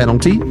 -2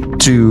 penalty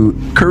to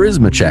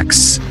charisma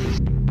checks.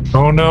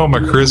 Oh no, my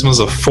charisma's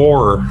a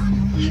 4.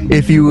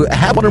 If you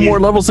have one or more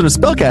levels in a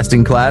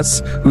spellcasting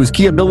class whose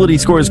key ability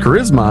score is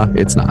charisma,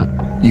 it's not.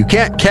 You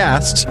can't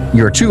cast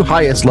your 2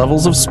 highest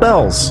levels of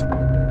spells.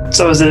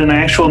 So is it an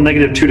actual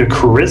 -2 to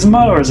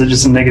charisma, or is it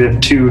just a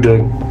 -2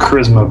 to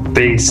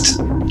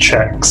charisma-based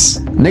checks?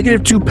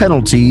 -2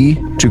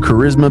 penalty to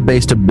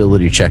charisma-based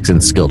ability checks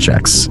and skill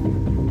checks.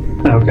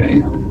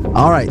 Okay.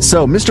 All right,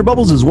 so Mr.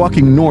 Bubbles is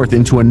walking north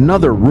into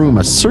another room,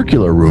 a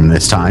circular room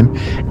this time.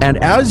 And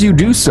as you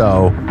do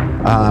so,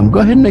 go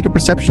ahead and make a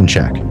perception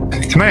check.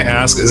 Can I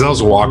ask, as I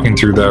was walking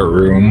through that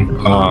room,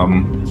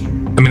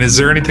 I mean, is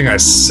there anything I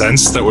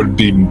sensed that would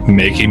be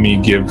making me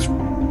give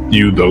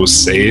you those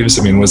saves?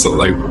 I mean, was it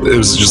like, it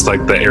was just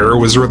like the air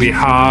was really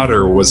hot,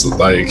 or was it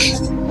like,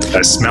 did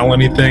I smell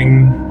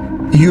anything?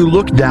 You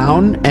look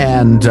down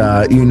and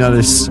you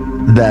notice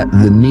that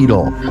the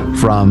needle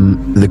from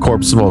the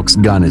corpse folk's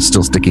gun is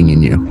still sticking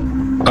in you.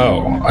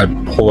 Oh, I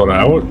pull it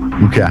out?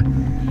 Okay.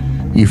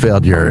 You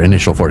failed your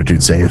initial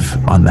fortitude save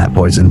on that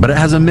poison, but it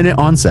has a minute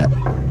onset.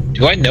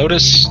 Do I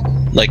notice,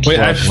 like...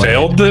 Wait, I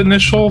failed the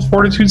initial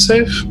fortitude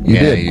save?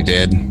 You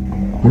did.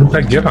 What did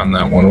I get on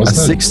that one? A Was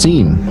that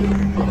 16.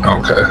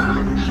 Okay.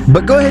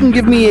 But go ahead and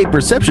give me a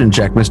perception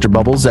check, Mr.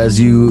 Bubbles,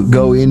 as you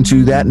go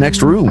into that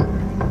next room.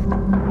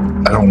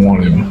 I don't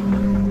want him.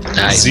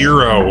 Nice.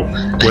 0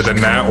 with a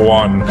nat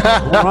 1.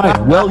 All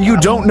right. Well, you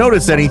don't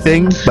notice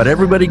anything, but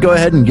everybody go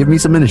ahead and give me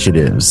some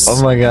initiatives.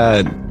 Oh my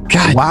god.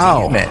 God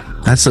Wow. damn it.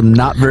 That's some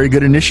not very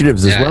good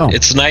initiatives as well.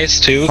 It's nice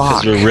too,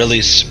 because we're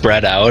really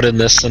spread out in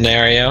this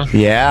scenario.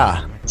 Yeah.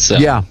 So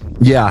Yeah.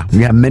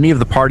 Many of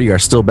the party are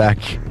still back.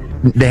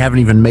 They haven't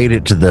even made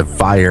it to the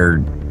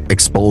fire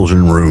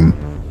expulsion room.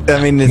 I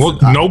mean, Well,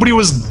 nobody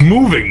was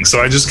moving,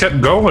 so I just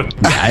kept going.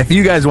 Yeah, if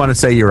you guys want to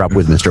say you're up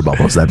with Mr.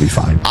 Bubbles, that'd be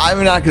fine.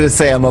 I'm not going to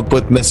say I'm up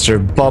with Mr.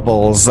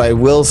 Bubbles. I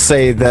will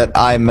say that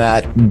I'm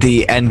at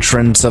the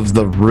entrance of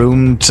the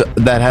room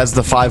that has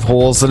the 5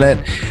 holes in it.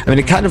 I mean,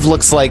 it kind of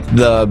looks like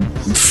the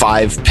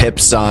 5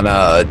 pips on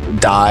a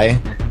die.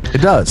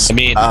 It does. I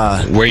mean,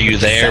 were you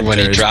there when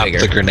he center is dropped bigger.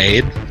 the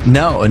grenade?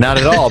 No, not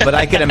at all. But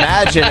I can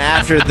imagine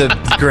after the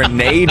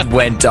grenade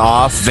went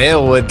off,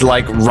 Vale would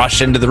like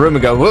rush into the room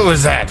and go, "What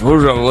was that?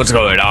 What's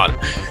going on?"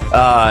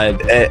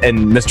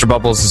 And Mr.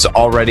 Bubbles is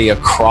already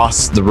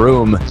across the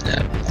room,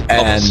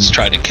 And he's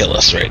trying to kill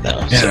us right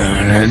now. So.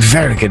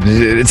 very good.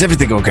 Is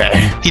everything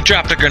okay? He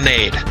dropped a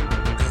grenade.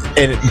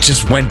 And it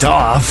just went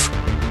off.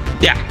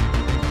 Yeah.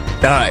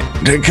 All right,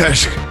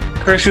 Kush.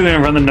 First, we're gonna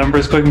run the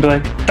numbers quick and be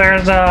like,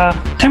 "There's a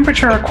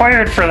temperature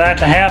required for that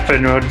to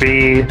happen would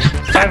be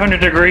 500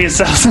 degrees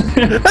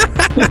Celsius."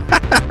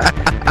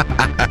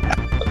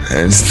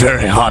 It's a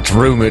very hot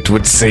room, it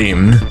would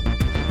seem.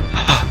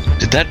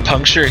 Did that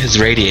puncture his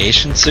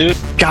radiation suit?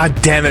 God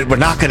damn it! We're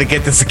not gonna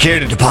get the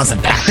security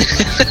deposit back.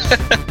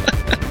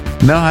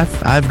 No,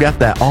 I've got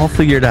that all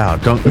figured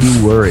out. Don't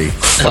you worry.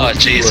 Oh,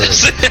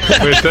 Jesus.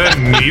 With that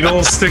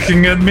needle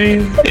sticking in me?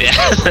 Yeah,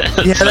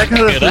 That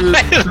kind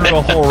of threw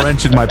a whole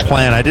wrench in my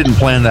plan. I didn't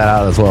plan that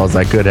out as well as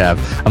I could have.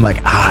 I'm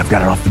like, I've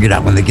got it all figured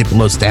out. When they get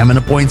below stamina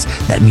points,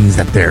 that means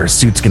that their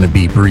suit's going to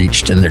be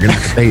breached and they're going to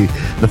have to pay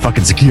the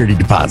fucking security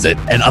deposit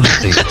and other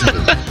things too.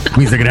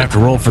 Means they're going to have to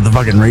roll for the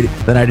fucking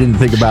Then I didn't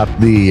think about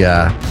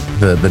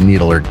the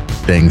needler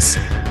things.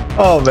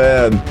 Oh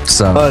man.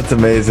 So that's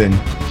amazing.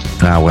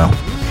 well.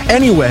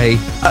 Anyway,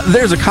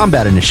 there's a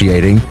combat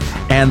initiating,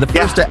 and the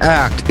first to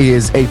act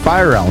is a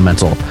fire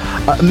elemental.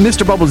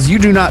 Mr. Bubbles, you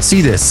do not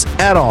see this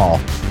at all,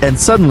 and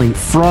suddenly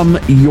from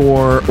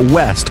your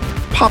west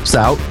pops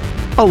out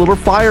a little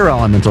fire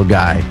elemental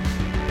guy.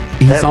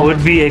 That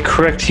would be a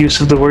correct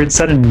use of the word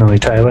suddenly,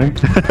 Tyler.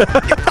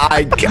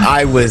 I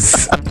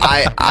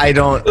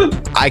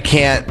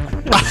can't.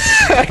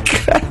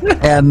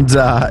 And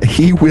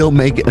he will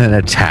make an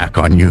attack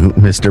on you,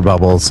 Mr.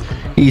 Bubbles.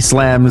 He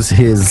slams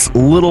his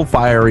little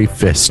fiery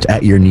fist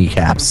at your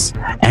kneecaps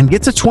and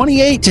gets a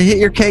 28 to hit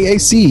your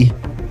KAC.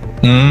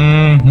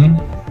 Mm-hmm.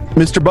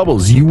 Mr.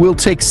 Bubbles, you will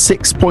take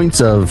 6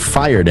 points of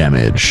fire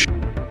damage.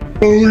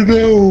 Oh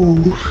no.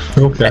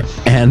 Okay.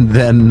 And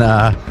then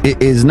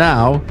it is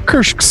now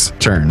Kershk's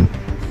turn.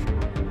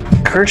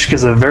 Kershk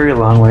is a very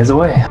long ways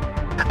away.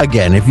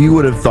 Again, if you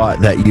would have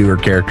thought that your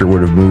character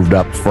would have moved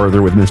up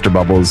further with Mr.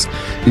 Bubbles,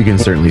 you can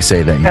certainly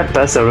say that. At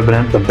best, I would have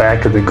been at the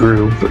back of the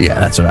group. Yeah,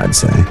 that's what I'd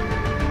say.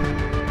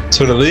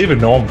 So do they even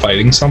know I'm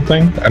fighting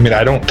something? I mean,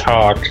 I don't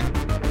talk.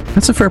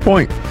 That's a fair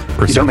point.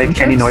 You don't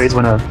make any noise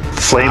when a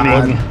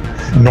flaming...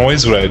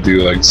 noise would I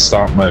do? Like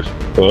stomp my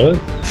foot?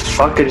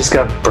 Fuck, I just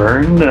got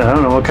burned? I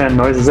don't know what kind of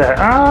noise is that.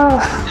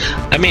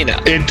 I mean,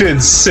 it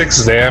did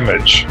 6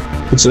 damage.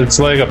 It's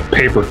like a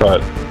paper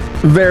cut.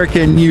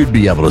 Verican, you'd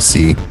be able to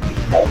see.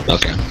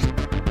 Okay.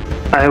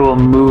 I will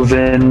move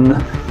in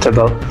to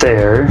about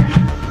there,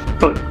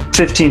 about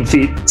 15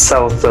 feet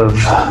south of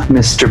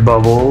Mr.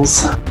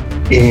 Bubbles,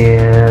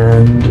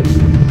 and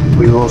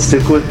we will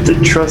stick with the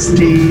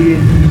trusty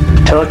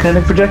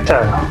telekinetic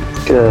projectile.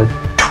 Get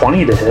a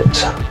 20 to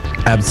hit.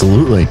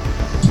 Absolutely.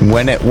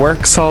 When it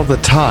works all the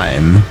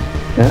time.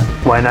 Yeah,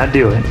 why not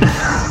do it?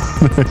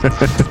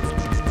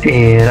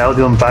 And I'll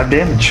do him 5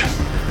 damage.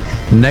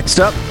 Next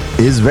up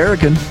is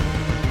Verican.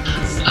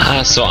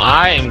 So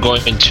I am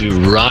going to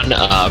run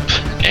up,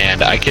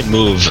 and I can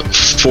move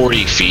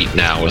 40 feet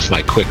now with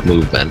my quick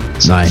movement.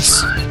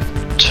 Nice.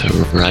 To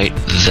right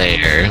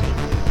there.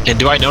 And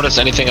do I notice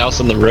anything else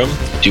in the room?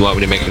 Do you want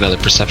me to make another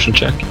perception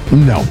check?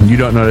 No, you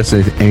don't notice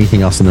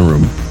anything else in the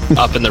room.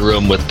 Up in the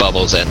room with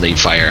Bubbles and the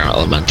fire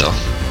elemental.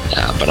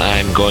 But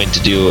I'm going to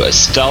do a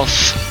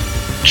stealth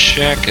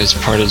check as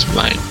part of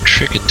my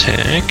trick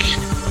attack.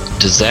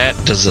 Does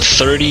a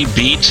 30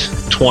 beat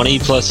 20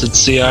 plus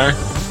its CR?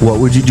 What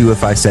would you do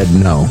if I said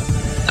no?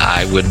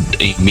 I would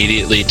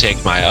immediately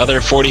take my other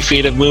 40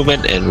 feet of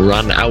movement and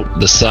run out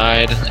the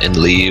side and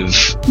leave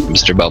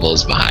Mr.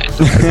 Bubbles behind.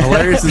 As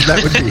hilarious as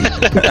that would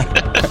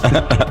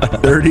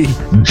be.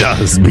 30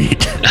 does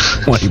beat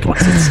 20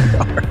 plus its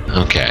CR.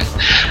 Okay.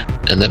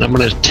 And then I'm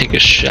going to take a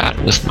shot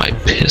with my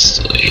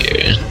pistol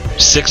here.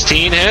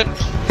 16 hit.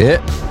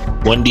 Hit.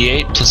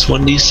 1d8 plus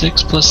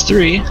 1d6 plus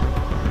 3.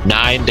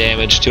 9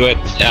 damage to it.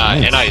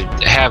 Nice. And I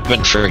have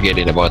been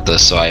forgetting about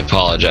this, so I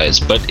apologize.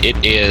 But it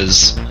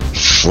is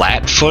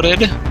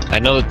flat-footed. I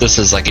know that this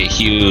is like a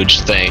huge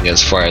thing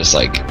as far as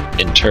like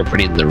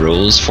interpreting the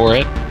rules for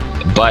it.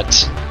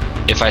 But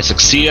if I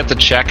succeed at the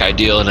check, I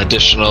deal an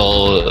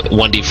additional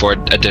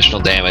 1d4 additional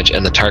damage,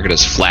 and the target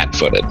is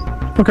flat-footed.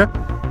 Okay.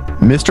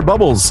 Mr.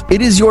 Bubbles,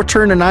 it is your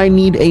turn, and I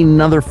need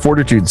another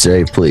fortitude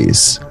save,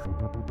 please.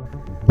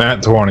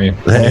 Nat 20.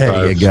 There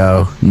 25. you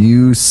go.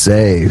 You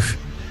save.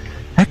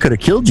 That could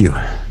have killed you.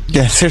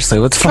 Yeah, seriously,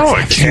 what's fuck? No,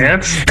 I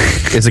can't.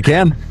 Yes, it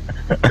can.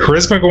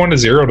 Charisma going to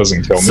 0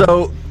 doesn't kill me.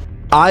 So,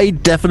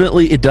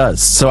 it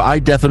does. So I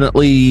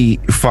definitely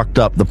fucked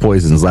up the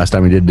poisons last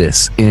time we did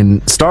this.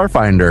 In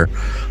Starfinder,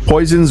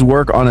 poisons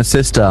work on a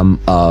system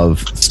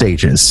of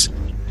stages.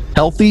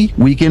 Healthy,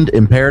 weakened,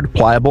 impaired,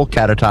 pliable,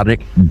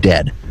 catatonic,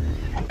 dead.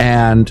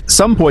 And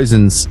some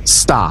poisons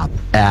stop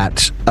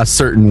at a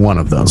certain one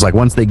of those. Like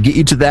once they get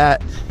you to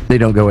that, they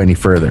don't go any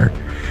further.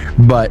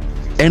 But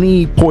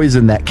any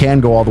poison that can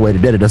go all the way to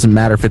dead, it doesn't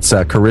matter if it's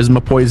a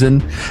charisma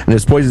poison, and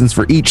there's poisons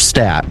for each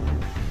stat.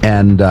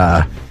 And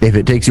if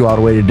it takes you all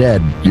the way to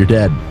dead, you're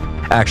dead.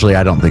 Actually,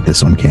 I don't think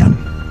this one can.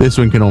 This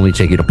one can only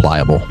take you to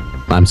pliable.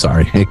 I'm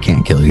sorry, it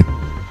can't kill you.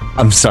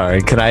 I'm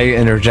sorry, can I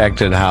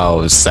interject in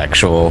how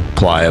sexual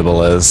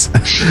pliable is?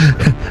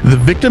 The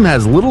victim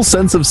has little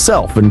sense of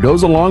self and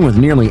goes along with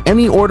nearly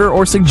any order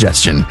or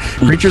suggestion.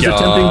 Creatures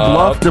attempting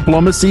bluff,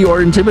 diplomacy,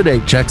 or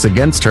intimidate checks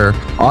against her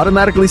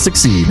automatically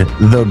succeed,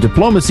 though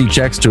diplomacy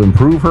checks to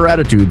improve her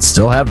attitude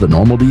still have the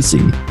normal DC.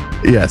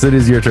 Yes, it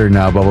is your turn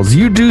now, Bubbles.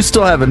 You do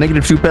still have a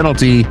 -2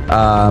 penalty,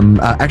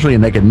 actually a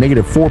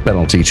 -4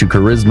 penalty to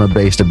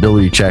charisma-based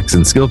ability checks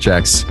and skill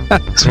checks.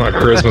 So my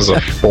charisma's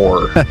a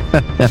 4.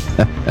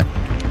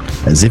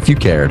 As if you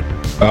cared.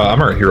 I'm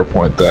gonna hero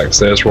point that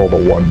because I just rolled a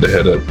 1 to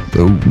hit it.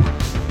 Ooh.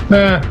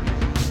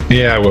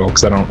 Yeah, I will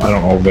because I don't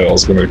know if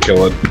Vale's gonna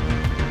kill it.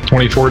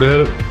 24 to hit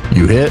it.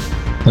 You hit.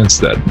 It's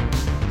dead.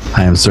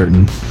 I am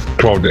certain.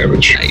 12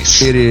 damage.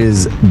 Nice. It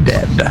is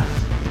dead.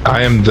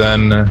 I am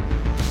then,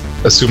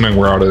 assuming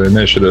we're out of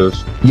initiative,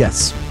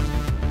 Yes.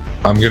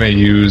 I'm gonna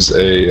use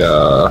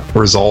a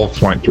resolve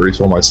point to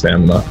refill my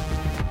stamina.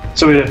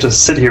 So we'd have to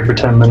sit here for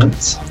 10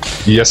 minutes.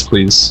 Yes,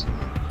 please.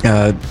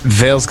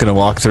 Vale's gonna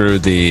walk through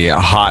the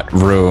hot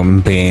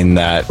room, being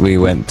that we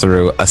went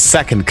through a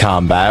second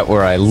combat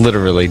where I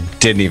literally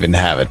didn't even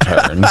have a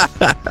turn.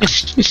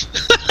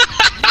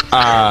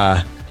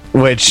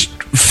 Which,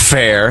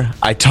 fair.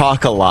 I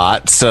talk a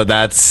lot, so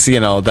that's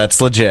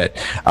legit.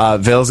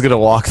 Vale's gonna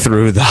walk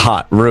through the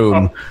hot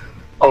room.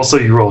 Also,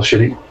 you roll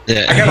shitty.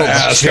 Yeah. I gotta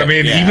ask,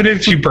 even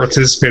if you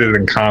participated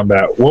in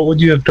combat, what would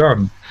you have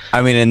done?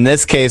 I mean, in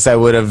this case, I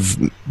would have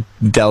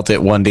dealt it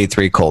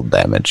 1d3 cold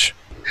damage.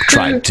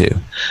 Tried to.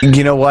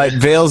 You know what?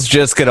 Vale's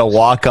just gonna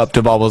walk up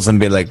to Bubbles and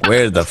be like,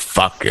 "Where the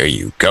fuck are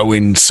you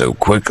going so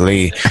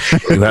quickly?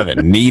 You have a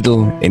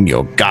needle in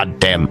your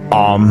goddamn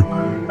arm."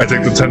 I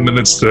take the 10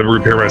 minutes to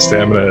repair my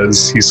stamina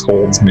as he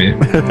scolds me.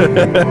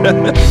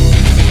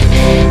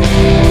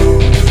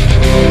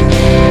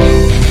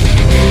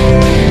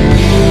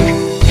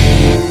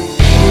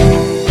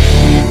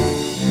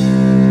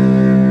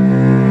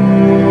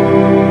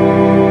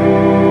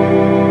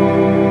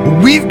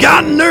 We've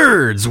got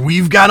nerds,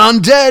 we've got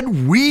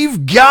undead,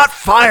 we've got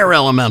fire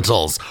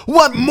elementals.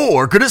 What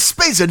more could a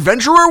space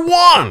adventurer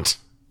want?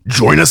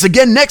 Join us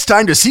again next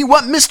time to see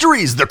what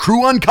mysteries the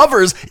crew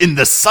uncovers in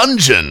the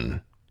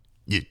Sungeon.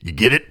 You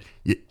get it?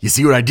 You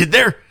see what I did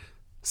there?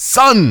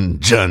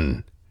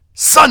 Sungeon.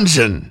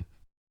 Sungeon.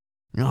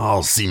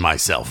 I'll see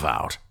myself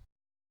out.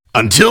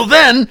 Until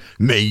then,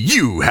 may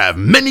you have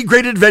many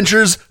great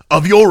adventures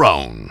of your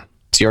own.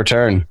 It's your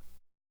turn.